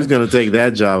 that happens. Who's gonna take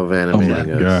that job of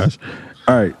animating? Oh my gosh!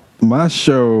 All right, my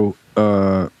show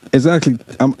is actually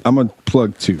I'm gonna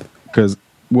plug two because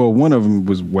one of them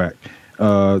was whack.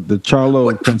 The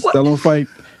Charlo Constello fight.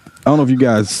 I don't know if you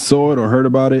guys saw it or heard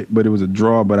about it, but it was a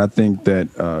draw. But I think that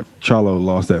Charlo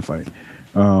lost that fight.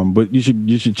 But you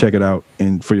should check it out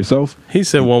and for yourself. He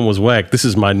said one was whack. This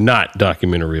is my not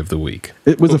documentary of the week.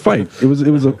 It was a fight. It was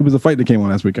a fight that came on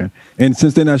last weekend. And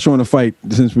since they're not showing the fight,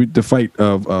 the fight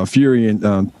of Fury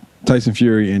and Tyson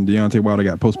Fury and Deontay Wilder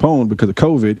got postponed because of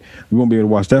COVID, we won't be able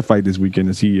to watch that fight this weekend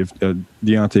to see if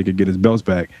Deontay could get his belts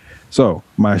back. So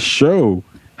my show,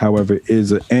 however,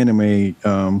 is an anime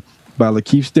by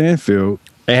Lakeith Stanfield.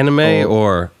 Anime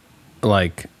or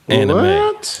like anime?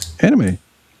 What? Anime.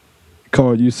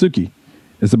 Called Yusuke.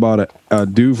 It's about a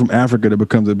dude from Africa that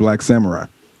becomes a black samurai.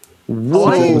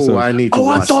 Whoa, I need to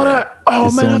watch that. It's I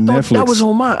on thought Netflix. that was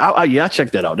on mine. I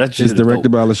checked that out. That's It's directed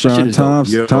by LaShawn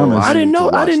Thomas. I didn't know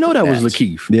that was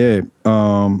Lakeith. Yeah,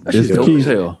 That shit it's dope as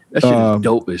hell. That shit is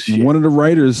dope as shit. One of the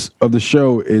writers of the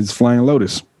show is Flying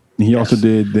Lotus. He also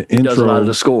did the intro. Does a lot of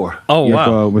the score. Oh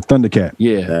wow, with Thundercat.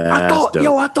 Yeah, I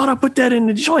thought I put that in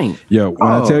the joint. Yo,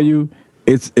 when I tell you,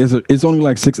 it's only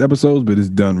like 6 episodes, but it's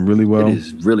done really well. It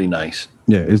is really nice.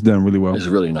 Yeah, it's done really well. It's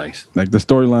really nice. Like the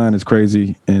storyline is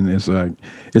crazy, and it's a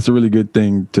really good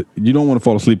thing to. You don't want to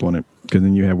fall asleep on it because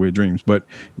then you have weird dreams. But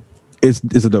it's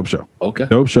a dope show. Okay,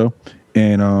 dope show.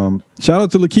 And shout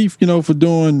out to Lakeith, for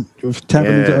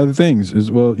tapping into other things as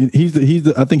well. I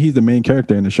think he's the main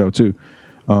character in the show too.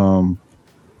 So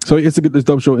it's this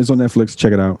dope show. It's on Netflix.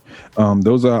 Check it out.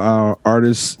 Those are our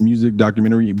artists, music,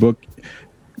 documentary, book,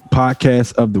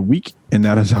 podcast of the week, and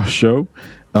that is our show.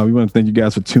 We want to thank you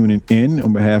guys for tuning in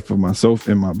on behalf of myself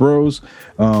and my bros.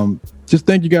 Just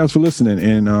thank you guys for listening.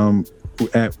 And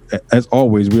as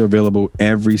always, we're available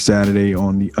every Saturday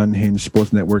on the Unhinged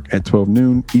Sports Network at 12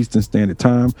 noon Eastern Standard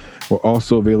Time. We're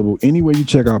also available anywhere you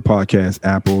check out podcasts,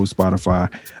 Apple, Spotify.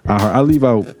 I leave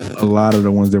out a lot of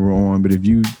the ones that we're on, but if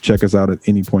you check us out at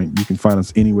any point, you can find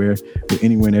us anywhere. We're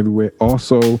anywhere and everywhere.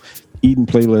 Also, Eden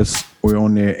Playlists, we're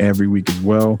on there every week as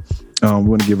well. We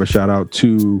want to give a shout out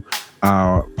to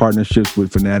our partnerships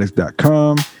with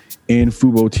Fanatics.com and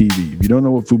Fubo TV. If you don't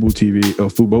know what Fubo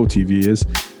TV is,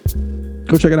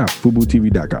 go check it out,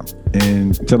 FuboTV.com,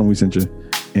 and tell them we sent you,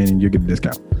 and you'll get a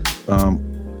discount.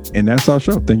 And that's our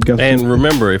show. Thank you guys. And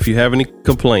remember, if you have any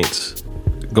complaints,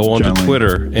 go on to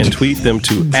Twitter and tweet them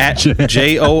to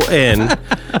 @JONLAINE.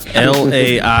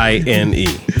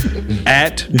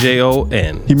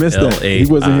 @JON. He missed that. He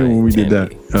wasn't here when we did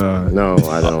that. No,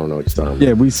 I don't know what you're talking about.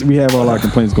 Yeah, we have all our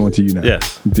complaints going to you now.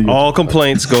 Yes. All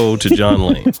complaints go to John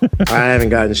Lane. I haven't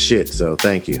gotten shit, so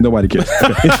thank you. Nobody cares.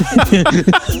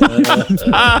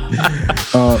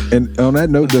 And on that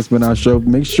note, that's been our show.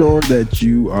 Make sure that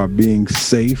you are being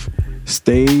safe.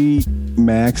 Stay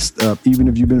maxed up, even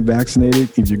if you've been vaccinated.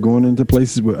 If you're going into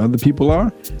places where other people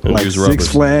are, like Six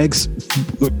Flags,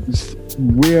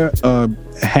 wear a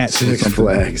hat. Six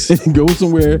Flags. Go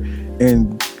somewhere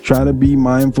and try to be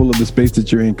mindful of the space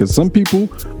that you're in, because some people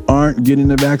aren't getting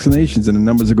the vaccinations and the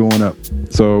numbers are going up.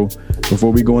 So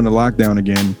before we go into lockdown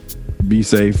again, be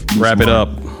safe. Wrap it up.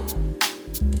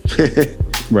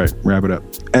 Right, wrap it up.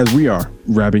 As we are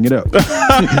wrapping it up.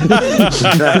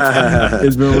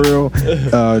 It's been real.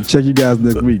 Check you guys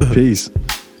next week. Peace.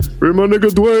 Free my nigga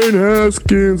Dwayne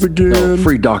Haskins again. No,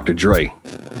 free Dr. Dre.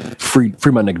 Free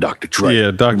my nigga Dr. Dre.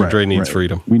 Yeah, Dr. Dre needs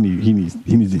freedom. He needs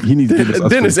to give us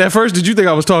Dennis, at first, did you think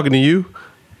I was talking to you?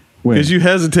 Because you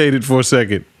hesitated for a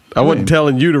second. I wasn't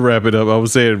telling you to wrap it up. I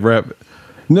was saying wrap it.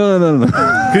 No.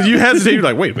 Because you hesitated. You're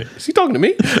like, wait a minute. Is he talking to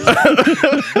me?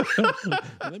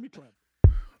 Let me try.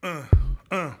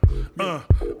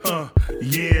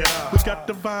 Yeah, we got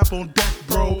the vibe on deck,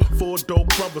 bro. 4 dope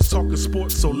brothers talking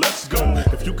sports, so let's go.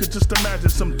 If you could just imagine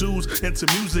some dudes into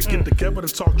music get together to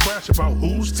talk trash about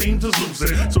whose teams is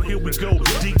losing. So here we go.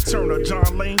 D. Turner,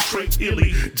 John Lane, Trey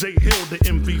Ely, Jay Hill, the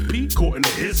MVP, according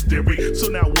to his theory. So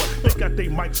now what? They got they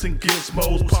mics and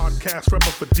gizmos. Podcast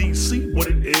rapper for DC, what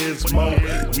it is, Mo.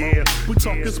 Yeah, we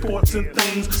talking sports and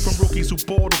things, from rookies who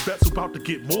ball to vets who about to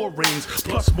get more rings,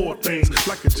 plus more things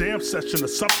like a jam session or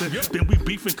something. Then we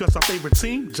beefing cause our favorite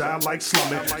team, John like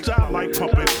slumming, John like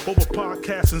pumping, over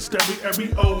podcasts and stereo.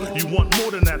 You want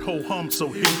more than that whole hum, so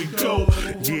here we go.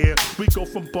 Yeah, we go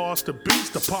from bars to beats,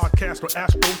 the podcast or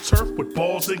AstroTurf with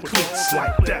balls and cleats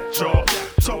like that, y'all.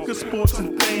 Talking sports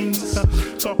and things,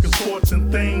 talking sports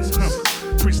and things.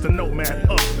 Preach the nomad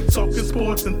up. Talking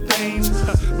sports and things.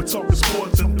 We're talking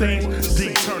sports and things.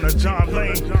 D. Turner, John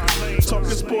Lane. Talking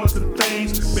sports and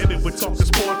things. Baby, we're talking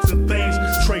sports and things.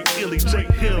 Trey Ely, Jay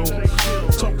Hill.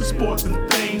 Talking sports and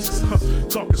things.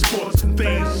 Talking sports and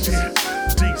things. Yeah.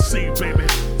 DC, baby.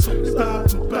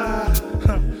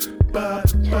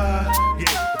 Yeah,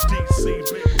 DC,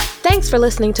 baby. Thanks for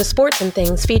listening to Sports and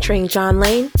Things featuring John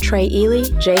Lane, Trey Ely,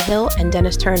 Jay Hill, and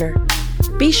Dennis Turner.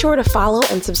 Be sure to follow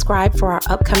and subscribe for our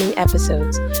upcoming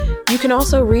episodes. You can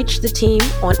also reach the team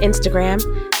on Instagram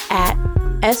at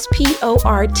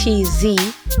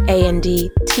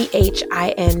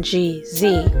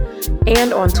SPORTZANDTHINGZ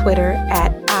and on Twitter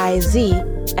at IZSPORTZ.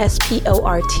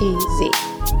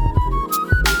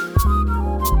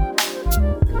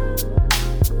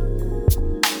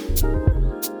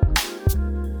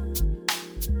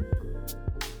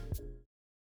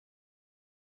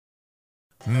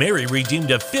 Mary redeemed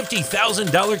a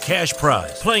 $50,000 cash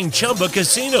prize playing Chumba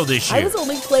Casino this year. I was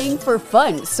only playing for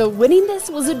fun, so winning this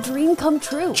was a dream come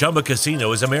true. Chumba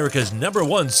Casino is America's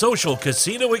 #1 social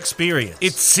casino experience.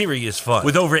 It's serious fun.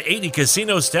 With over 80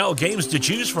 casino-style games to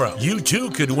choose from, you too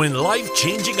could win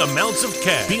life-changing amounts of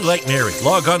cash. Be like Mary.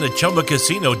 Log on to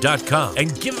ChumbaCasino.com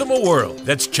and give them a whirl.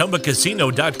 That's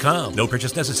ChumbaCasino.com. No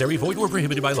purchase necessary. Void or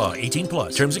prohibited by law.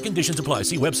 18+. Terms and conditions apply.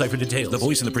 See website for details. The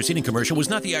voice in the preceding commercial was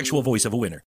not the actual voice of a winner.